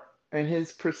part and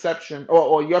his perception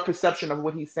or your perception of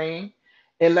what he's saying,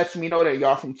 it lets me know that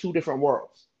y'all from two different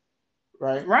worlds,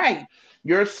 right? Right.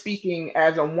 You're speaking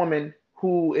as a woman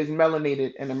who is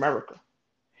melanated in America.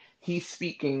 He's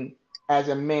speaking as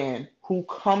a man who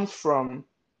comes from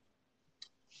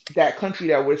that country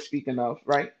that we're speaking of,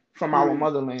 right? From our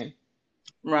motherland.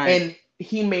 Right. And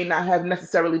he may not have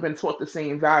necessarily been taught the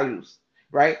same values,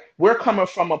 right? We're coming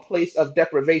from a place of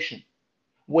deprivation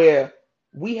where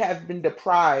we have been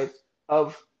deprived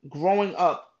of growing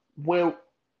up where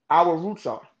our roots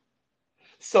are.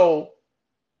 So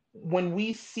when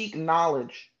we seek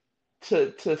knowledge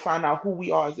to find out who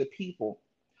we are as a people,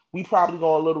 we probably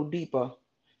go a little deeper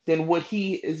than what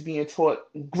he is being taught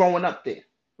growing up there,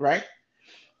 right?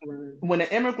 When an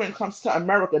immigrant comes to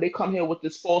America, they come here with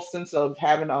this false sense of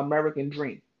having an American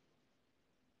dream,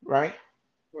 right?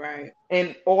 Right.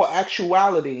 In all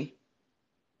actuality,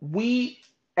 we,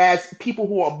 as people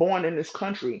who are born in this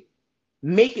country,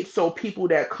 make it so people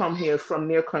that come here from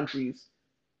their countries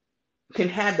can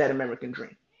have that American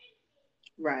dream.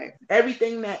 Right.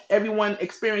 Everything that everyone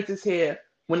experiences here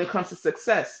when it comes to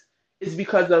success is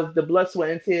because of the blood, sweat,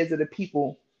 and tears of the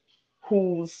people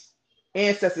whose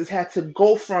ancestors had to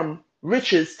go from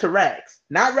riches to rags,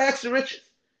 not rags to riches.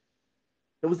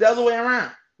 It was the other way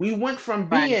around. We went from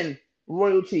being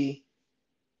royalty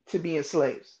to being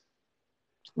slaves.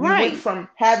 We went from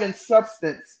having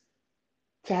substance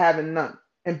to having none,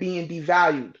 and being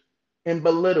devalued and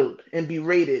belittled and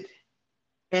berated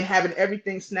and having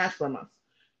everything snatched from us.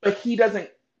 But he doesn't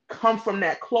come from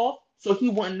that cloth, so he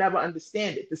will never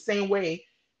understand it. The same way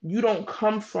you don't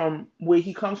come from where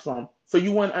he comes from, so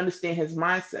you wouldn't understand his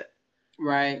mindset.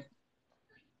 Right.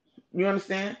 You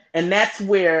understand? And that's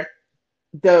where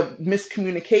the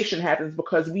miscommunication happens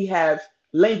because we have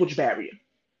language barrier.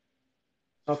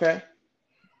 Okay?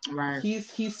 Right.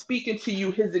 He's speaking to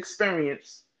you his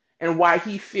experience and why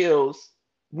he feels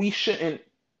we shouldn't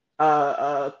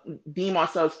deem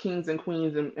ourselves kings and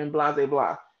queens and blah blah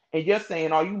blah. And you're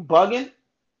saying, are you bugging?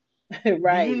 Do you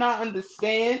Right. not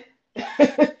understand?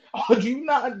 Or do you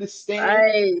not understand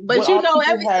Right. But what you our know,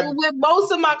 people have? with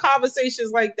most of my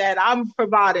conversations like that, I'm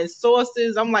providing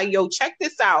sources. I'm like, yo, check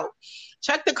this out.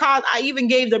 Check the con. I even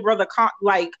gave the brother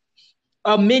like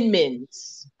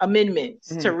amendments to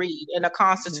Mhm, read in the mhm,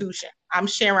 Constitution. I'm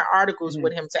sharing articles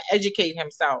with mhm. him to educate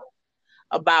himself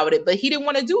about it, but he didn't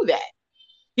want to do that.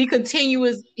 He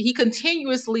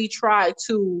continuously tried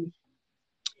to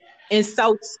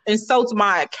insult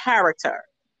my character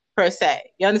per se.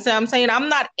 You understand what I'm saying? I'm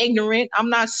not ignorant. I'm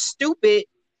not stupid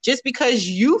just because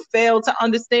you fail to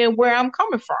understand where I'm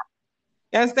coming from.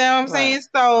 You understand what I'm Right. saying?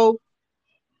 So,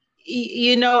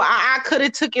 you know, I could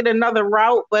have took it another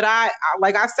route, but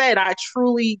like I said, I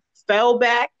truly fell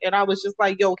back and I was just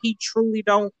like, yo, he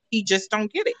just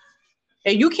don't get it.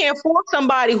 And you can't force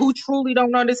somebody who truly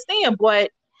don't understand, but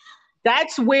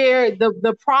that's where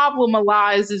the problem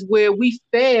lies, is where we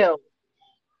fail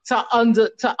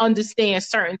to understand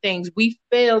certain things. We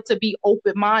fail to be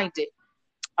open minded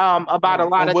about a Right.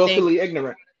 lot And of things. willfully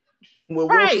ignorant. We're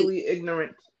Right. willfully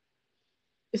ignorant.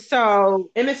 So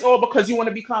And it's all because you want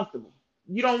to be comfortable.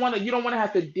 You don't want to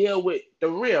have to deal with the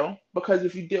real, because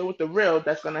if you deal with the real,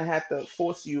 that's gonna have to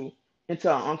force you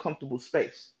into an uncomfortable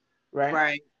space, right?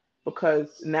 right,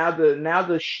 Because now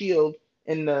the shield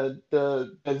and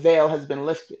the veil has been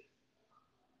lifted,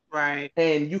 right,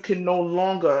 and you can no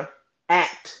longer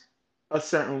act a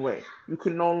certain way. You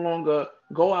can no longer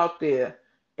go out there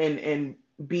and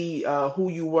be who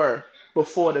you were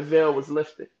before the veil was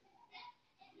lifted.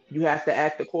 You have to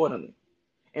act accordingly.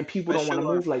 And people for don't want to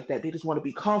sure. move like that. They just want to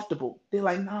be comfortable. They're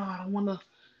like, no, I don't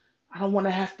want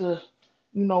to have to,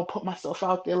 put myself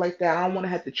out there like that. I don't want to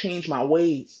have to change my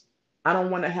ways. I don't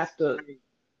want to have to Right.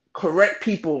 correct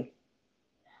people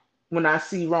when I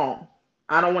see wrong.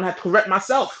 I don't want to have to correct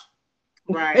myself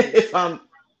Right. if I'm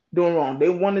doing wrong. They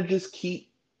want to just keep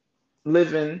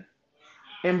living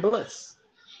in bliss.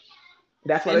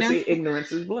 That's why And they that's say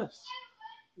ignorance is bliss.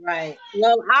 right.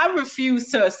 Well, I refuse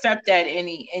to accept that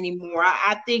anymore.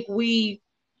 I think we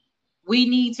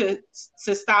need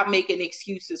to stop making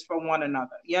excuses for one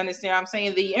another. You understand what I'm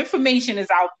saying? The information is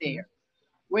out there.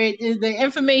 Where the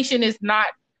information is not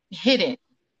hidden.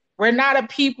 We're not a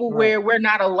people Right, where we're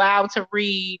not allowed to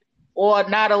read or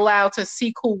not allowed to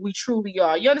seek who we truly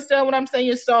are. You understand what I'm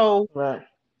saying? So right.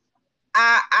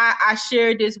 I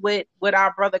shared this with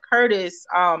our brother Curtis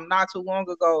not too long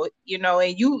ago, you know,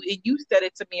 and you said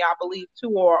it to me, I believe too,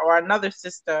 or another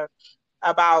sister,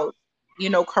 about, you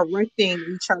know, correcting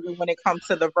each other when it comes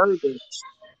to the verbiage.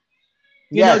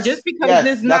 You know, just Yes, because yes.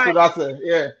 it's That's not, what I said.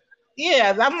 Yeah.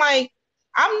 yeah, I'm like,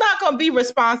 I'm not gonna be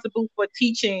responsible for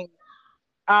teaching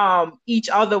each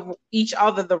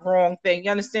other the wrong thing.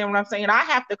 You understand what I'm saying? I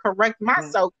have to correct Mhm.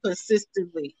 myself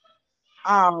consistently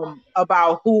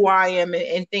about who I am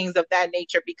and things of that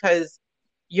nature, because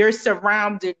you're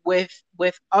surrounded with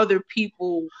other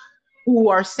people who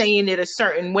are saying it a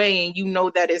certain way and you know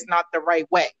that it's not the right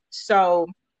way. So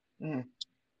Mhm.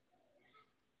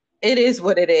 it is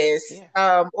what it is.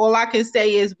 Yeah. All I can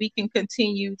say is we can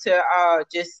continue to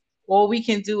just all we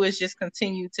can do is just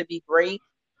continue to be great.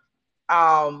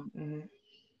 Um Mhm.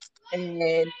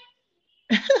 and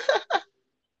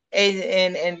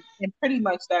and pretty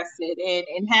much that's it.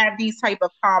 And have these type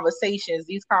of conversations.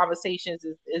 These conversations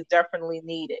is definitely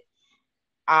needed.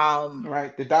 Um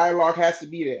Right. The dialogue has to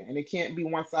be there, and it can't be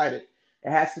one-sided. It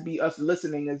has to be us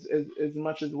listening as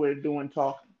much as we're doing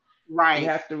talking. We right.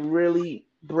 have to really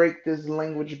break this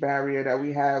language barrier that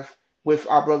we have with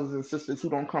our brothers and sisters who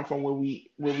don't come from where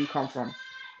we come from.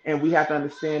 And we have to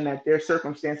understand that their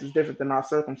circumstance is different than our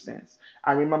circumstance.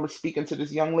 I remember speaking to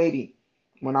this young lady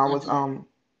when Mhm.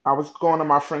 I was going to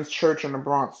my friend's church in the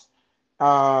Bronx,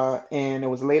 and it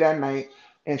was late at night,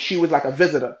 and she was like a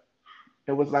visitor.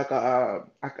 It was like I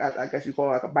guess you call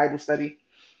it like a Bible study.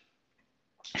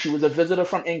 She was a visitor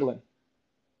from England,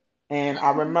 and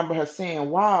I remember her saying,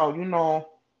 "Wow,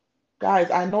 guys,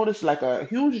 I noticed like a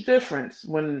huge difference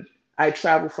when I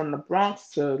traveled from the Bronx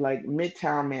to like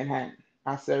Midtown Manhattan."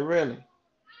 I said, "Really?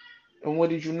 And what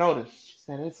did you notice?" She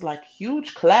said, "It's like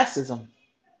huge classism."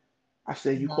 I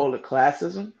said, "You Mhm. call it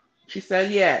classism?" She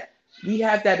said, "Yeah, we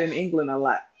have that in England a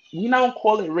lot. We don't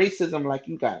call it racism like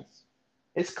you guys."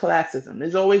 It's classism.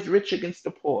 There's always rich against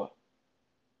the poor.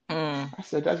 Mm, I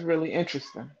said, that's really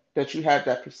interesting that you have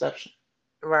that perception.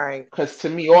 right. Because to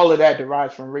me, all of that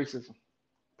derives from racism,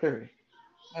 period.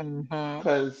 Mm-hmm.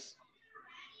 Because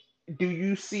do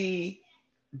you see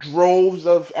droves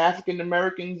of African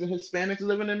Americans and Hispanics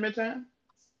living in Midtown?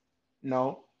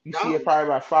 No. You see it No. probably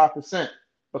about 5%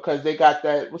 because they got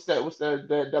that. What's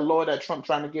the law that Trump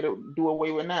trying to do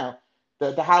away with now?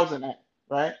 The Housing Act,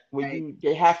 right? Where Right.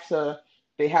 they have to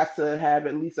have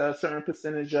at least a certain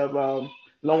percentage of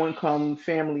low income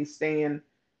families staying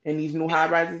in these new high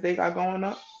rises they got going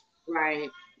up. Right.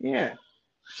 Yeah.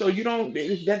 So you don't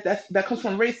that comes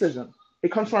from racism.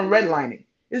 It comes from Right. redlining.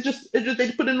 It's just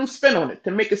they put a new spin on it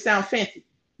to make it sound fancy.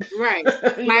 Right.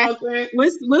 You know what I'm saying?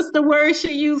 What's the word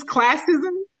she used?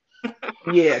 Classism?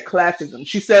 Yeah, classism.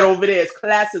 She said over there it's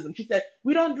classism. She said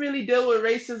we don't really deal with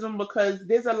racism because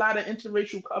there's a lot of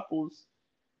interracial couples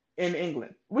in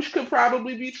England, which could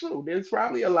probably be true. There's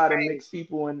probably a lot of Right. mixed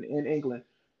people in England.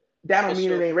 That For don't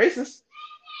mean it sure. ain't racist.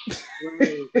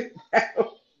 Right. that,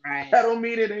 don't, Right. that don't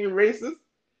mean it ain't racist.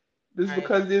 Just Right.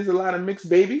 because there's a lot of mixed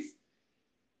babies.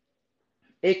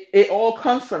 It all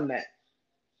comes from that.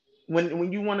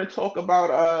 When you want to talk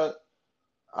about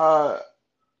uh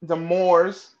the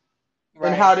Moors and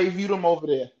Right. how they viewed them over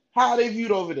there. How are they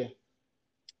viewed over there?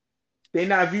 They're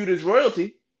not viewed as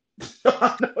royalty.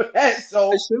 I know that. For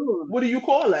So sure. what do you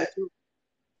call For that? sure.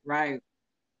 Right.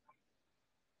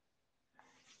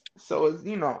 So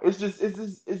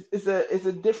it's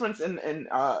a difference in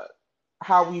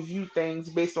how we view things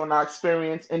based on our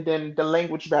experience, and then the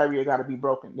language barrier got to be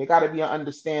broken. There got to be an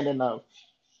understanding of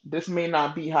this may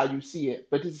not be how you see it,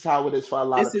 but this is how it is for a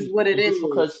lot This of is what people. it And just is.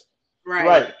 because Right.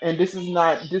 right, and this is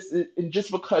not this is and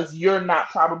just because you're not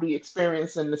probably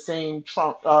experiencing the same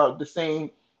Trump the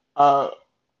same uh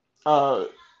uh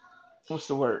what's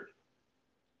the word?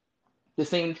 The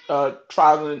same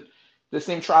trials and the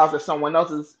same trials that someone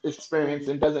else is Mm,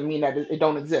 experiencing doesn't mean that it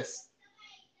don't exist,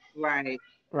 right.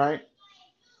 right?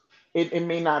 It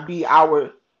may not be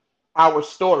our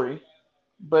story,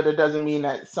 but it doesn't mean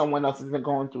that someone else isn't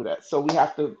going through that. So we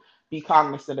have to be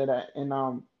cognizant of that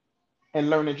and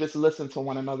learn to just listen to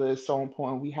one another is so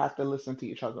important. We have to listen to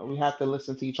each other. We have to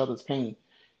listen to each other's pain,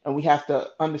 and we have to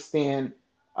understand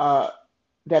uh,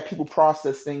 that people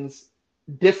process things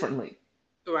differently,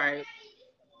 Right.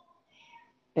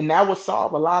 and that would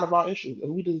solve a lot of our issues. If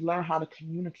we just learn how to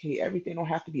communicate, everything don't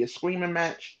have to be a screaming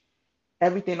match.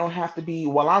 Everything don't have to be,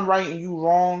 well, I'm right and you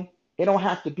wrong. It don't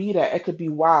have to be that. It could be,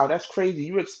 wow, that's crazy.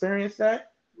 You experienced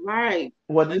that? Right.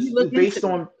 Well, Let me this look is into based that.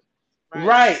 on Right.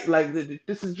 right. Like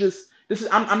this is.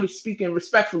 I'm just speaking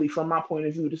respectfully from my point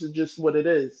of view. This is just what it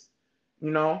is,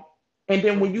 you know. And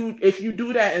then Mm, if you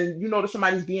do that and you notice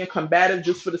somebody's being combative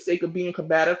just for the sake of being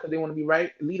combative because they want to be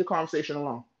right, leave the conversation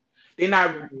alone.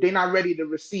 right. They're not ready to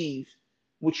receive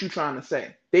what you're trying to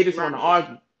say. They just want to Right.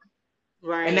 argue,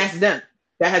 and Right. that's them.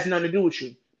 That has nothing to do with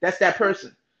you. That's that Right.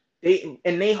 person. They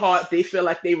in their heart they feel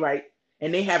like they right,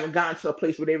 and they haven't gotten to a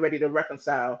place where they're ready to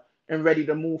reconcile and ready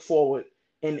to move forward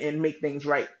and make things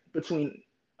right between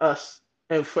us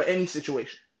and for any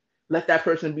situation. Let that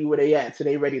person be where they at so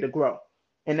they ready to grow,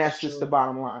 and For that's just the sure.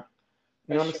 bottom line.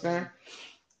 For You sure. understand?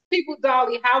 People,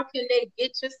 Dolly, how can they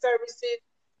get your services?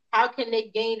 How can they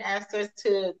gain access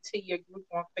to your group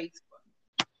on Facebook?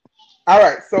 All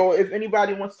right. So if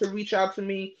anybody wants to reach out to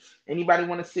me, anybody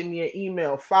want to send me an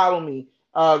email, follow me,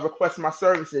 request my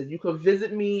services, you can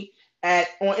visit me at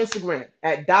on Instagram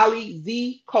at Dolly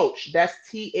Z Coach. That's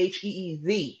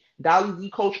THEEZ. Dolly Z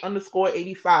Coach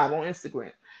 _85 on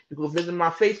Instagram. You can visit my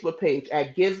Facebook page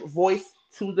at Give Voice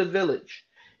to the Village.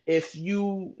 If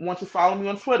you want to follow me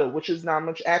on Twitter, which is not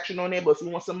much action on there, but if you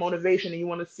want some motivation and you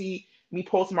want to see me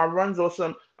post my runs or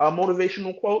some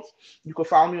motivational quotes, you can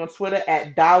follow me on Twitter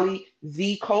at Dolly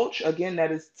Z Coach. Again,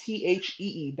 that is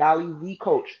THEE, Dolly Z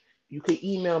Coach. You can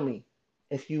email me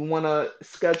if you want to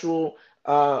schedule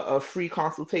a free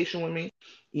consultation with me.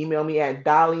 Email me at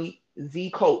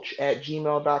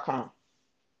dollyzcoach@gmail.com.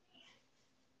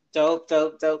 Dope,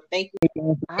 dope, dope. Thank you.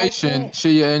 I Information, can't.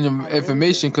 share your I really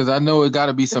information can't. because I know it got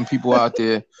to be some people out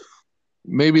there.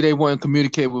 Maybe they wouldn't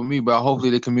communicate with me, but hopefully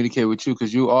they communicate with you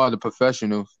because you are the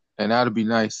professional, and that'd be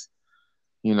nice,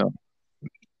 you know.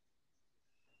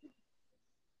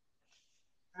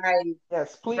 Right,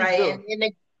 Yes, please right. do.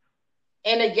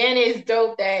 And again, it's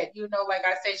dope that, like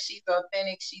I said, she's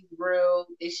authentic, she's real,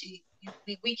 and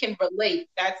we can relate.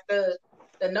 That's the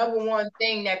number one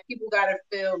thing that people gotta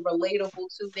feel relatable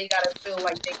to. They gotta feel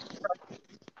like they can trust.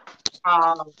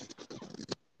 Um,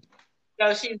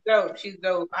 so she's dope. She's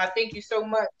dope. I thank you so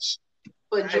much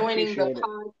for I joining the appreciate it.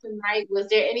 pod tonight. Was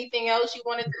there anything else you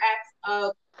wanted to ask?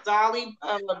 Dolly,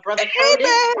 Brother Curtis,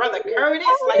 Brother Curtis,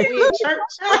 like we in church,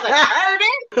 Brother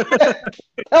Curtis.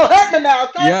 Don't hurt me now,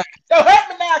 okay? Yeah. Don't hurt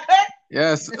me now, okay?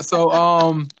 Yes. So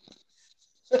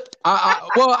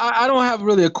I don't have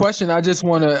really a question. I just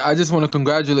wanna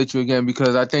congratulate you again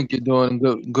because I think you're doing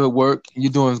good work.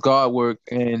 You're doing God work,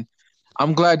 and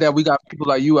I'm glad that we got people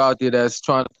like you out there that's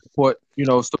trying to support,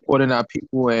 supporting our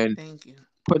people and Thank you.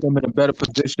 put them in a better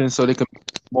position so they can be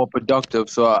more productive.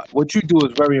 So what you do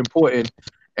is very important.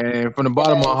 And from the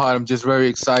bottom of my heart, I'm just very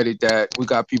excited that we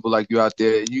got people like you out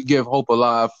there. You give hope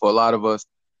alive for a lot of us,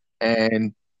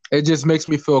 and it just makes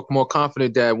me feel more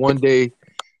confident that one day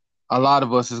a lot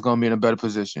of us is going to be in a better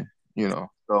position. So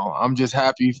I'm just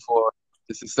happy for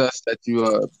the success that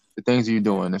the things you're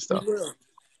doing and stuff.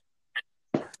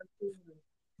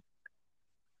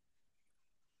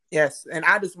 Yes, and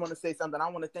I just want to say something. I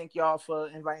want to thank y'all for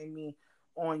inviting me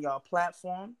on y'all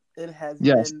platform. It has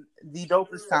been the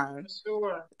dopest time.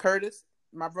 Sure. Curtis,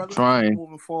 my brother, Trying.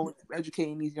 moving forward,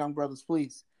 educating these young brothers,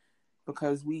 please,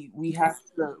 because we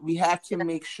have to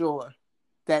make sure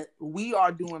that we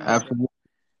are doing better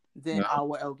than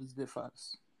our elders did for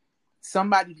us.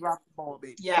 Somebody dropped the ball,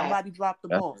 baby. Yes. Somebody dropped the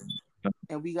ball,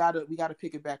 and we gotta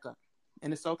pick it back up.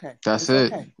 And it's okay. That's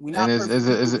it's it. Okay. We're not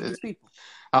perfect. These people.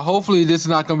 Hopefully, this is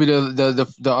not going to be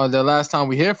the last time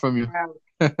we hear from you.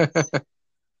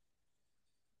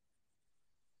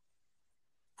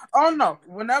 Oh no!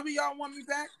 Whenever y'all want me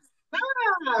back.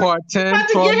 Part 10,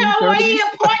 20, 30.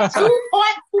 Part 2,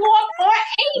 Part 4, Part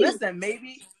 8. Listen,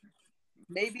 maybe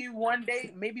one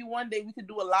day we could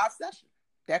do a live session.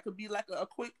 That could be like a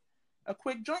quick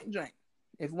joint.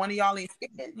 If one of y'all ain't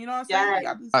scared, you know what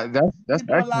I'm saying? That's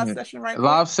do a live session right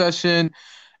live session.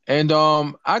 And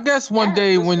I guess one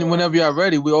day whenever you're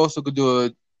ready, we also could do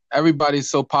everybody's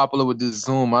so popular with this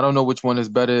Zoom. I don't know which one is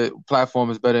better, platform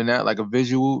is better than that, like a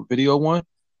video one.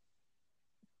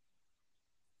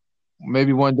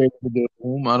 Maybe one day we could do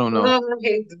Zoom. I don't know.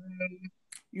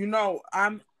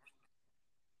 I'm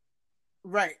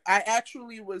right. I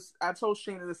told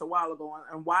Shayna this a while ago,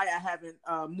 and why I haven't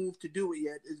moved to do it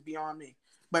yet is beyond me.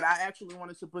 But I actually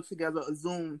wanted to put together a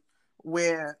Zoom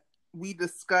where we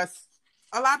discuss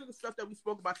a lot of the stuff that we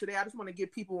spoke about today. I just want to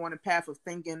get people on a path of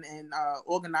thinking and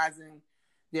organizing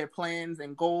their plans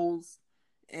and goals,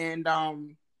 and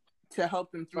to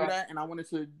help them through that. And I wanted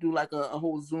to do like a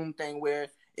whole Zoom thing where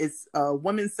it's a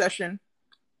women's session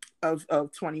of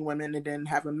 20 women and then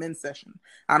have a men's session.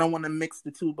 I don't want to mix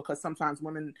the two because sometimes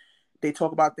women, they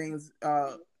talk about things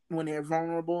when they're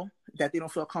vulnerable that they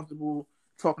don't feel comfortable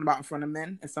talking about in front of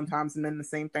men, and sometimes men the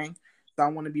same thing. So I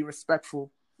want to be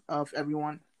respectful of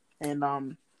everyone, and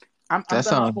I'm that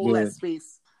sounds hold good. That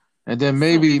space. And then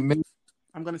maybe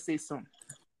I'm gonna say soon.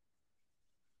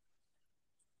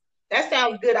 That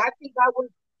sounds good. I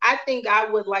think I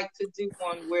would like to do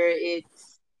one where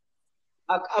it's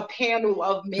a panel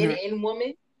of men and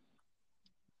women.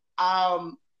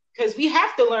 Because we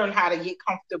have to learn how to get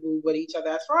comfortable with each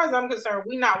other. As far as I'm concerned,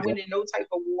 we're not winning no type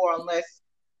of war unless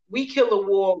we kill a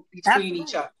war between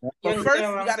each other. But first,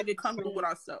 we got to get comfortable with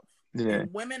ourselves. Yeah.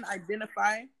 And women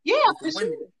identify as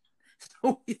women.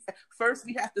 So first,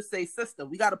 we have to say, sister,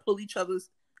 we got to pull each other's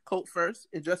coat first,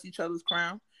 adjust each other's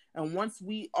crown. And once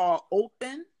we are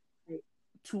open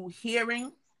to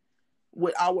hearing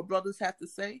what our brothers have to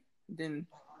say, then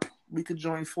we could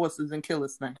join forces and kill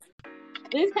this thing.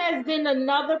 This has been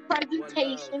another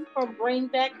presentation from Bring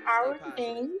Back Our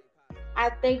King. I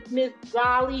thank Miss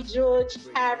Dolly George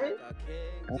Harris,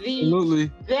 the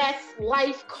best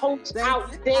life coach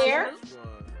out there,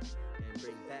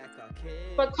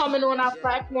 for coming on our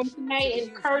platform tonight.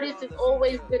 And Curtis, it's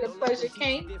always been a pleasure,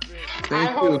 King. I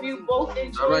hope you both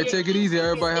enjoy. All right, take it easy.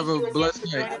 Everybody have a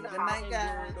blessed night. Good night,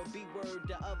 guys.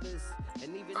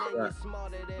 And even then, you're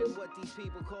smarter than what these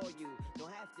people call you.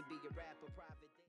 Don't have to be a rapper.